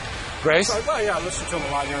Grace. Grace? Oh, yeah, I listen to him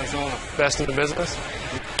a lot in Arizona. Best in the business?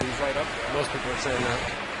 He's right up there. Most people are saying that.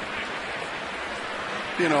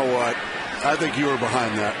 You know what? I think you were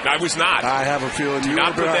behind that. I was not. I have a feeling you were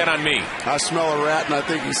not put behind. that on me. I smell a rat, and I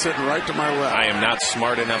think he's sitting right to my left. I am not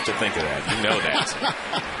smart enough to think of that. You know that.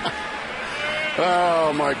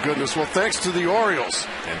 Oh, my goodness. Well, thanks to the Orioles.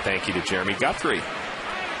 And thank you to Jeremy Guthrie.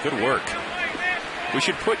 Good work. We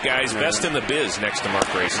should put guys best in the biz next to Mark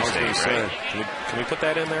Grace's name, right? Can we put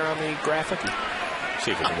that in there on the graphic? See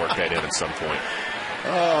if we can work that in at some point.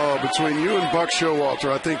 Oh, between you and Buck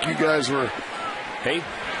Showalter, I think you guys were... Hey?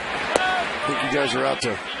 I think you guys are out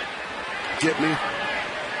to get me.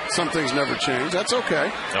 Some things never change. That's okay.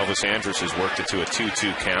 Elvis Andrus has worked it to a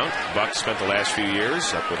 2-2 count. Buck spent the last few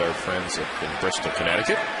years up with our friends up in Bristol,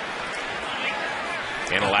 Connecticut.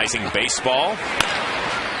 Analyzing baseball.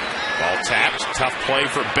 Ball tapped. Tough play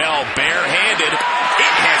for Bell. Barehanded.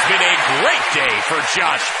 It has been a great day for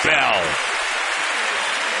Josh Bell.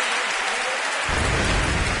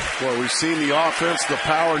 Well, we've seen the offense, the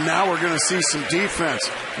power. Now we're going to see some defense.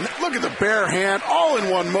 Look at the bare hand, all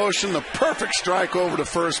in one motion, the perfect strike over to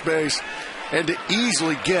first base, and to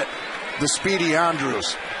easily get the speedy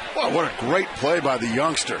Andrus. Wow, what a great play by the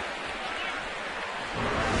youngster.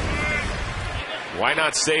 Why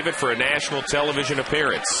not save it for a national television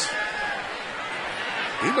appearance?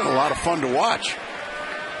 He's been a lot of fun to watch.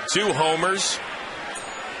 2 homers,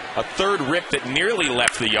 a third rip that nearly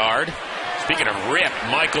left the yard. Speaking of rip,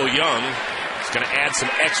 Michael Young is going to add some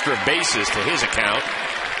extra bases to his account.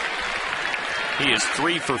 He is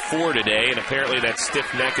 3 for 4 today, and apparently that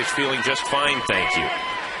stiff neck is feeling just fine, thank you.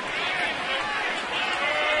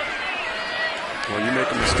 Well, you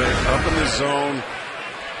make a mistake. Up in the zone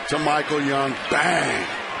to Michael Young. Bang!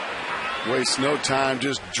 Wastes no time,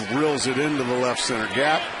 just drills it into the left center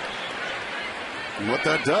gap. And what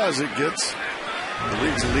that does, it gets the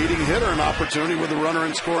league's leading hitter an opportunity with a runner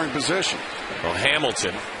in scoring position. Well,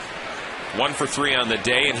 Hamilton, 1 for 3 on the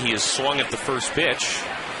day, and he has swung at the first pitch.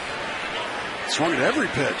 Swung at every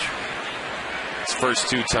pitch. His first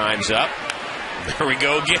 2 times up. There we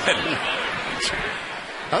go again.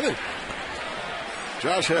 I think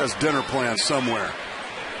Josh has dinner plans somewhere.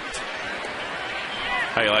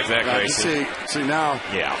 How you like that, Gracie? See now.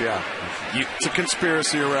 Yeah. It's a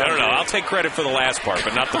conspiracy around. I don't know. I'll take credit for the last part,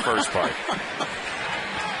 but not the first part.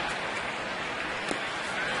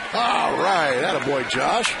 All right, attaboy,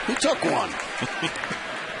 Josh. He took one.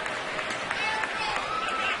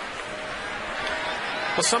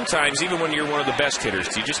 Well, sometimes, even when you're one of the best hitters,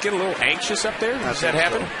 do you just get a little anxious up there? Does that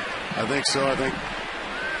happen? I think so. I think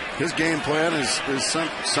his game plan is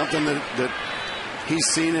something that he's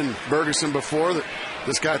seen in Ferguson before, that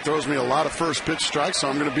this guy throws me a lot of first pitch strikes, so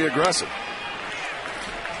I'm going to be aggressive.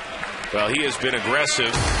 Well, he has been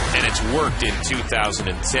aggressive, and it's worked in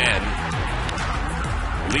 2010.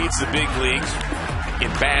 Leads the big leagues in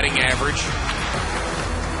batting average.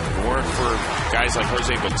 If it weren't for guys like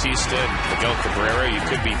Jose Bautista and Miguel Cabrera, you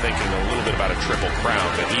could be thinking a little bit about a triple crown,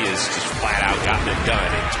 but he has just flat out gotten it done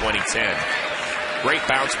in 2010. Great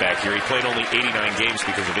bounce back here. He played only 89 games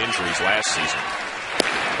because of injuries last season.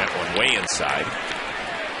 That one way inside.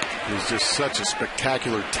 He's just such a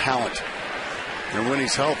spectacular talent. And when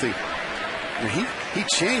he's healthy, he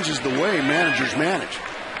changes the way managers manage.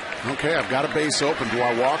 Okay, I've got a base open. Do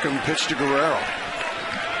I walk him and pitch to Guerrero?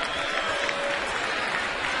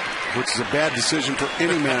 Which is a bad decision for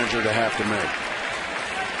any manager to have to make.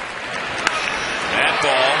 That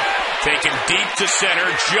ball taken deep to center.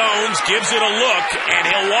 Jones gives it a look, and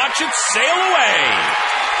he'll watch it sail away.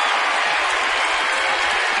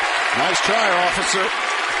 Nice try, officer.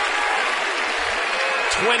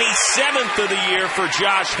 27th of the year for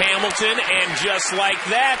Josh Hamilton, and just like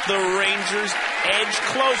that, the Rangers edge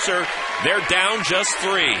closer. They're down just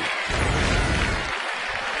 3.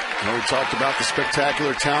 Well, we talked about the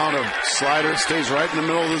spectacular talent of Slider. Stays right in the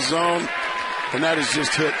middle of the zone. And that is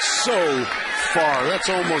just hit so far. That's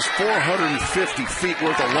almost 450 feet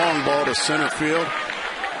worth of long ball to center field.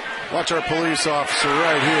 Watch our police officer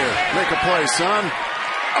right here. Make a play, son.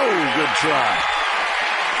 Oh, good try.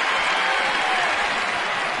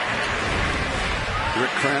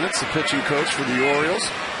 Rick Kranitz, the pitching coach for the Orioles,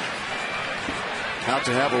 out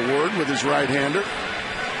to have a word with his right-hander.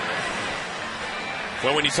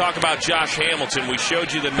 Well, when you talk about Josh Hamilton, we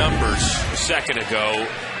showed you the numbers a second ago.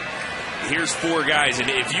 Here's 4 guys, and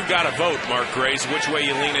if you got a vote, Mark Grace, which way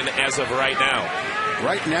you leaning as of right now?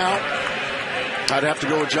 Right now, I'd have to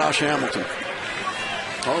go with Josh Hamilton.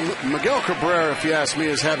 Oh, Miguel Cabrera, if you ask me,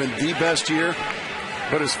 is having the best year.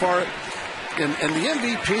 But as far and the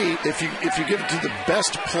MVP, if you give it to the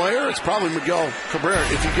best player, it's probably Miguel Cabrera.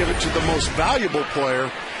 If you give it to the most valuable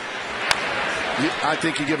player, I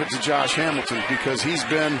think you give it to Josh Hamilton because he's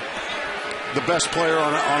been the best player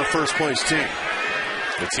on a first-place team.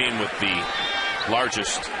 The team with the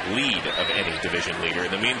largest lead of any division leader.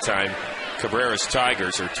 In the meantime, Cabrera's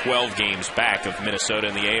Tigers are 12 games back of Minnesota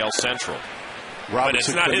in the AL Central.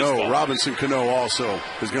 Robinson Cano also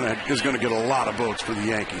is going to get a lot of votes for the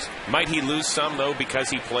Yankees. Might he lose some, though, because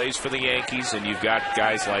he plays for the Yankees? And you've got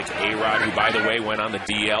guys like A-Rod, who, by the way, went on the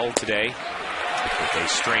DL today with a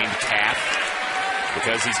strained calf.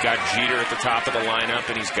 Because he's got Jeter at the top of the lineup,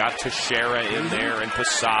 and he's got Teixeira in there, and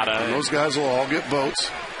Posada. And those guys will all get votes.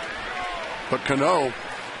 But Cano,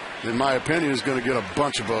 in my opinion, is going to get a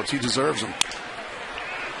bunch of votes. He deserves them.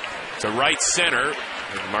 To right center,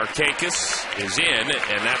 Markakis is in,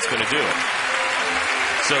 and that's going to do it.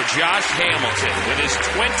 So Josh Hamilton with his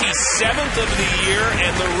 27th of the year,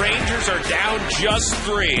 and the Rangers are down just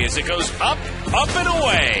 3 as it goes up, up, and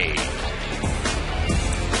away.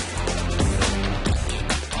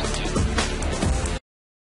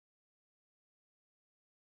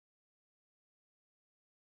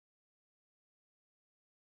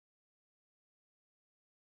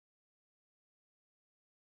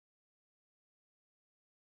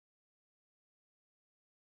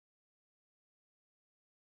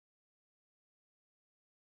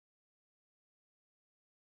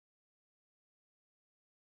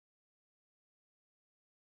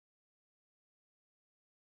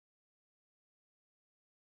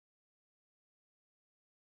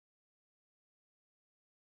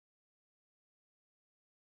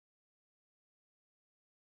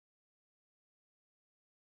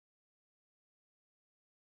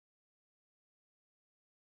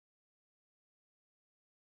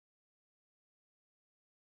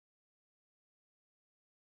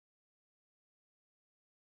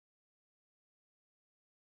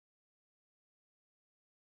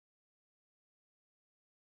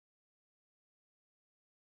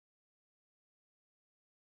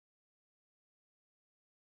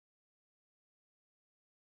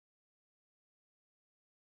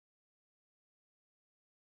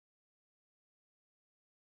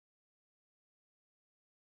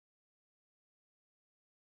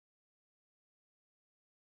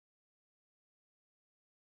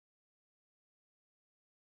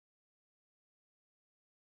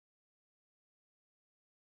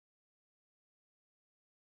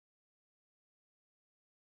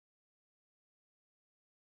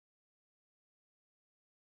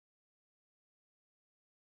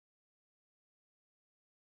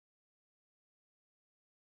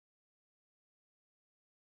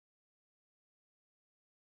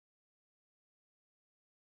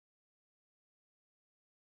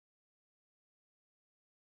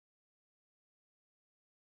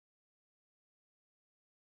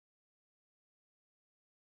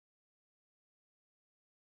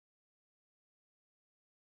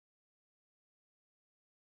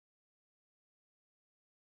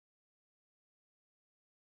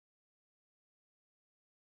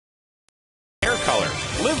 Color.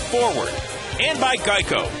 Live forward. And by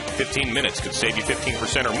Geico. 15 minutes could save you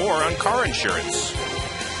 15% or more on car insurance.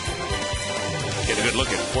 Get a good look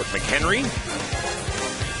at Fort McHenry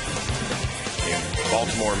in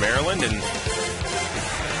Baltimore, Maryland. And,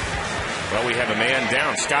 well, we have a man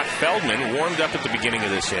down. Scott Feldman warmed up at the beginning of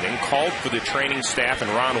this inning, called for the training staff and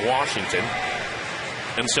Ron Washington.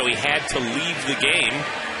 And so he had to leave the game.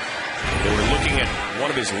 They were looking at one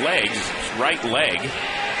of his legs, his right leg.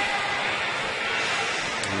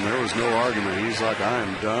 And there was no argument. He's like, I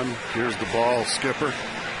am done. Here's the ball, skipper.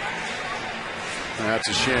 And that's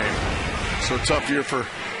a shame. So tough year for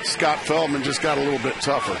Scott Feldman, just got a little bit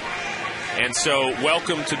tougher. And so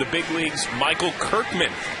welcome to the big leagues, Michael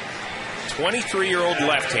Kirkman, 23-year-old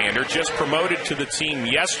left-hander, just promoted to the team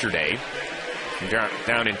yesterday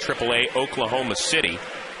down in AAA Oklahoma City.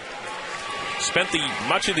 Spent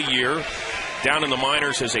much of the year down in the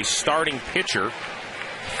minors as a starting pitcher.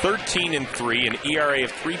 13-3, an ERA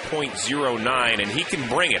of 3.09, and he can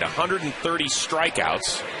bring it. 130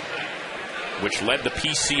 strikeouts, which led the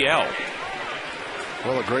PCL.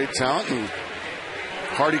 Well, a great talent, and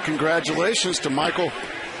hearty congratulations to Michael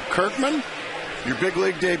Kirkman, your big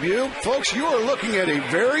league debut. Folks, you are looking at a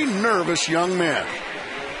very nervous young man.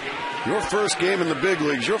 Your first game in the big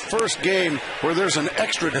leagues, your first game where there's an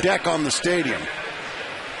extra deck on the stadium.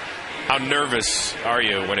 How nervous are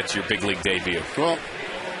you when it's your big league debut? Well,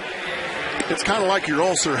 it's kind of like your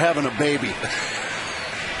ulcer having a baby.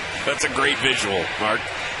 That's a great visual, Mark.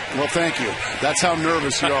 Well, thank you. That's how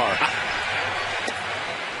nervous you are.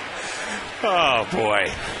 Oh,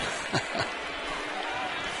 boy.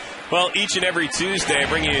 Well, each and every Tuesday, I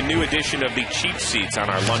bring you a new edition of the Cheap Seats on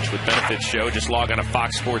our Lunch with Benefits show. Just log on to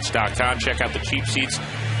foxsports.com. Check out the Cheap Seats.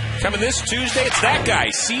 Coming this Tuesday, it's that guy,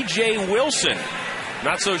 C.J. Wilson.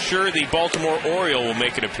 Not so sure the Baltimore Oriole will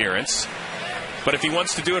make an appearance. But if he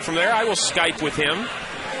wants to do it from there, I will Skype with him.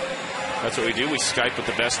 That's what we do. We Skype with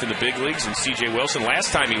the best in the big leagues. And C.J. Wilson,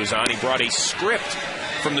 last time he was on, he brought a script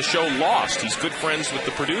from the show Lost. He's good friends with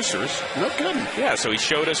the producers. No kidding. Yeah, so he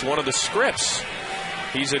showed us one of the scripts.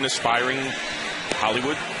 He's an aspiring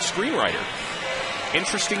Hollywood screenwriter.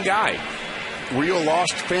 Interesting guy. Were you a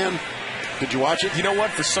Lost fan? Did you watch it? You know what?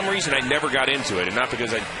 For some reason, I never got into it. And not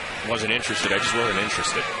because I wasn't interested. I just wasn't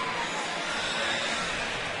interested.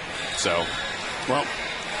 So. Well,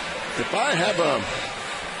 if I have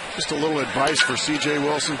just a little advice for C.J.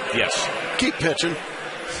 Wilson. Yes. Keep pitching.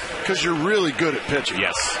 Because you're really good at pitching.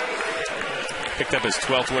 Yes. Picked up his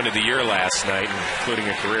 12th win of the year last night, including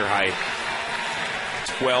a career-high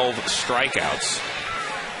 12 strikeouts.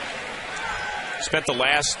 Spent the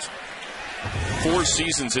last 4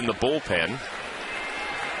 seasons in the bullpen.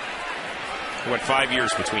 Went 5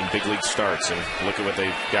 years between big league starts, and look at what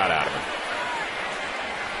they got out of him.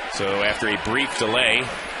 So after a brief delay.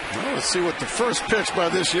 Well, let's see what the first pitch by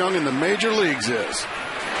this young in the major leagues is.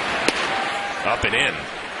 Up and in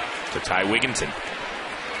to Ty Wigginton.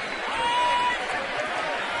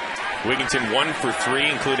 Wigginton 1 for 3,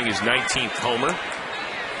 including his 19th homer.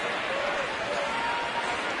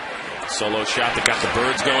 Solo shot that got the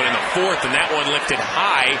Birds going in the 4th, and that one lifted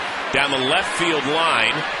high down the left field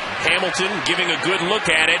line. Hamilton giving a good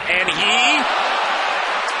look at it, and he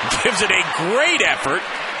gives it a great effort,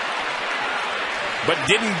 but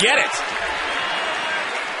didn't get it.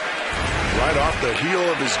 Right off the heel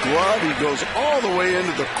of his glove, he goes all the way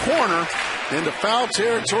into the corner, into foul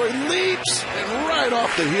territory, leaps, and right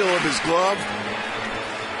off the heel of his glove.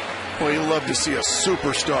 Well, you love to see a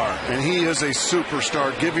superstar, and he is a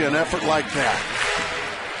superstar. Give you an effort like that.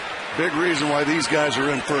 Big reason why these guys are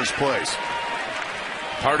in first place.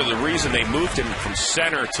 Part of the reason they moved him from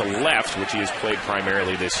center to left, which he has played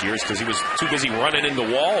primarily this year, is because he was too busy running into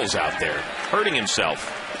walls out there, hurting himself.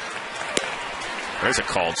 There's a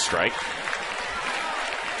called strike.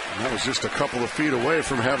 And that was just a couple of feet away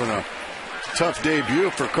from having a tough debut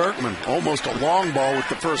for Kirkman. Almost a long ball with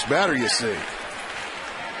the first batter, you see.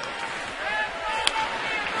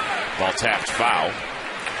 Ball tapped foul.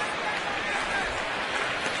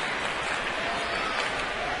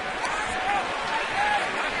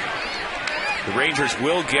 The Rangers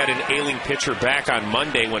will get an ailing pitcher back on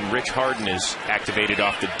Monday when Rich Harden is activated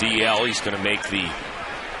off the DL. He's going to make the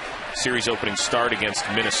series opening start against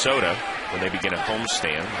Minnesota when they begin a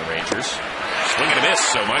homestand, the Rangers. Swing and a miss,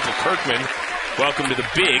 so Michael Kirkman, welcome to the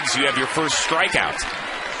Bigs. You have your first strikeout.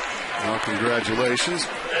 Well, congratulations.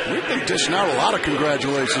 We've been dishing out a lot of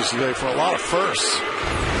congratulations today for a lot of firsts.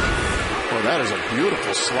 Well, that is a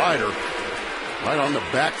beautiful slider right on the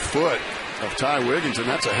back foot of Ty Wigginton.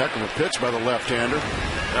 That's a heck of a pitch by the left-hander.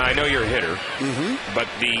 I know you're a hitter, but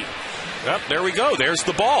there we go. There's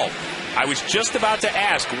the ball. I was just about to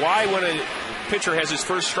ask, why when a pitcher has his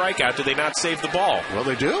first strikeout, do they not save the ball? Well,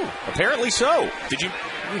 they do. Apparently so. You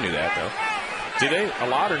knew that, though. Do they? A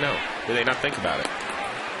lot or no? Do they not think about it?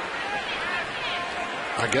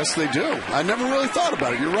 I guess they do. I never really thought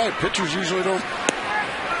about it. You're right. Pitchers usually don't.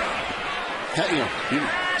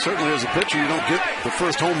 Certainly as a pitcher, you don't get the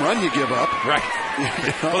first home run you give up. Right.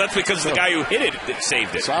 Well, that's because the guy who hit it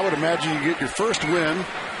saved it. So I would imagine you get your first win,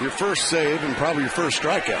 your first save, and probably your first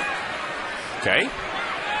strikeout. Okay.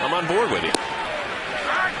 I'm on board with you.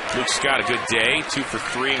 Luke Scott, a good day. 2 for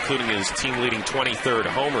 3, including his team-leading 23rd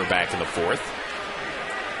homer back in the 4th.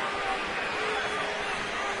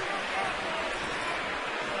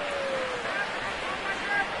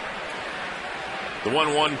 The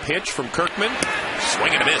 1-1 pitch from Kirkman.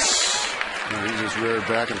 Swing and a miss. And he just reared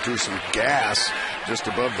back and threw some gas just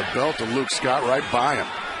above the belt of Luke Scott right by him.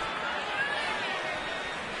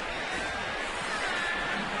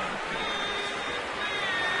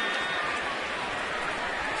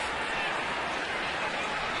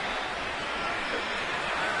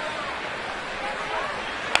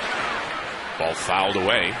 Ball fouled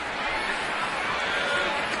away.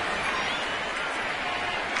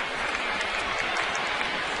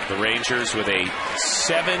 The Rangers with a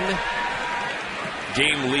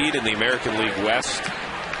 7-game lead in the American League West.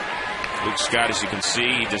 Luke Scott, as you can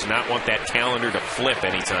see, he does not want that calendar to flip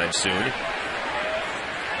anytime soon.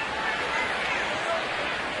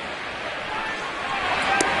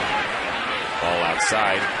 Ball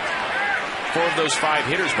outside. 4 of those 5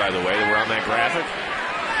 hitters, by the way, that were on that graphic,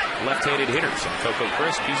 left-handed hitters. And Coco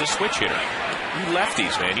Crisp, he's a switch hitter. You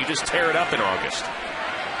lefties, man, you just tear it up in August.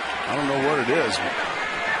 I don't know what it is.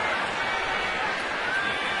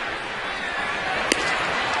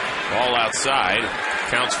 Ball outside.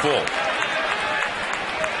 Counts full.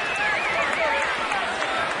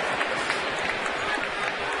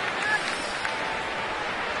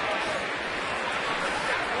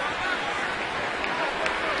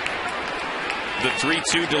 The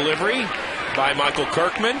 3-2 delivery by Michael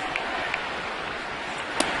Kirkman.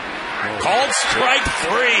 Called strike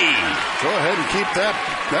 3. Go ahead and keep that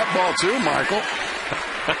ball too, Michael.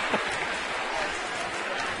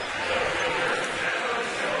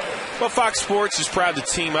 Well, Fox Sports is proud to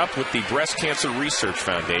team up with the Breast Cancer Research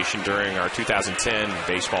Foundation during our 2010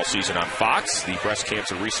 baseball season on Fox. The Breast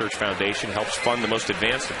Cancer Research Foundation helps fund the most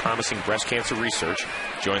advanced and promising breast cancer research.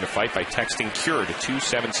 Join the fight by texting CURE to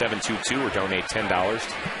 27722 or donate $10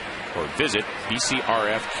 or visit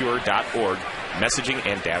bcrfcure.org. Messaging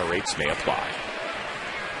and data rates may apply.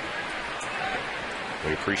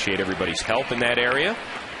 We appreciate everybody's help in that area.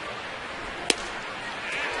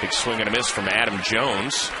 Big swing and a miss from Adam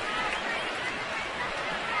Jones.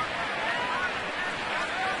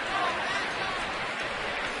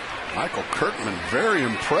 Michael Kirkman, very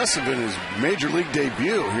impressive in his major league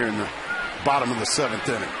debut here in the bottom of the 7th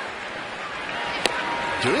inning.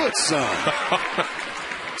 Do it, son.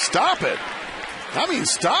 Stop it. I mean,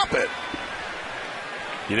 stop it.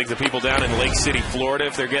 You think the people down in Lake City, Florida,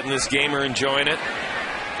 if they're getting this game, are enjoying it?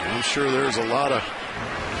 I'm sure there's a lot of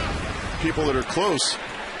people that are close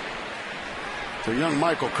to young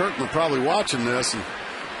Michael Kirkman probably watching this. And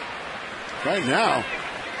right now,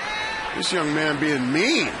 this young man being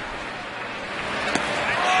mean.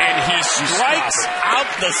 And he strikes out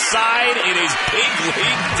the side in his big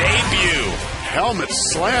league debut. Helmet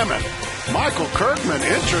slamming. Michael Kirkman,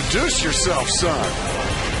 introduce yourself, son.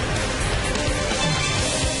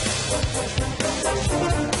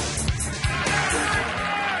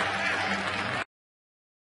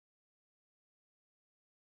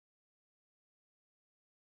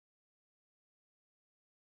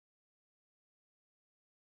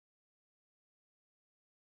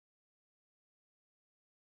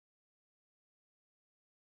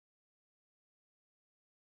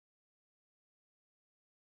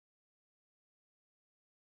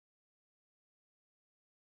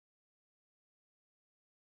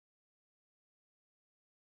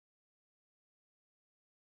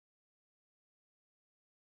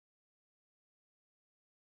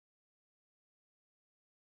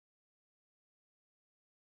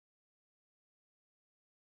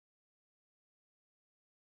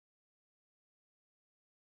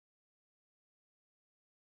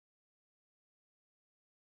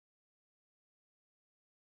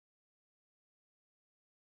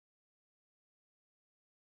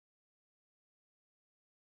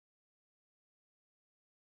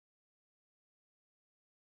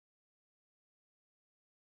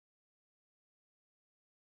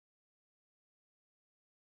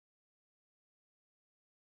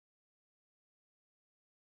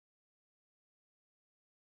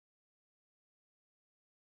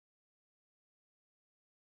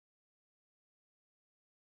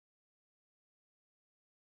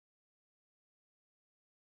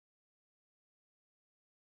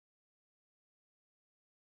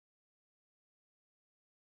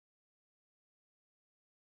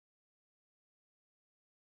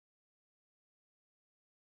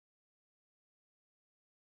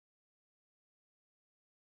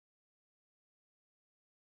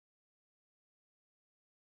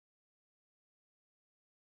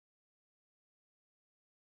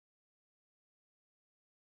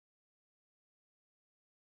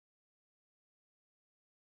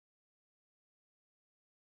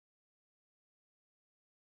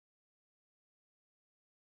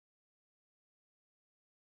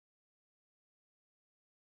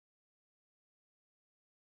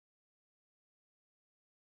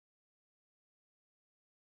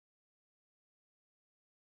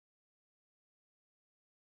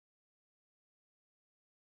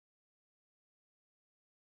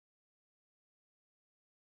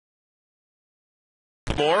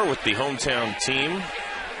 More with the hometown team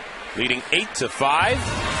leading 8-5.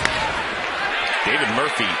 David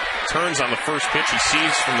Murphy turns on the first pitch he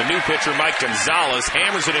sees from the new pitcher, Mike Gonzalez,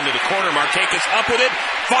 hammers it into the corner. Markakis up with it,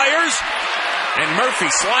 fires, and Murphy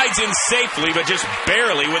slides in safely, but just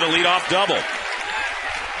barely with a leadoff double.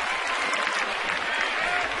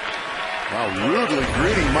 Wow, rudely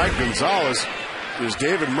greeting Mike Gonzalez is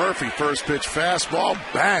David Murphy. First pitch fastball,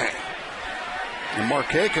 bang. And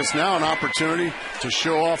Markakis now an opportunity to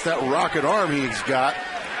show off that rocket arm he's got.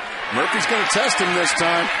 Murphy's going to test him this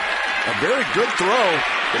time. A very good throw,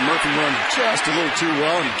 but Murphy runs just a little too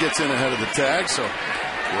well and gets in ahead of the tag. So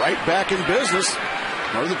right back in business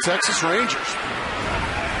are the Texas Rangers.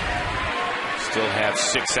 Still have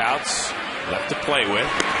 6 outs left to play with.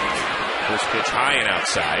 First pitch high and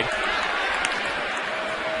outside.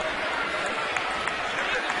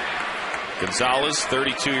 Gonzalez,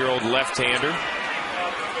 32-year-old left-hander.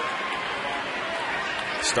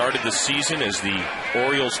 Started the season as the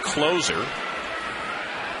Orioles closer.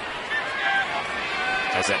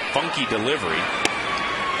 Has that funky delivery.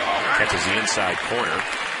 Catches the inside corner.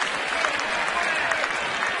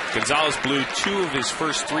 Gonzalez blew 2 of his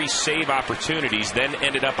first 3 save opportunities, then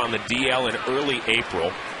ended up on the DL in early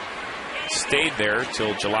April. Stayed there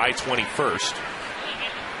till July 21st.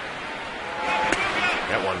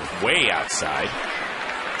 That one way outside.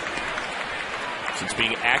 Since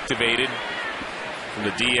being activated from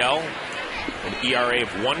the DL, an ERA of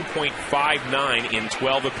 1.59 in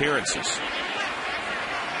 12 appearances.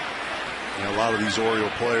 A lot of these Oriole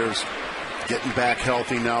players getting back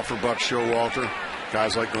healthy now for Buck Showalter.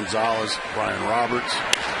 Guys like Gonzalez, Brian Roberts.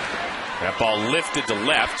 That ball lifted to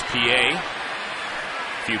left. PA, a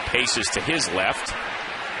few paces to his left.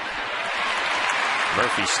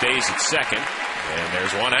 Murphy stays at second, and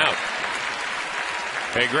there's one out.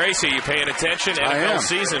 Hey, Gracie, you paying attention? NFL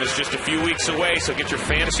season is just a few weeks away, so get your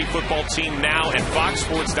fantasy football team now at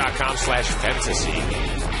foxsports.com/fantasy.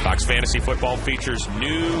 Fox Fantasy Football features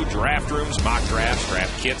new draft rooms, mock drafts,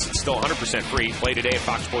 draft kits. It's still 100% free. Play today at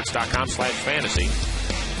foxsports.com/fantasy.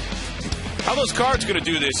 How are those Cards going to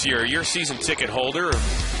do this year? You're a season ticket holder,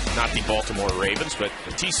 not the Baltimore Ravens, but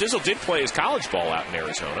T-Sizzle did play his college ball out in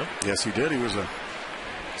Arizona. Yes, he did. He was a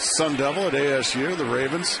Sun Devil at ASU. The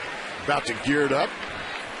Ravens about to gear it up.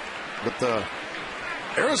 But the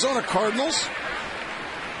Arizona Cardinals,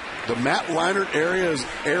 the Matt Leinart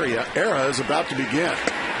era is about to begin.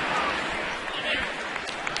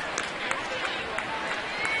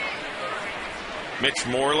 Mitch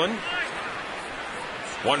Moreland,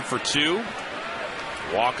 1 for 2.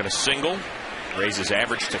 Walk and a single. Raises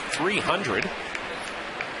average to 300.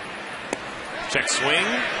 Check swing.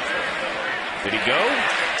 Did he go?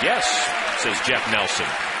 Yes, says Jeff Nelson.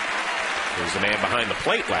 He was the man behind the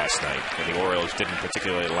plate last night, and the Orioles didn't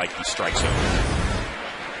particularly like the strike zone.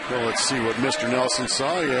 Well, let's see what Mr. Nelson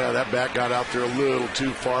saw. Yeah, that bat got out there a little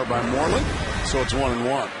too far by Moreland, so it's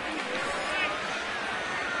 1-1.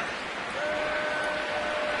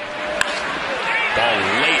 Ball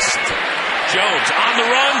laced. Jones on the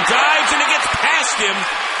run, dives, and it gets past him.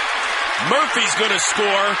 Murphy's going to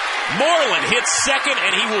score. Moreland hits second,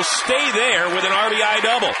 and he will stay there with an RBI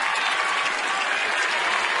double.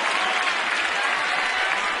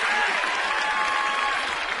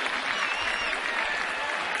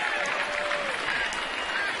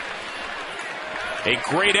 A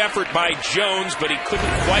great effort by Jones, but he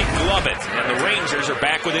couldn't quite glove it. And the Rangers are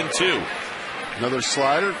back within 2. Another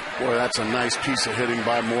slider. Boy, that's a nice piece of hitting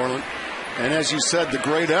by Moreland. And as you said, the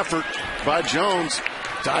great effort by Jones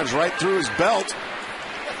dives right through his belt.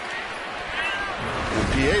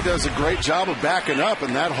 And PA does a great job of backing up,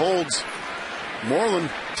 and that holds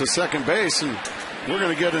Moreland to second base. And we're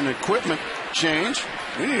going to get an equipment change.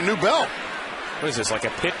 We need a new belt. What is this, like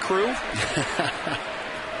a pit crew?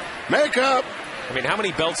 Makeup. I mean, how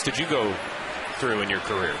many belts did you go through in your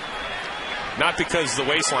career? Not because the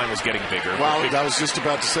waistline was getting bigger. Well, I was just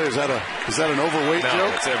about to say, is that an overweight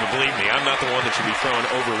joke? No, believe me, I'm not the one that should be throwing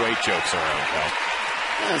overweight jokes around, pal.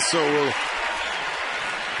 And so we'll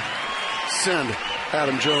send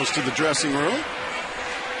Adam Jones to the dressing room.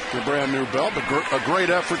 A brand new belt, but a great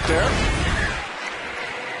effort there.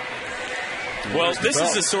 Well, this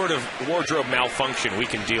is the sort of wardrobe malfunction we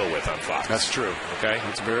can deal with on Fox. That's true. Okay?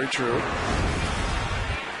 That's very true.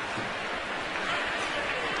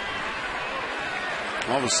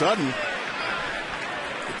 All of a sudden,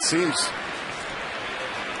 it seems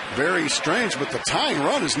very strange, but the tying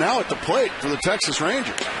run is now at the plate for the Texas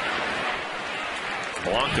Rangers.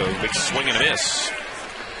 Blanco, big swing and a miss.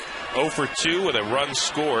 0 for 2 with a run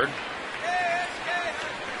scored.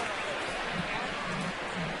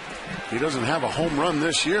 He doesn't have a home run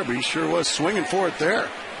this year, but he sure was swinging for it there.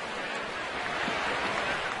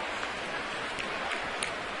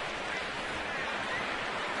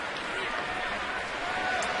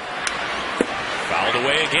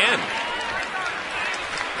 again.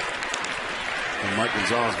 And Mike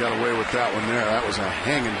Gonzalez got away with that one there. That was a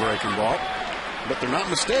hanging breaking ball. But they're not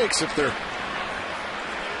mistakes if they're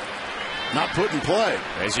not put in play.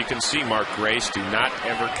 As you can see, Mark Grace, do not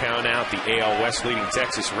ever count out the AL West leading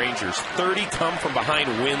Texas Rangers. 30 come from behind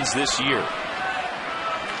wins this year.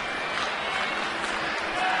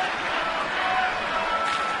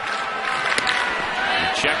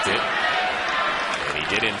 He checked it, and he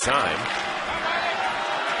did in time.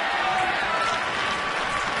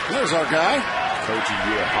 There's our guy. Koji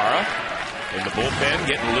Uehara in the bullpen,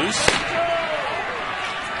 getting loose.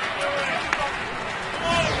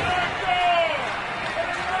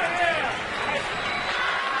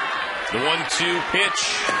 The 1-2 pitch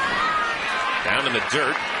down in the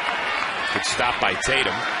dirt. Good stop by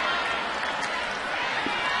Tatum.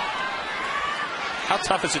 How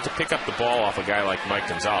tough is it to pick up the ball off a guy like Mike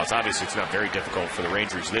Gonzalez? Obviously, it's not very difficult for the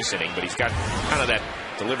Rangers this inning, but he's got kind of that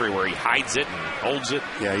delivery where he hides it and holds it.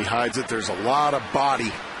 Yeah, he hides it. There's a lot of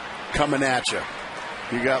body coming at you.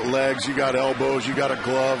 You got legs, you got elbows, you got a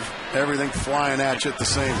glove, everything flying at you at the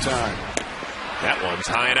same time. That one's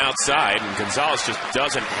high and outside, and Gonzalez just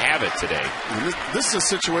doesn't have it today. This is a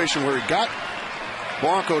situation where he got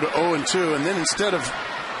Blanco to 0-2, and then instead of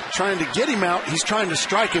trying to get him out, he's trying to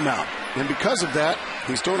strike him out. And because of that,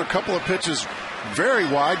 he's thrown a couple of pitches very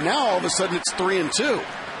wide. Now, all of a sudden, it's 3-2.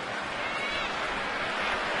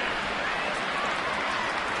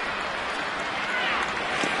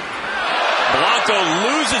 Blanco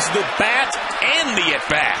loses the bat and the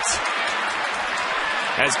at-bat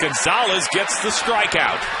as Gonzalez gets the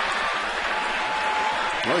strikeout.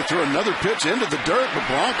 Well, he threw another pitch into the dirt, but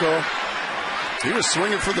Blanco, he was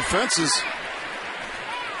swinging for the fences.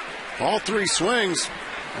 All three swings,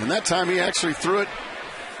 and that time he actually threw it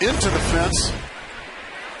into the fence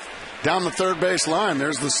down the third base line.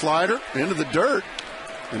 There's the slider into the dirt,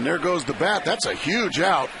 and there goes the bat. That's a huge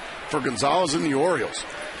out for Gonzalez and the Orioles.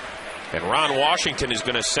 And Ron Washington is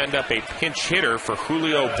going to send up a pinch hitter for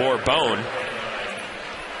Julio Borbon.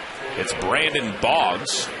 It's Brandon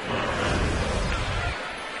Boggs.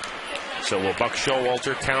 So will Buck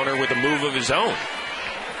Showalter counter with a move of his own?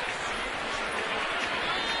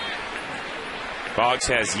 Boggs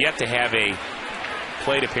has yet to have a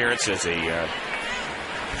plate appearance as a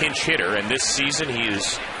pinch hitter, and this season he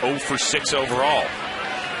is 0 for 6 overall.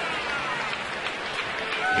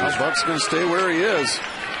 Buck's going to stay where he is.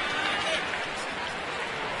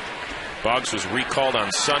 Boggs was recalled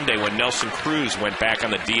on Sunday when Nelson Cruz went back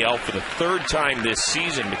on the DL for the third time this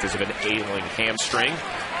season because of an ailing hamstring.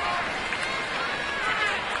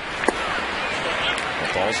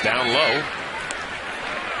 The ball's down low.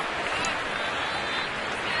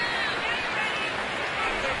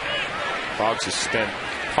 Boggs has spent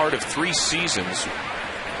part of 3 seasons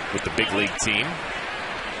with the big league team.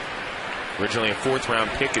 Originally a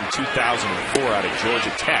 4th-round pick in 2004 out of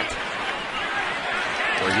Georgia Tech,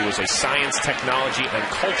 where he was a science, technology, and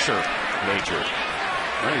culture major.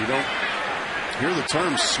 Well, you don't hear the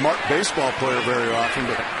term smart baseball player very often,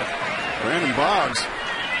 but Brandon Boggs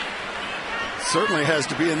certainly has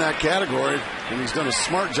to be in that category, and he's done a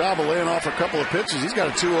smart job of laying off a couple of pitches. He's got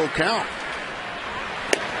a 2-0 count.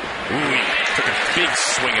 Ooh, took a big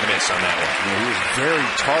swing and a miss on that one. Yeah, he was very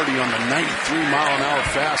tardy on the 93-mile-an-hour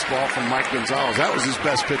fastball from Mike Gonzalez. That was his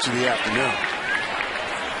best pitch of the afternoon.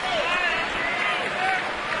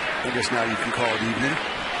 I guess now you can call it evening.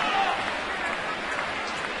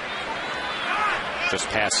 Just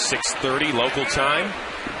past 6:30 local time.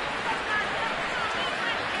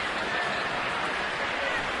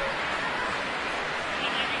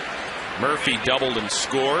 Murphy doubled and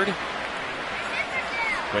scored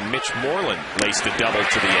when Mitch Moreland laced a double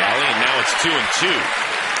to the alley, and now it's 2-2.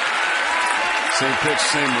 Same pitch,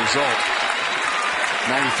 same result.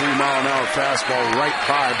 93-mile-an-hour fastball right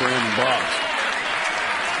by Brandon Boggs.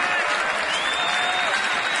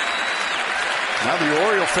 Now the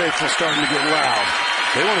Oriole faithful starting to get loud.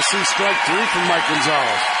 They want to see strike 3 from Mike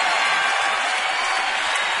Gonzalez.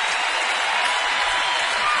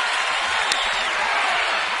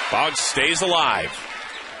 Boggs stays alive.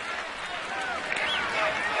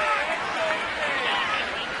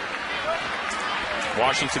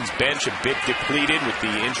 Washington's bench a bit depleted with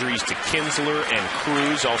the injuries to Kinsler and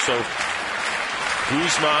Cruz. Also,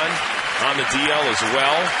 Guzman on the DL as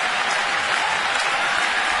well.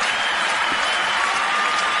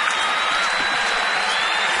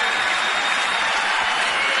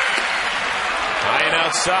 High and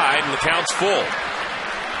outside, and the count's full.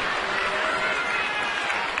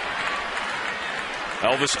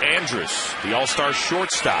 Elvis Andrus, the all-star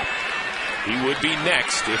shortstop. He would be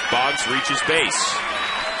next if Boggs reaches base.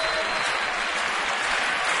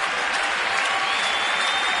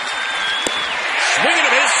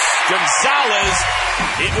 Gonzalez,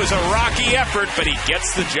 it was a rocky effort, but he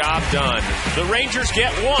gets the job done. The Rangers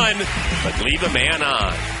get one, but leave a man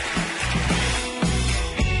on.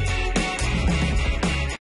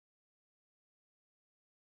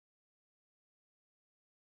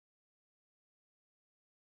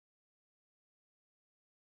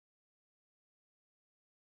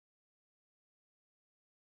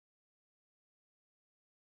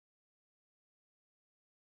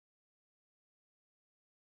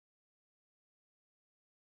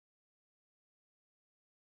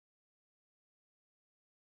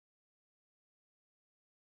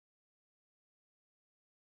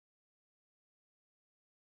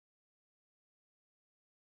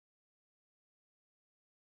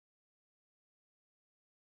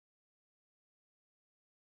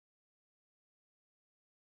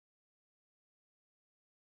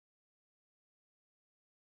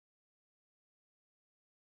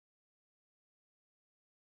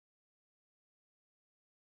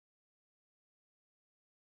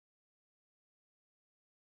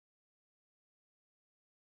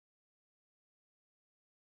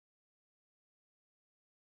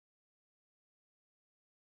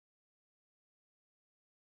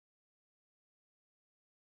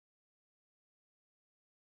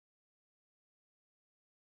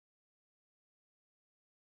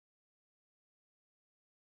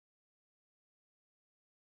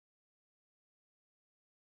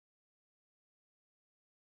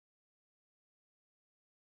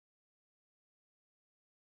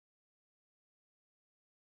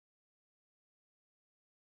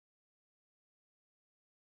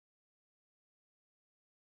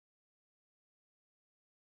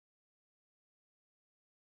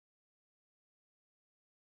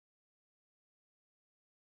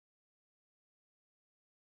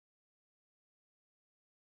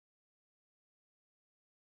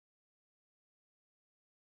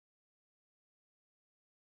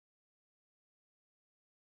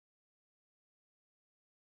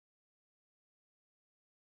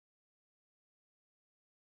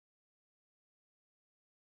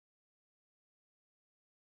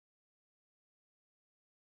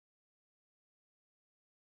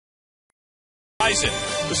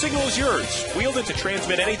 Verizon. The signal is yours. Wield it to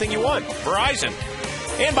transmit anything you want. Verizon.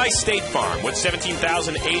 And by State Farm. With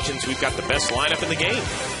 17,000 agents, we've got the best lineup in the game.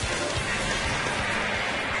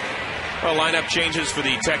 Well, lineup changes for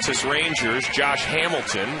the Texas Rangers. Josh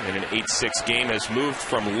Hamilton, in an 8-6 game, has moved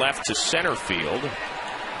from left to center field.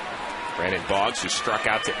 Brandon Boggs, who struck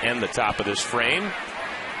out to end the top of this frame,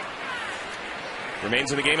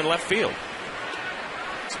 remains in the game in left field.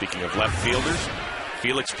 Speaking of left fielders,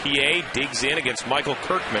 Felix P.A. digs in against Michael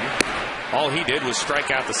Kirkman. All he did was strike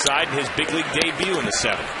out the side in his big league debut in the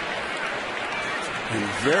 7th. In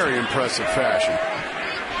very impressive fashion.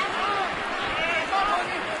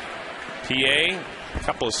 P.A., a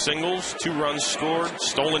couple of singles, 2 runs scored,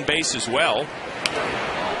 stolen base as well.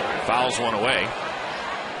 Fouls one away.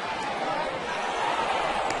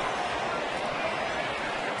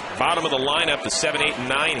 Bottom of the lineup, the 7, 8, and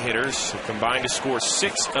 9 hitters have combined to score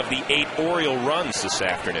 6 of the 8 Oriole runs this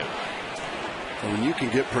afternoon. When you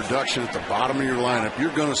can get production at the bottom of your lineup,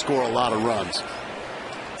 you're going to score a lot of runs.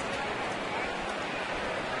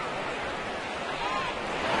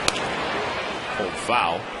 Old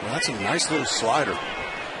foul. Well, that's a nice little slider.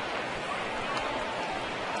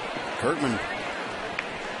 Kirkman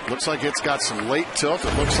looks like it's got some late tilt.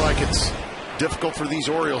 It looks like it's difficult for these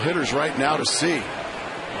Oriole hitters right now to see.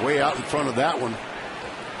 Way out in front of that one.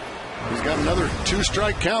 He's got another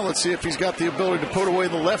 2-strike count. Let's see if he's got the ability to put away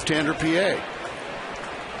the left-hander PA.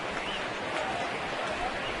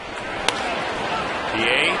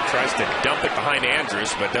 PA tries to dump it behind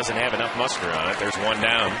Andrus, but doesn't have enough muster on it. There's one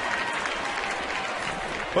down.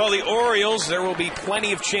 Well, the Orioles, there will be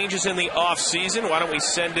plenty of changes in the offseason. Why don't we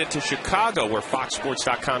send it to Chicago, where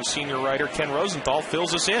FoxSports.com senior writer Ken Rosenthal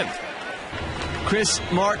fills us in. Chris,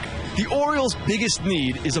 Mark, the Orioles' biggest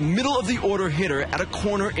need is a middle-of-the-order hitter at a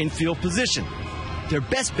corner infield position. Their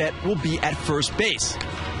best bet will be at first base.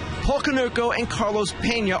 Paul Konerko and Carlos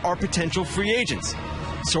Pena are potential free agents.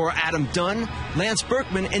 So are Adam Dunn, Lance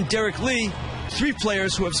Berkman, and Derek Lee, 3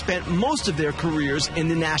 players who have spent most of their careers in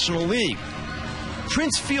the National League.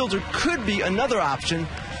 Prince Fielder could be another option,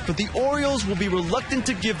 but the Orioles will be reluctant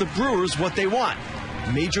to give the Brewers what they want,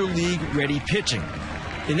 Major League-ready pitching.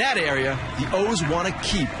 In that area, the O's want to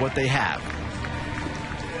keep what they have.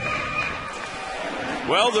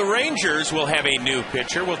 Well, the Rangers will have a new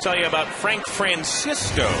pitcher. We'll tell you about Frank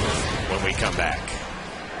Francisco when we come back.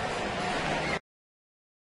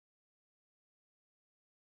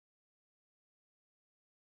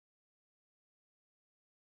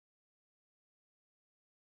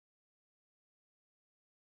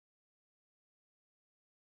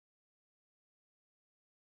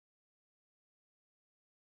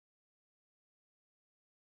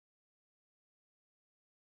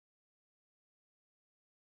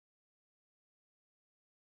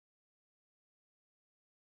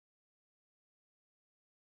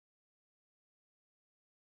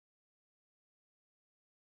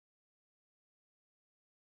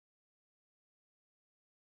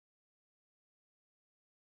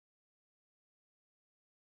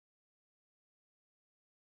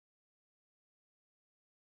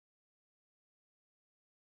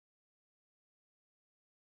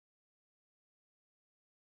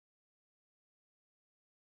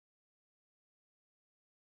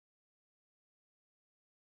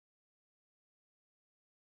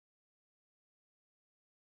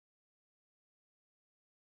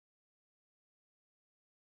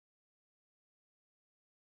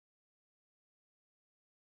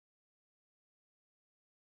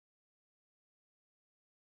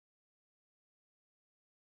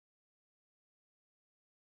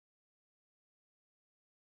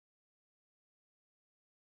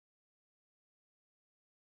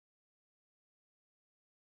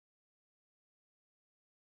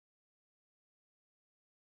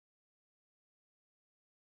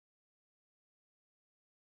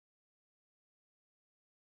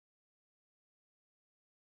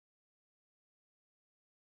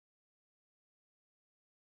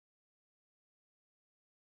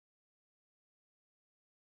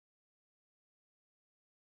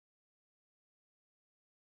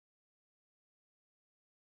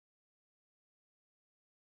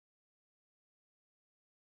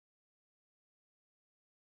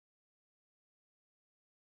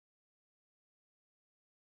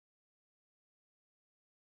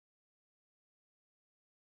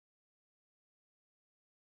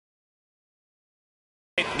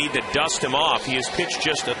 Need to dust him off. He has pitched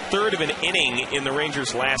just a third of an inning in the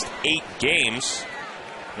Rangers' last 8 games.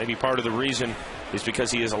 Maybe part of the reason is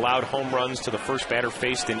because he has allowed home runs to the first batter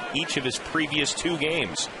faced in each of his previous 2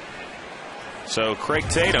 games. So, Craig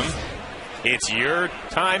Tatum, it's your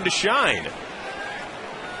time to shine.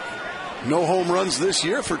 No home runs this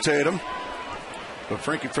year for Tatum. But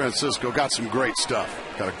Frankie Francisco got some great stuff.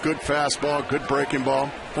 Got a good fastball, good breaking ball.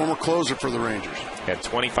 Former closer for the Rangers. Had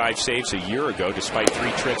 25 saves a year ago despite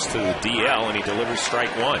 3 trips to the DL, and he delivers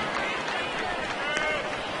strike 1.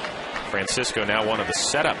 Francisco now one of the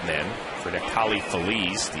setup men for Necali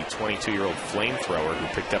Feliz, the 22-year-old flamethrower who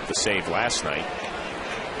picked up the save last night.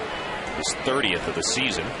 His 30th of the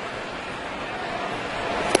season.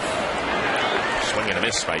 Swing and a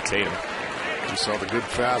miss by Tatum. You saw the good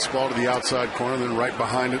fastball to the outside corner, then right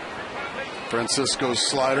behind it, Francisco's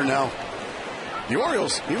slider. Now, the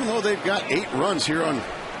Orioles, even though they've got 8 runs here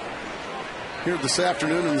this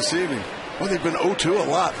afternoon and this evening, well, they've been 0-2 a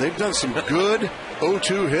lot. They've done some good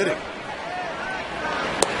 0-2 hitting.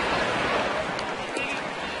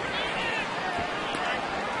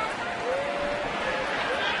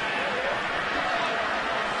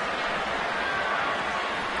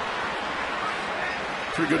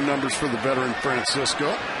 Pretty good numbers for the veteran Francisco.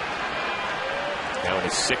 Now in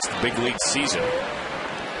his 6th big league season.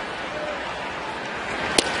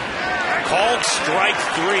 Called strike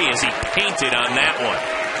 3 as he painted on that one.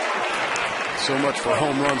 So much for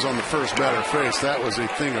home runs on the first batter face. That was a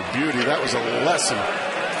thing of beauty. That was a lesson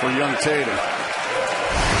for young Tatum.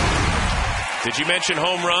 Did you mention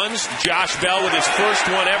home runs? Josh Bell with his first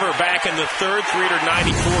one ever back in the 3rd,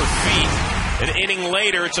 394 feet. An inning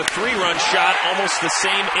later, it's a 3-run shot, almost the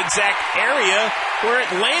same exact area where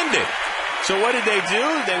it landed. So what did they do?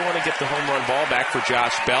 They want to get the home run ball back for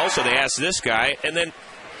Josh Bell, so they asked this guy, and then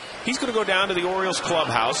he's going to go down to the Orioles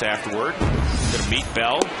clubhouse afterward. Going to meet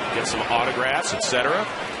Bell, get some autographs, etc.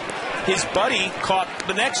 His buddy caught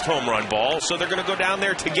the next home run ball, so they're going to go down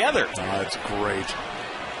there together. Oh, that's great.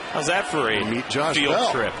 How's that for a meet Josh field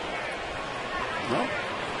Bell. trip? Well,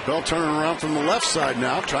 Bell turning around from the left side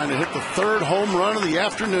now, trying to hit the 3rd home run of the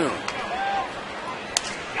afternoon.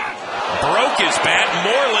 Broke his bat.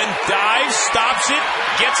 Moreland dives, stops it,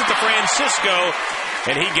 gets it to Francisco,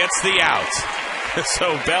 and he gets the out.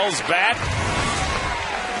 So Bell's bat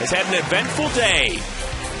has had an eventful day.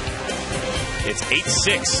 It's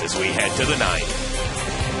 8-6 as we head to the 9th.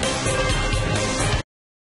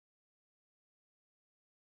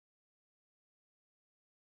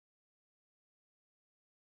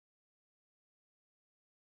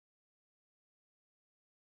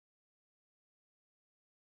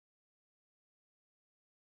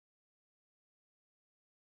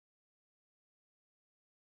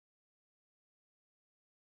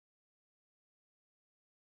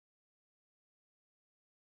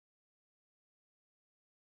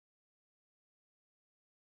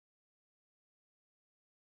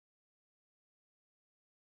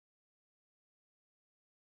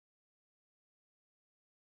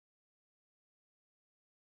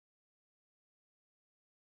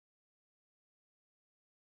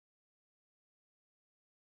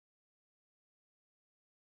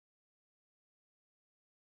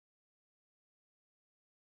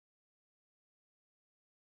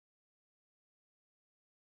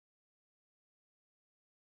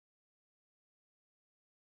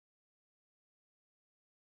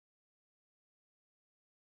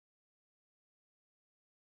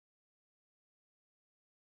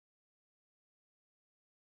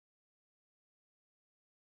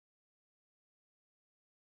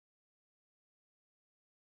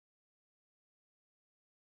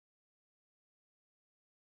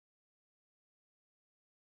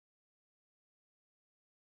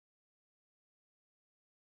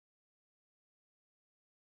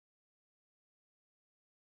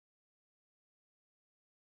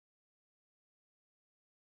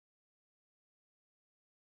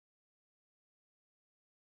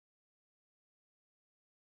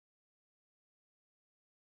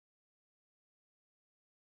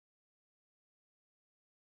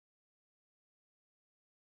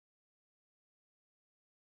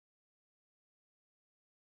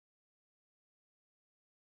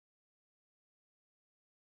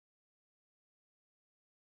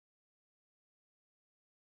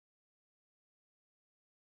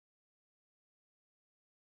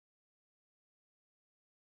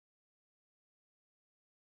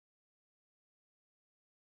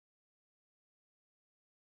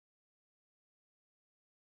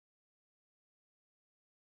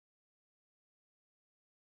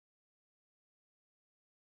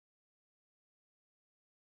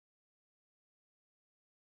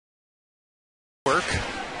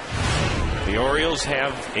 Orioles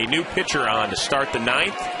have a new pitcher on to start the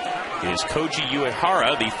ninth. It is Koji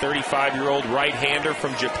Uehara, the 35-year-old right-hander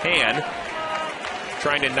from Japan,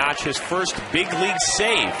 trying to notch his first big league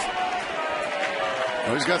save.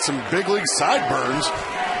 Well, he's got some big league sideburns.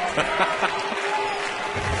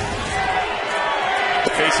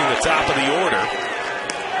 Facing the top of the order.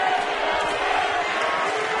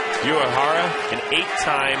 Uehara, an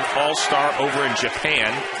 8-time All-Star over in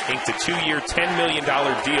Japan, inked a 2-year, $10 million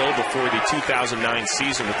deal before the 2009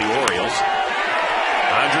 season with the Orioles.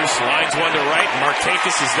 Andrus lines one to right.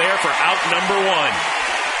 Markakis is there for out number one.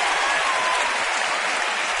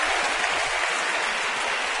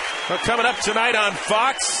 Well, coming up tonight on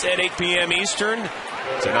Fox at 8 p.m. Eastern,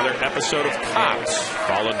 it's another episode of Cops,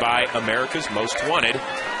 followed by America's Most Wanted.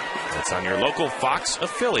 It's on your local Fox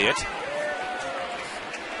affiliate.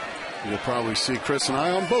 You'll probably see Chris and I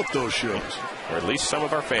on both those shows. Or at least some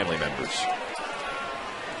of our family members.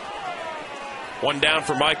 One down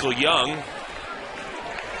for Michael Young.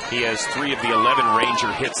 He has 3 of the 11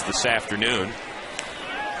 Ranger hits this afternoon.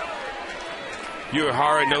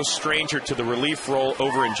 Uehara, no stranger to the relief role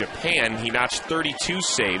over in Japan. He notched 32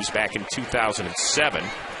 saves back in 2007.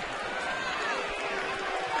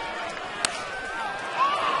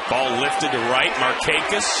 Ball lifted to right.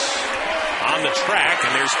 Markakis on the track,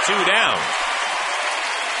 and there's 2 down.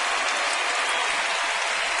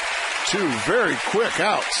 2 very quick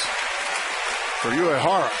outs for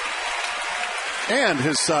Uehara and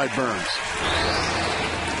his sideburns.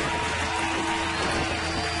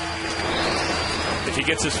 If he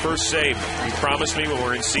gets his first save, you promise me when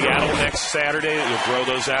we're in Seattle next Saturday that you'll grow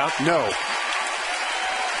those out? No.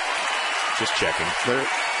 Just checking.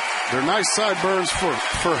 They're nice sideburns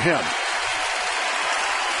for him.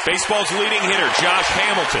 Baseball's leading hitter, Josh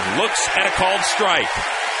Hamilton, looks at a called strike.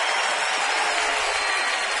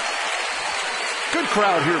 Good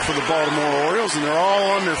crowd here for the Baltimore Orioles, and they're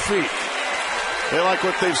all on their feet. They like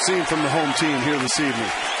what they've seen from the home team here this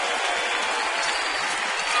evening.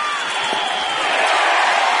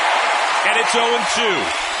 And it's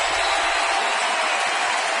 0-2.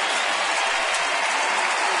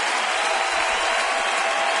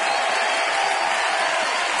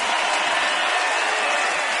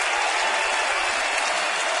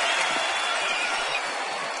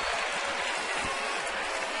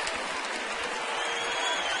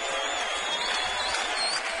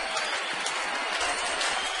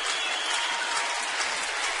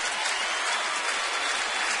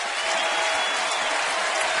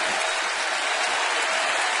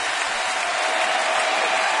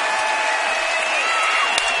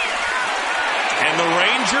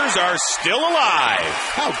 Are still alive.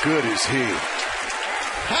 How good is he?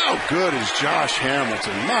 How good is Josh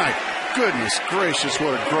Hamilton? My goodness gracious,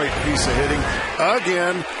 what a great piece of hitting.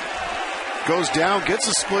 Again, goes down, gets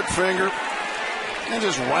a split finger, and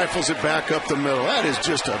just rifles it back up the middle. That is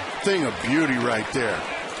just a thing of beauty right there.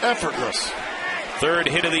 Effortless. Third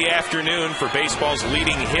hit of the afternoon for baseball's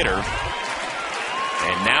leading hitter.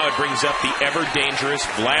 And now it brings up the ever-dangerous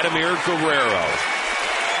Vladimir Guerrero.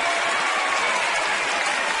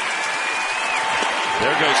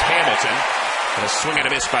 There goes Hamilton, and a swing and a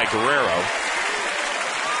miss by Guerrero.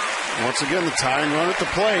 Once again, the tying run at the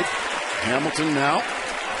plate. Hamilton now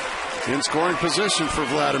in scoring position for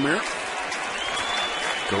Vladimir.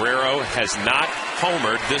 Guerrero has not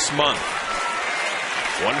homered this month.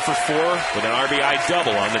 1 for 4 with an RBI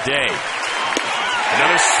double on the day.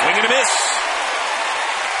 Another swing and a miss.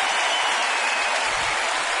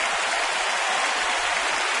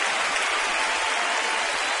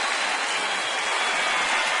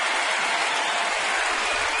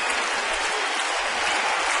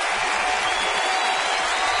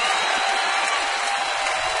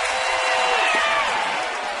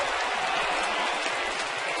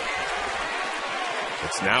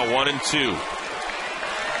 Now 1-2.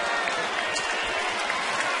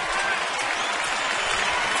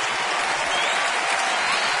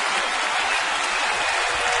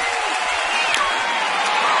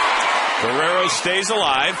 Guerrero stays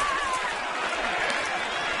alive.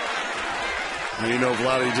 And you know,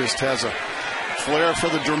 Vladdy just has a flair for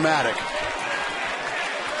the dramatic.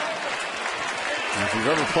 And if you've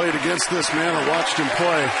ever played against this man or watched him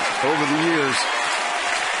play over the years,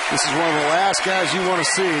 this is one of the last guys you want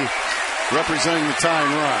to see representing the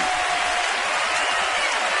tying run.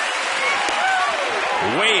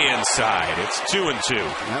 Way inside. It's 2-2.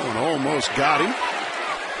 That one almost got him.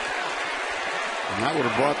 And that would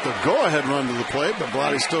have brought the go-ahead run to the plate, but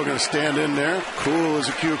Vladdy's still going to stand in there, cool as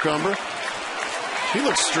a cucumber. He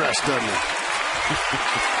looks stressed, doesn't he?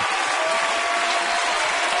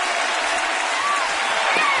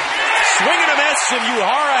 Swing and a miss. Jackson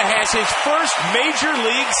Uhara has his first major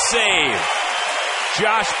league save.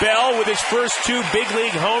 Josh Bell with his first 2 big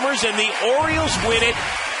league homers, and the Orioles win it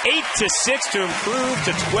 8-6 to improve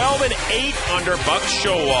to 12-8 under Buck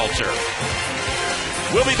Showalter.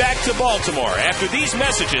 We'll be back to Baltimore after these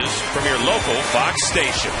messages from your local Fox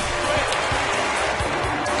station.